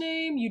first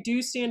name, you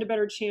do stand a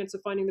better chance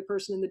of finding the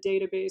person in the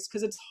database,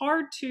 because it's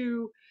hard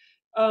to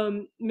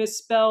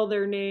misspell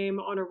their name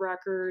on a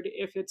record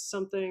if it's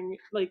something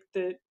like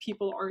that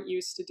people aren't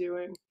used to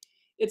doing.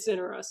 It's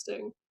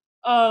interesting.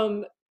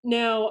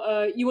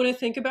 Now, you want to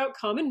think about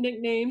common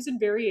nicknames and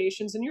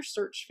variations in your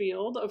search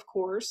field, of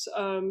course.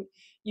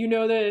 You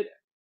know that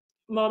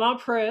Mama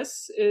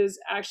Pris is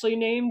actually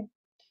named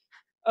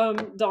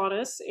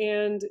Donis,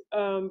 and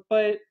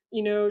but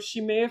you know, she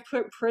may have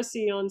put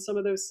Prissy on some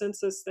of those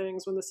census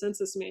things when the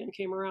census man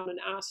came around and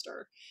asked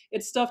her.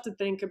 It's stuff to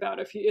think about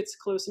if it's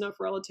close enough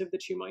relative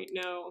that you might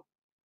know.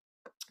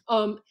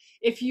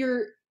 If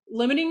you're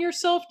limiting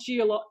yourself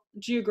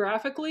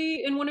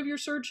geographically in one of your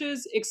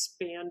searches,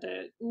 expand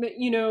it.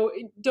 You know,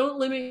 don't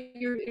limit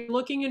you're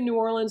looking in New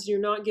Orleans and you're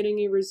not getting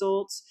any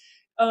results.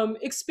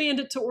 Expand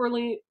it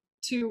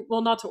to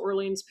well, not to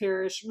Orleans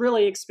Parish,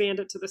 really expand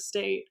it to the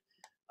state,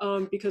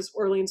 because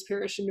Orleans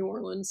Parish and New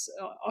Orleans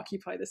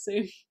occupy the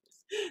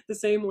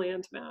same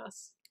land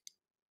mass.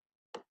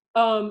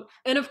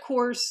 And of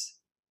course,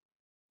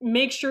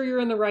 make sure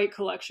you're in the right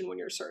collection when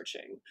you're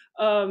searching.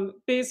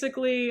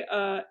 Basically,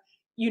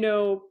 you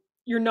know,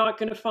 you're not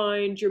going to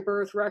find your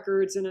birth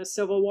records in a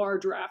Civil War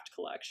draft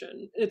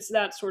collection. It's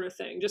that sort of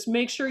thing. Just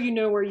make sure you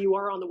know where you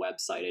are on the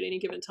website at any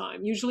given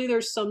time. Usually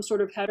there's some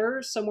sort of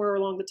header somewhere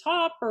along the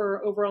top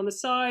or over on the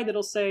side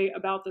that'll say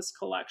about this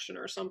collection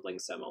or something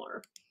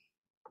similar.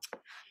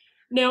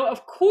 Now,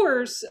 of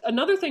course,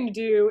 another thing to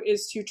do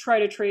is to try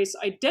to trace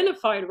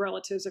identified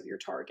relatives of your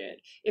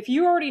target. If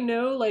you already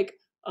know, like,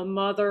 a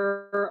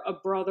mother, a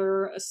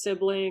brother, a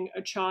sibling,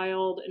 a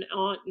child, an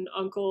aunt, an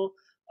uncle,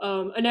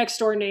 a next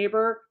door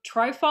neighbor,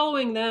 try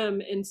following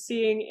them and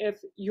seeing if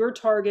your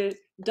target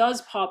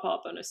does pop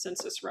up on a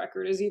census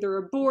record as either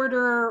a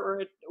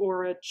boarder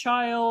or a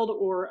child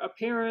or a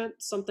parent,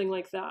 something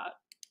like that.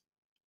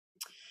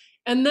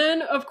 And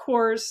then, of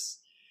course,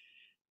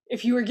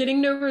 if you are getting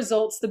no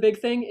results, the big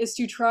thing is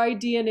to try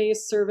DNA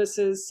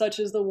services such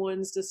as the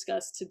ones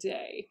discussed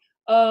today.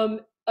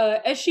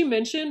 As she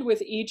mentioned,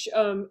 with each,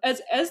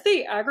 as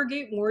they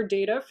aggregate more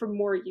data from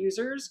more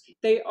users,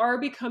 they are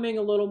becoming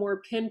a little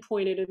more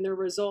pinpointed in their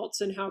results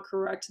and how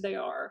correct they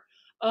are.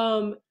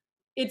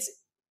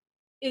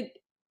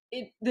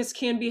 This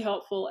can be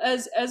helpful.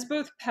 As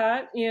both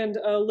Pat and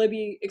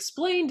Libby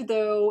explained,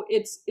 though,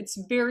 it's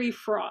very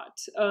fraught.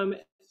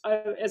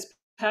 As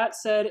Pat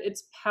said,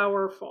 it's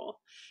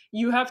powerful.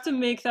 You have to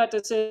make that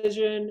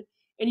decision,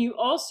 and you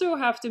also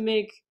have to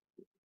make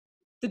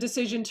the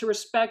decision to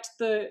respect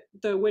the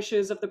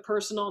wishes of the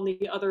person on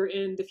the other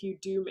end if you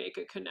do make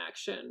a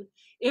connection.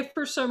 If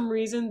for some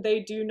reason they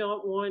do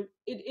not want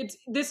it,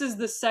 this is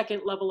the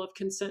second level of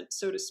consent,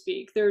 so to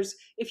speak.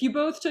 If you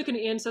both took an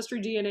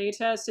ancestry DNA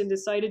test and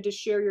decided to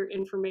share your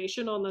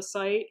information on the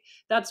site,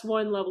 that's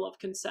one level of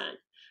consent.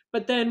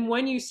 But then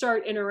when you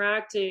start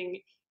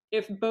interacting,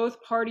 if both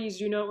parties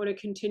do not want to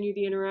continue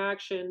the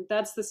interaction,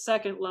 that's the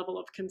second level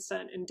of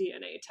consent in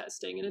DNA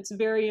testing. And it's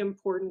very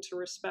important to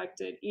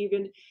respect it,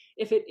 even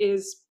if it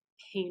is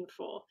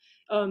painful.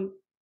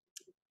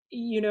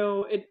 You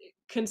know,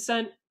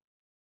 consent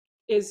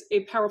is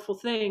a powerful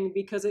thing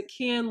because it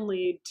can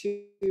lead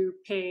to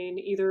pain,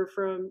 either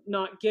from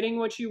not getting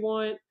what you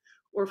want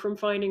or from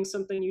finding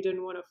something you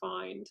didn't want to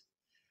find.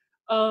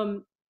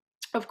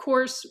 Of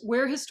course,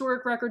 where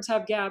historic records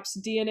have gaps,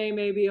 DNA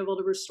may be able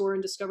to restore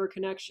and discover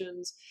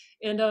connections.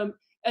 And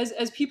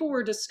as people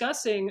were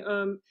discussing,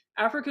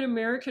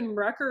 African-American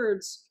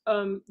records,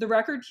 the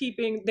record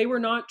keeping, they were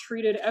not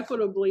treated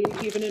equitably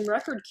even in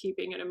record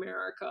keeping in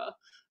America.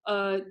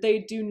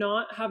 They do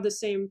not have the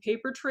same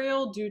paper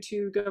trail due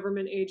to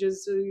government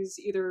agencies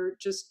either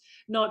just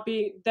not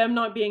being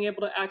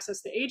able to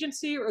access the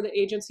agency, or the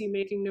agency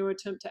making no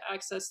attempt to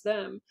access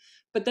them.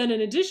 But then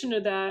in addition to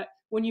that,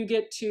 when you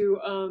get to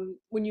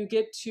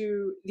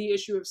the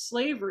issue of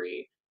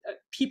slavery,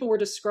 people were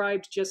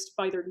described just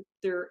by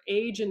their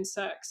age and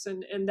sex,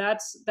 and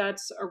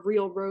that's a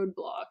real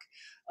roadblock.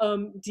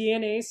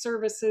 DNA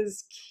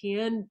services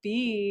can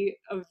be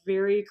a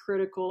very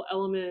critical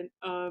element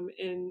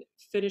in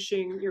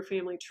finishing your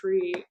family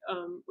tree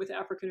with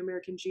African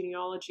American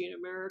genealogy in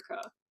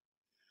America.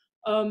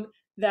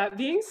 That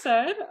being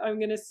said, I'm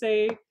going to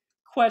say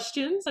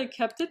questions. I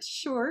kept it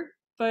short,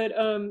 but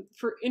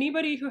for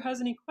anybody who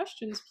has any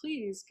questions,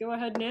 please go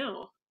ahead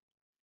now.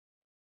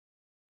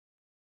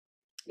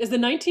 Is the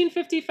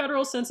 1950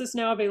 federal census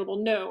now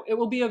available? No, it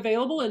will be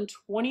available in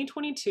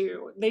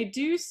 2022. They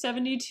do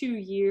 72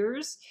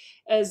 years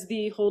as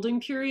the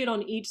holding period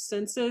on each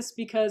census,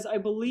 because I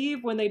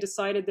believe when they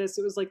decided this,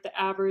 it was like the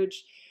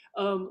average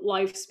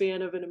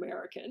lifespan of an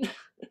American.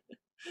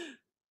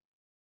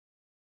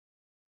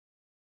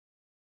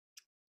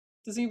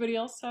 Does anybody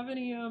else have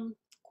any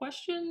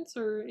questions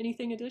or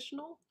anything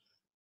additional?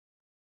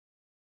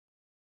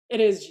 It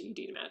is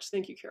GED match.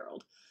 Thank you,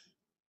 Carol.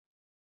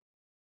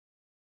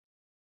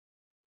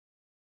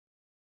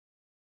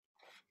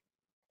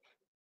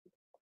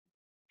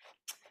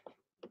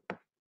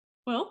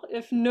 Well,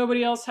 if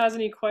nobody else has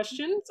any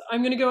questions,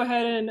 I'm going to go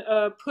ahead and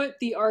put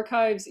the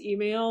archives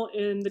email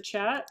in the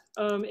chat.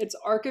 It's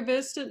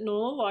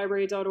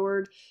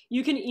archivist@nolalibrary.org.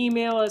 You can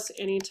email us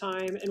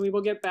anytime and we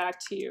will get back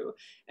to you.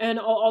 And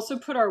I'll also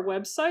put our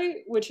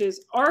website, which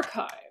is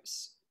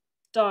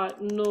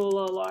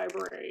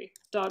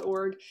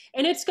archives.nolalibrary.org.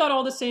 And it's got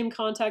all the same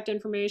contact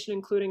information,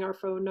 including our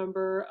phone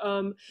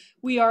number.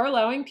 We are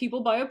allowing people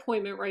by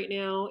appointment right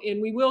now,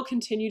 and we will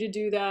continue to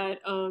do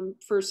that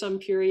for some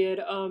period.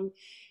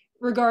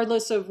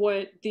 Regardless of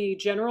what the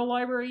general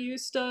library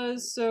use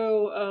does.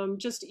 So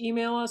just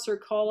email us or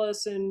call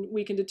us and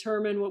we can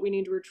determine what we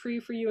need to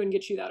retrieve for you and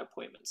get you that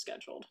appointment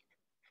scheduled.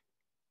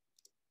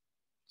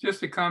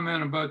 Just a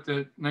comment about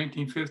the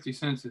 1950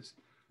 census.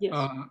 Yes.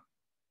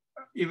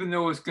 Even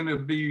though it's going to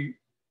be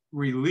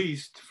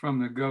released from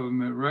the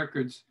government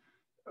records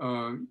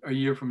a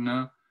year from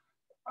now,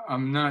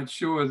 I'm not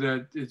sure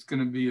that it's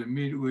going to be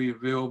immediately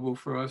available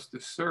for us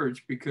to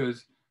search,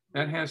 because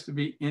that has to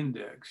be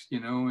indexed, you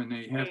know, and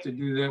they have to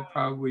do that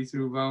probably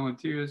through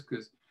volunteers,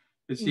 because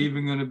it's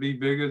even going to be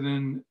bigger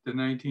than the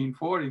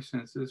 1940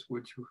 census,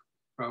 which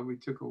probably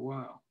took a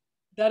while.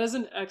 That is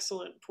an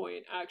excellent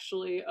point,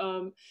 actually.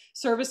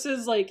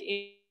 Services like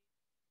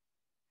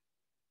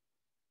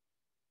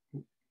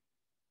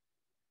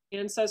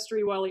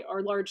Ancestry, while they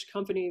are large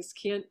companies,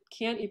 can't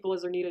equal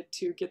as are needed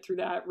to get through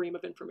that ream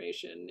of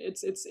information.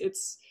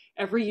 It's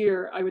every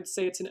year, I would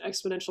say it's an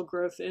exponential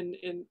growth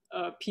in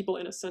people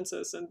in a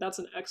census, and that's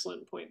an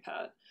excellent point,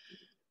 Pat.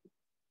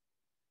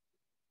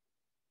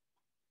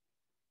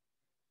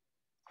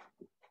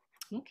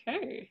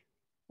 Okay,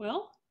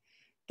 well,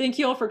 thank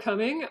you all for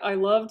coming. I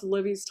loved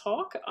Libby's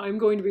talk. I'm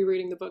going to be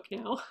reading the book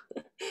now.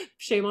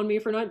 Shame on me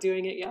for not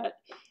doing it yet.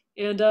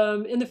 And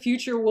in the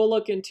future, we'll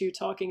look into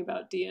talking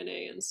about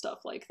DNA and stuff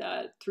like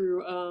that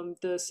through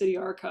the City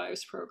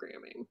Archives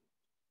programming.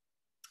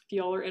 If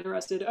y'all are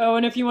interested. Oh,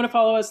 and if you want to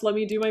follow us, let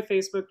me do my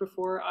Facebook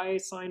before I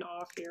sign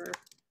off here.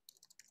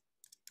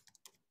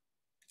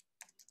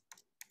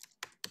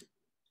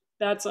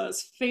 That's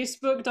us,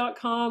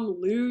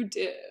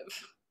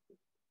 facebook.com/LouDiv.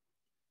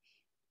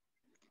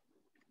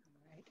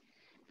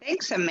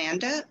 Thanks,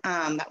 Amanda.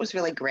 That was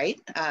really great.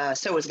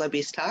 So was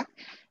Libby's talk.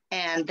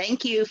 And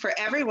thank you for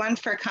everyone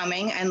for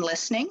coming and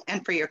listening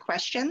and for your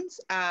questions.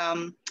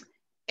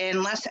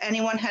 Unless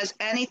anyone has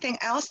anything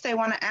else they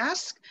want to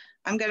ask,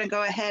 I'm going to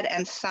go ahead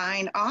and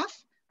sign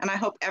off. And I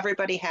hope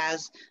everybody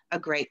has a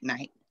great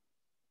night.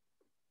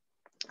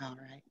 All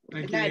right.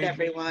 Good night,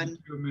 everyone.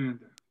 Thank you,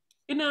 Amanda.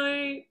 Good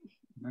night.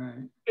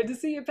 Night. Good to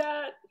see you,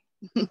 Pat.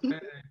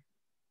 Hey.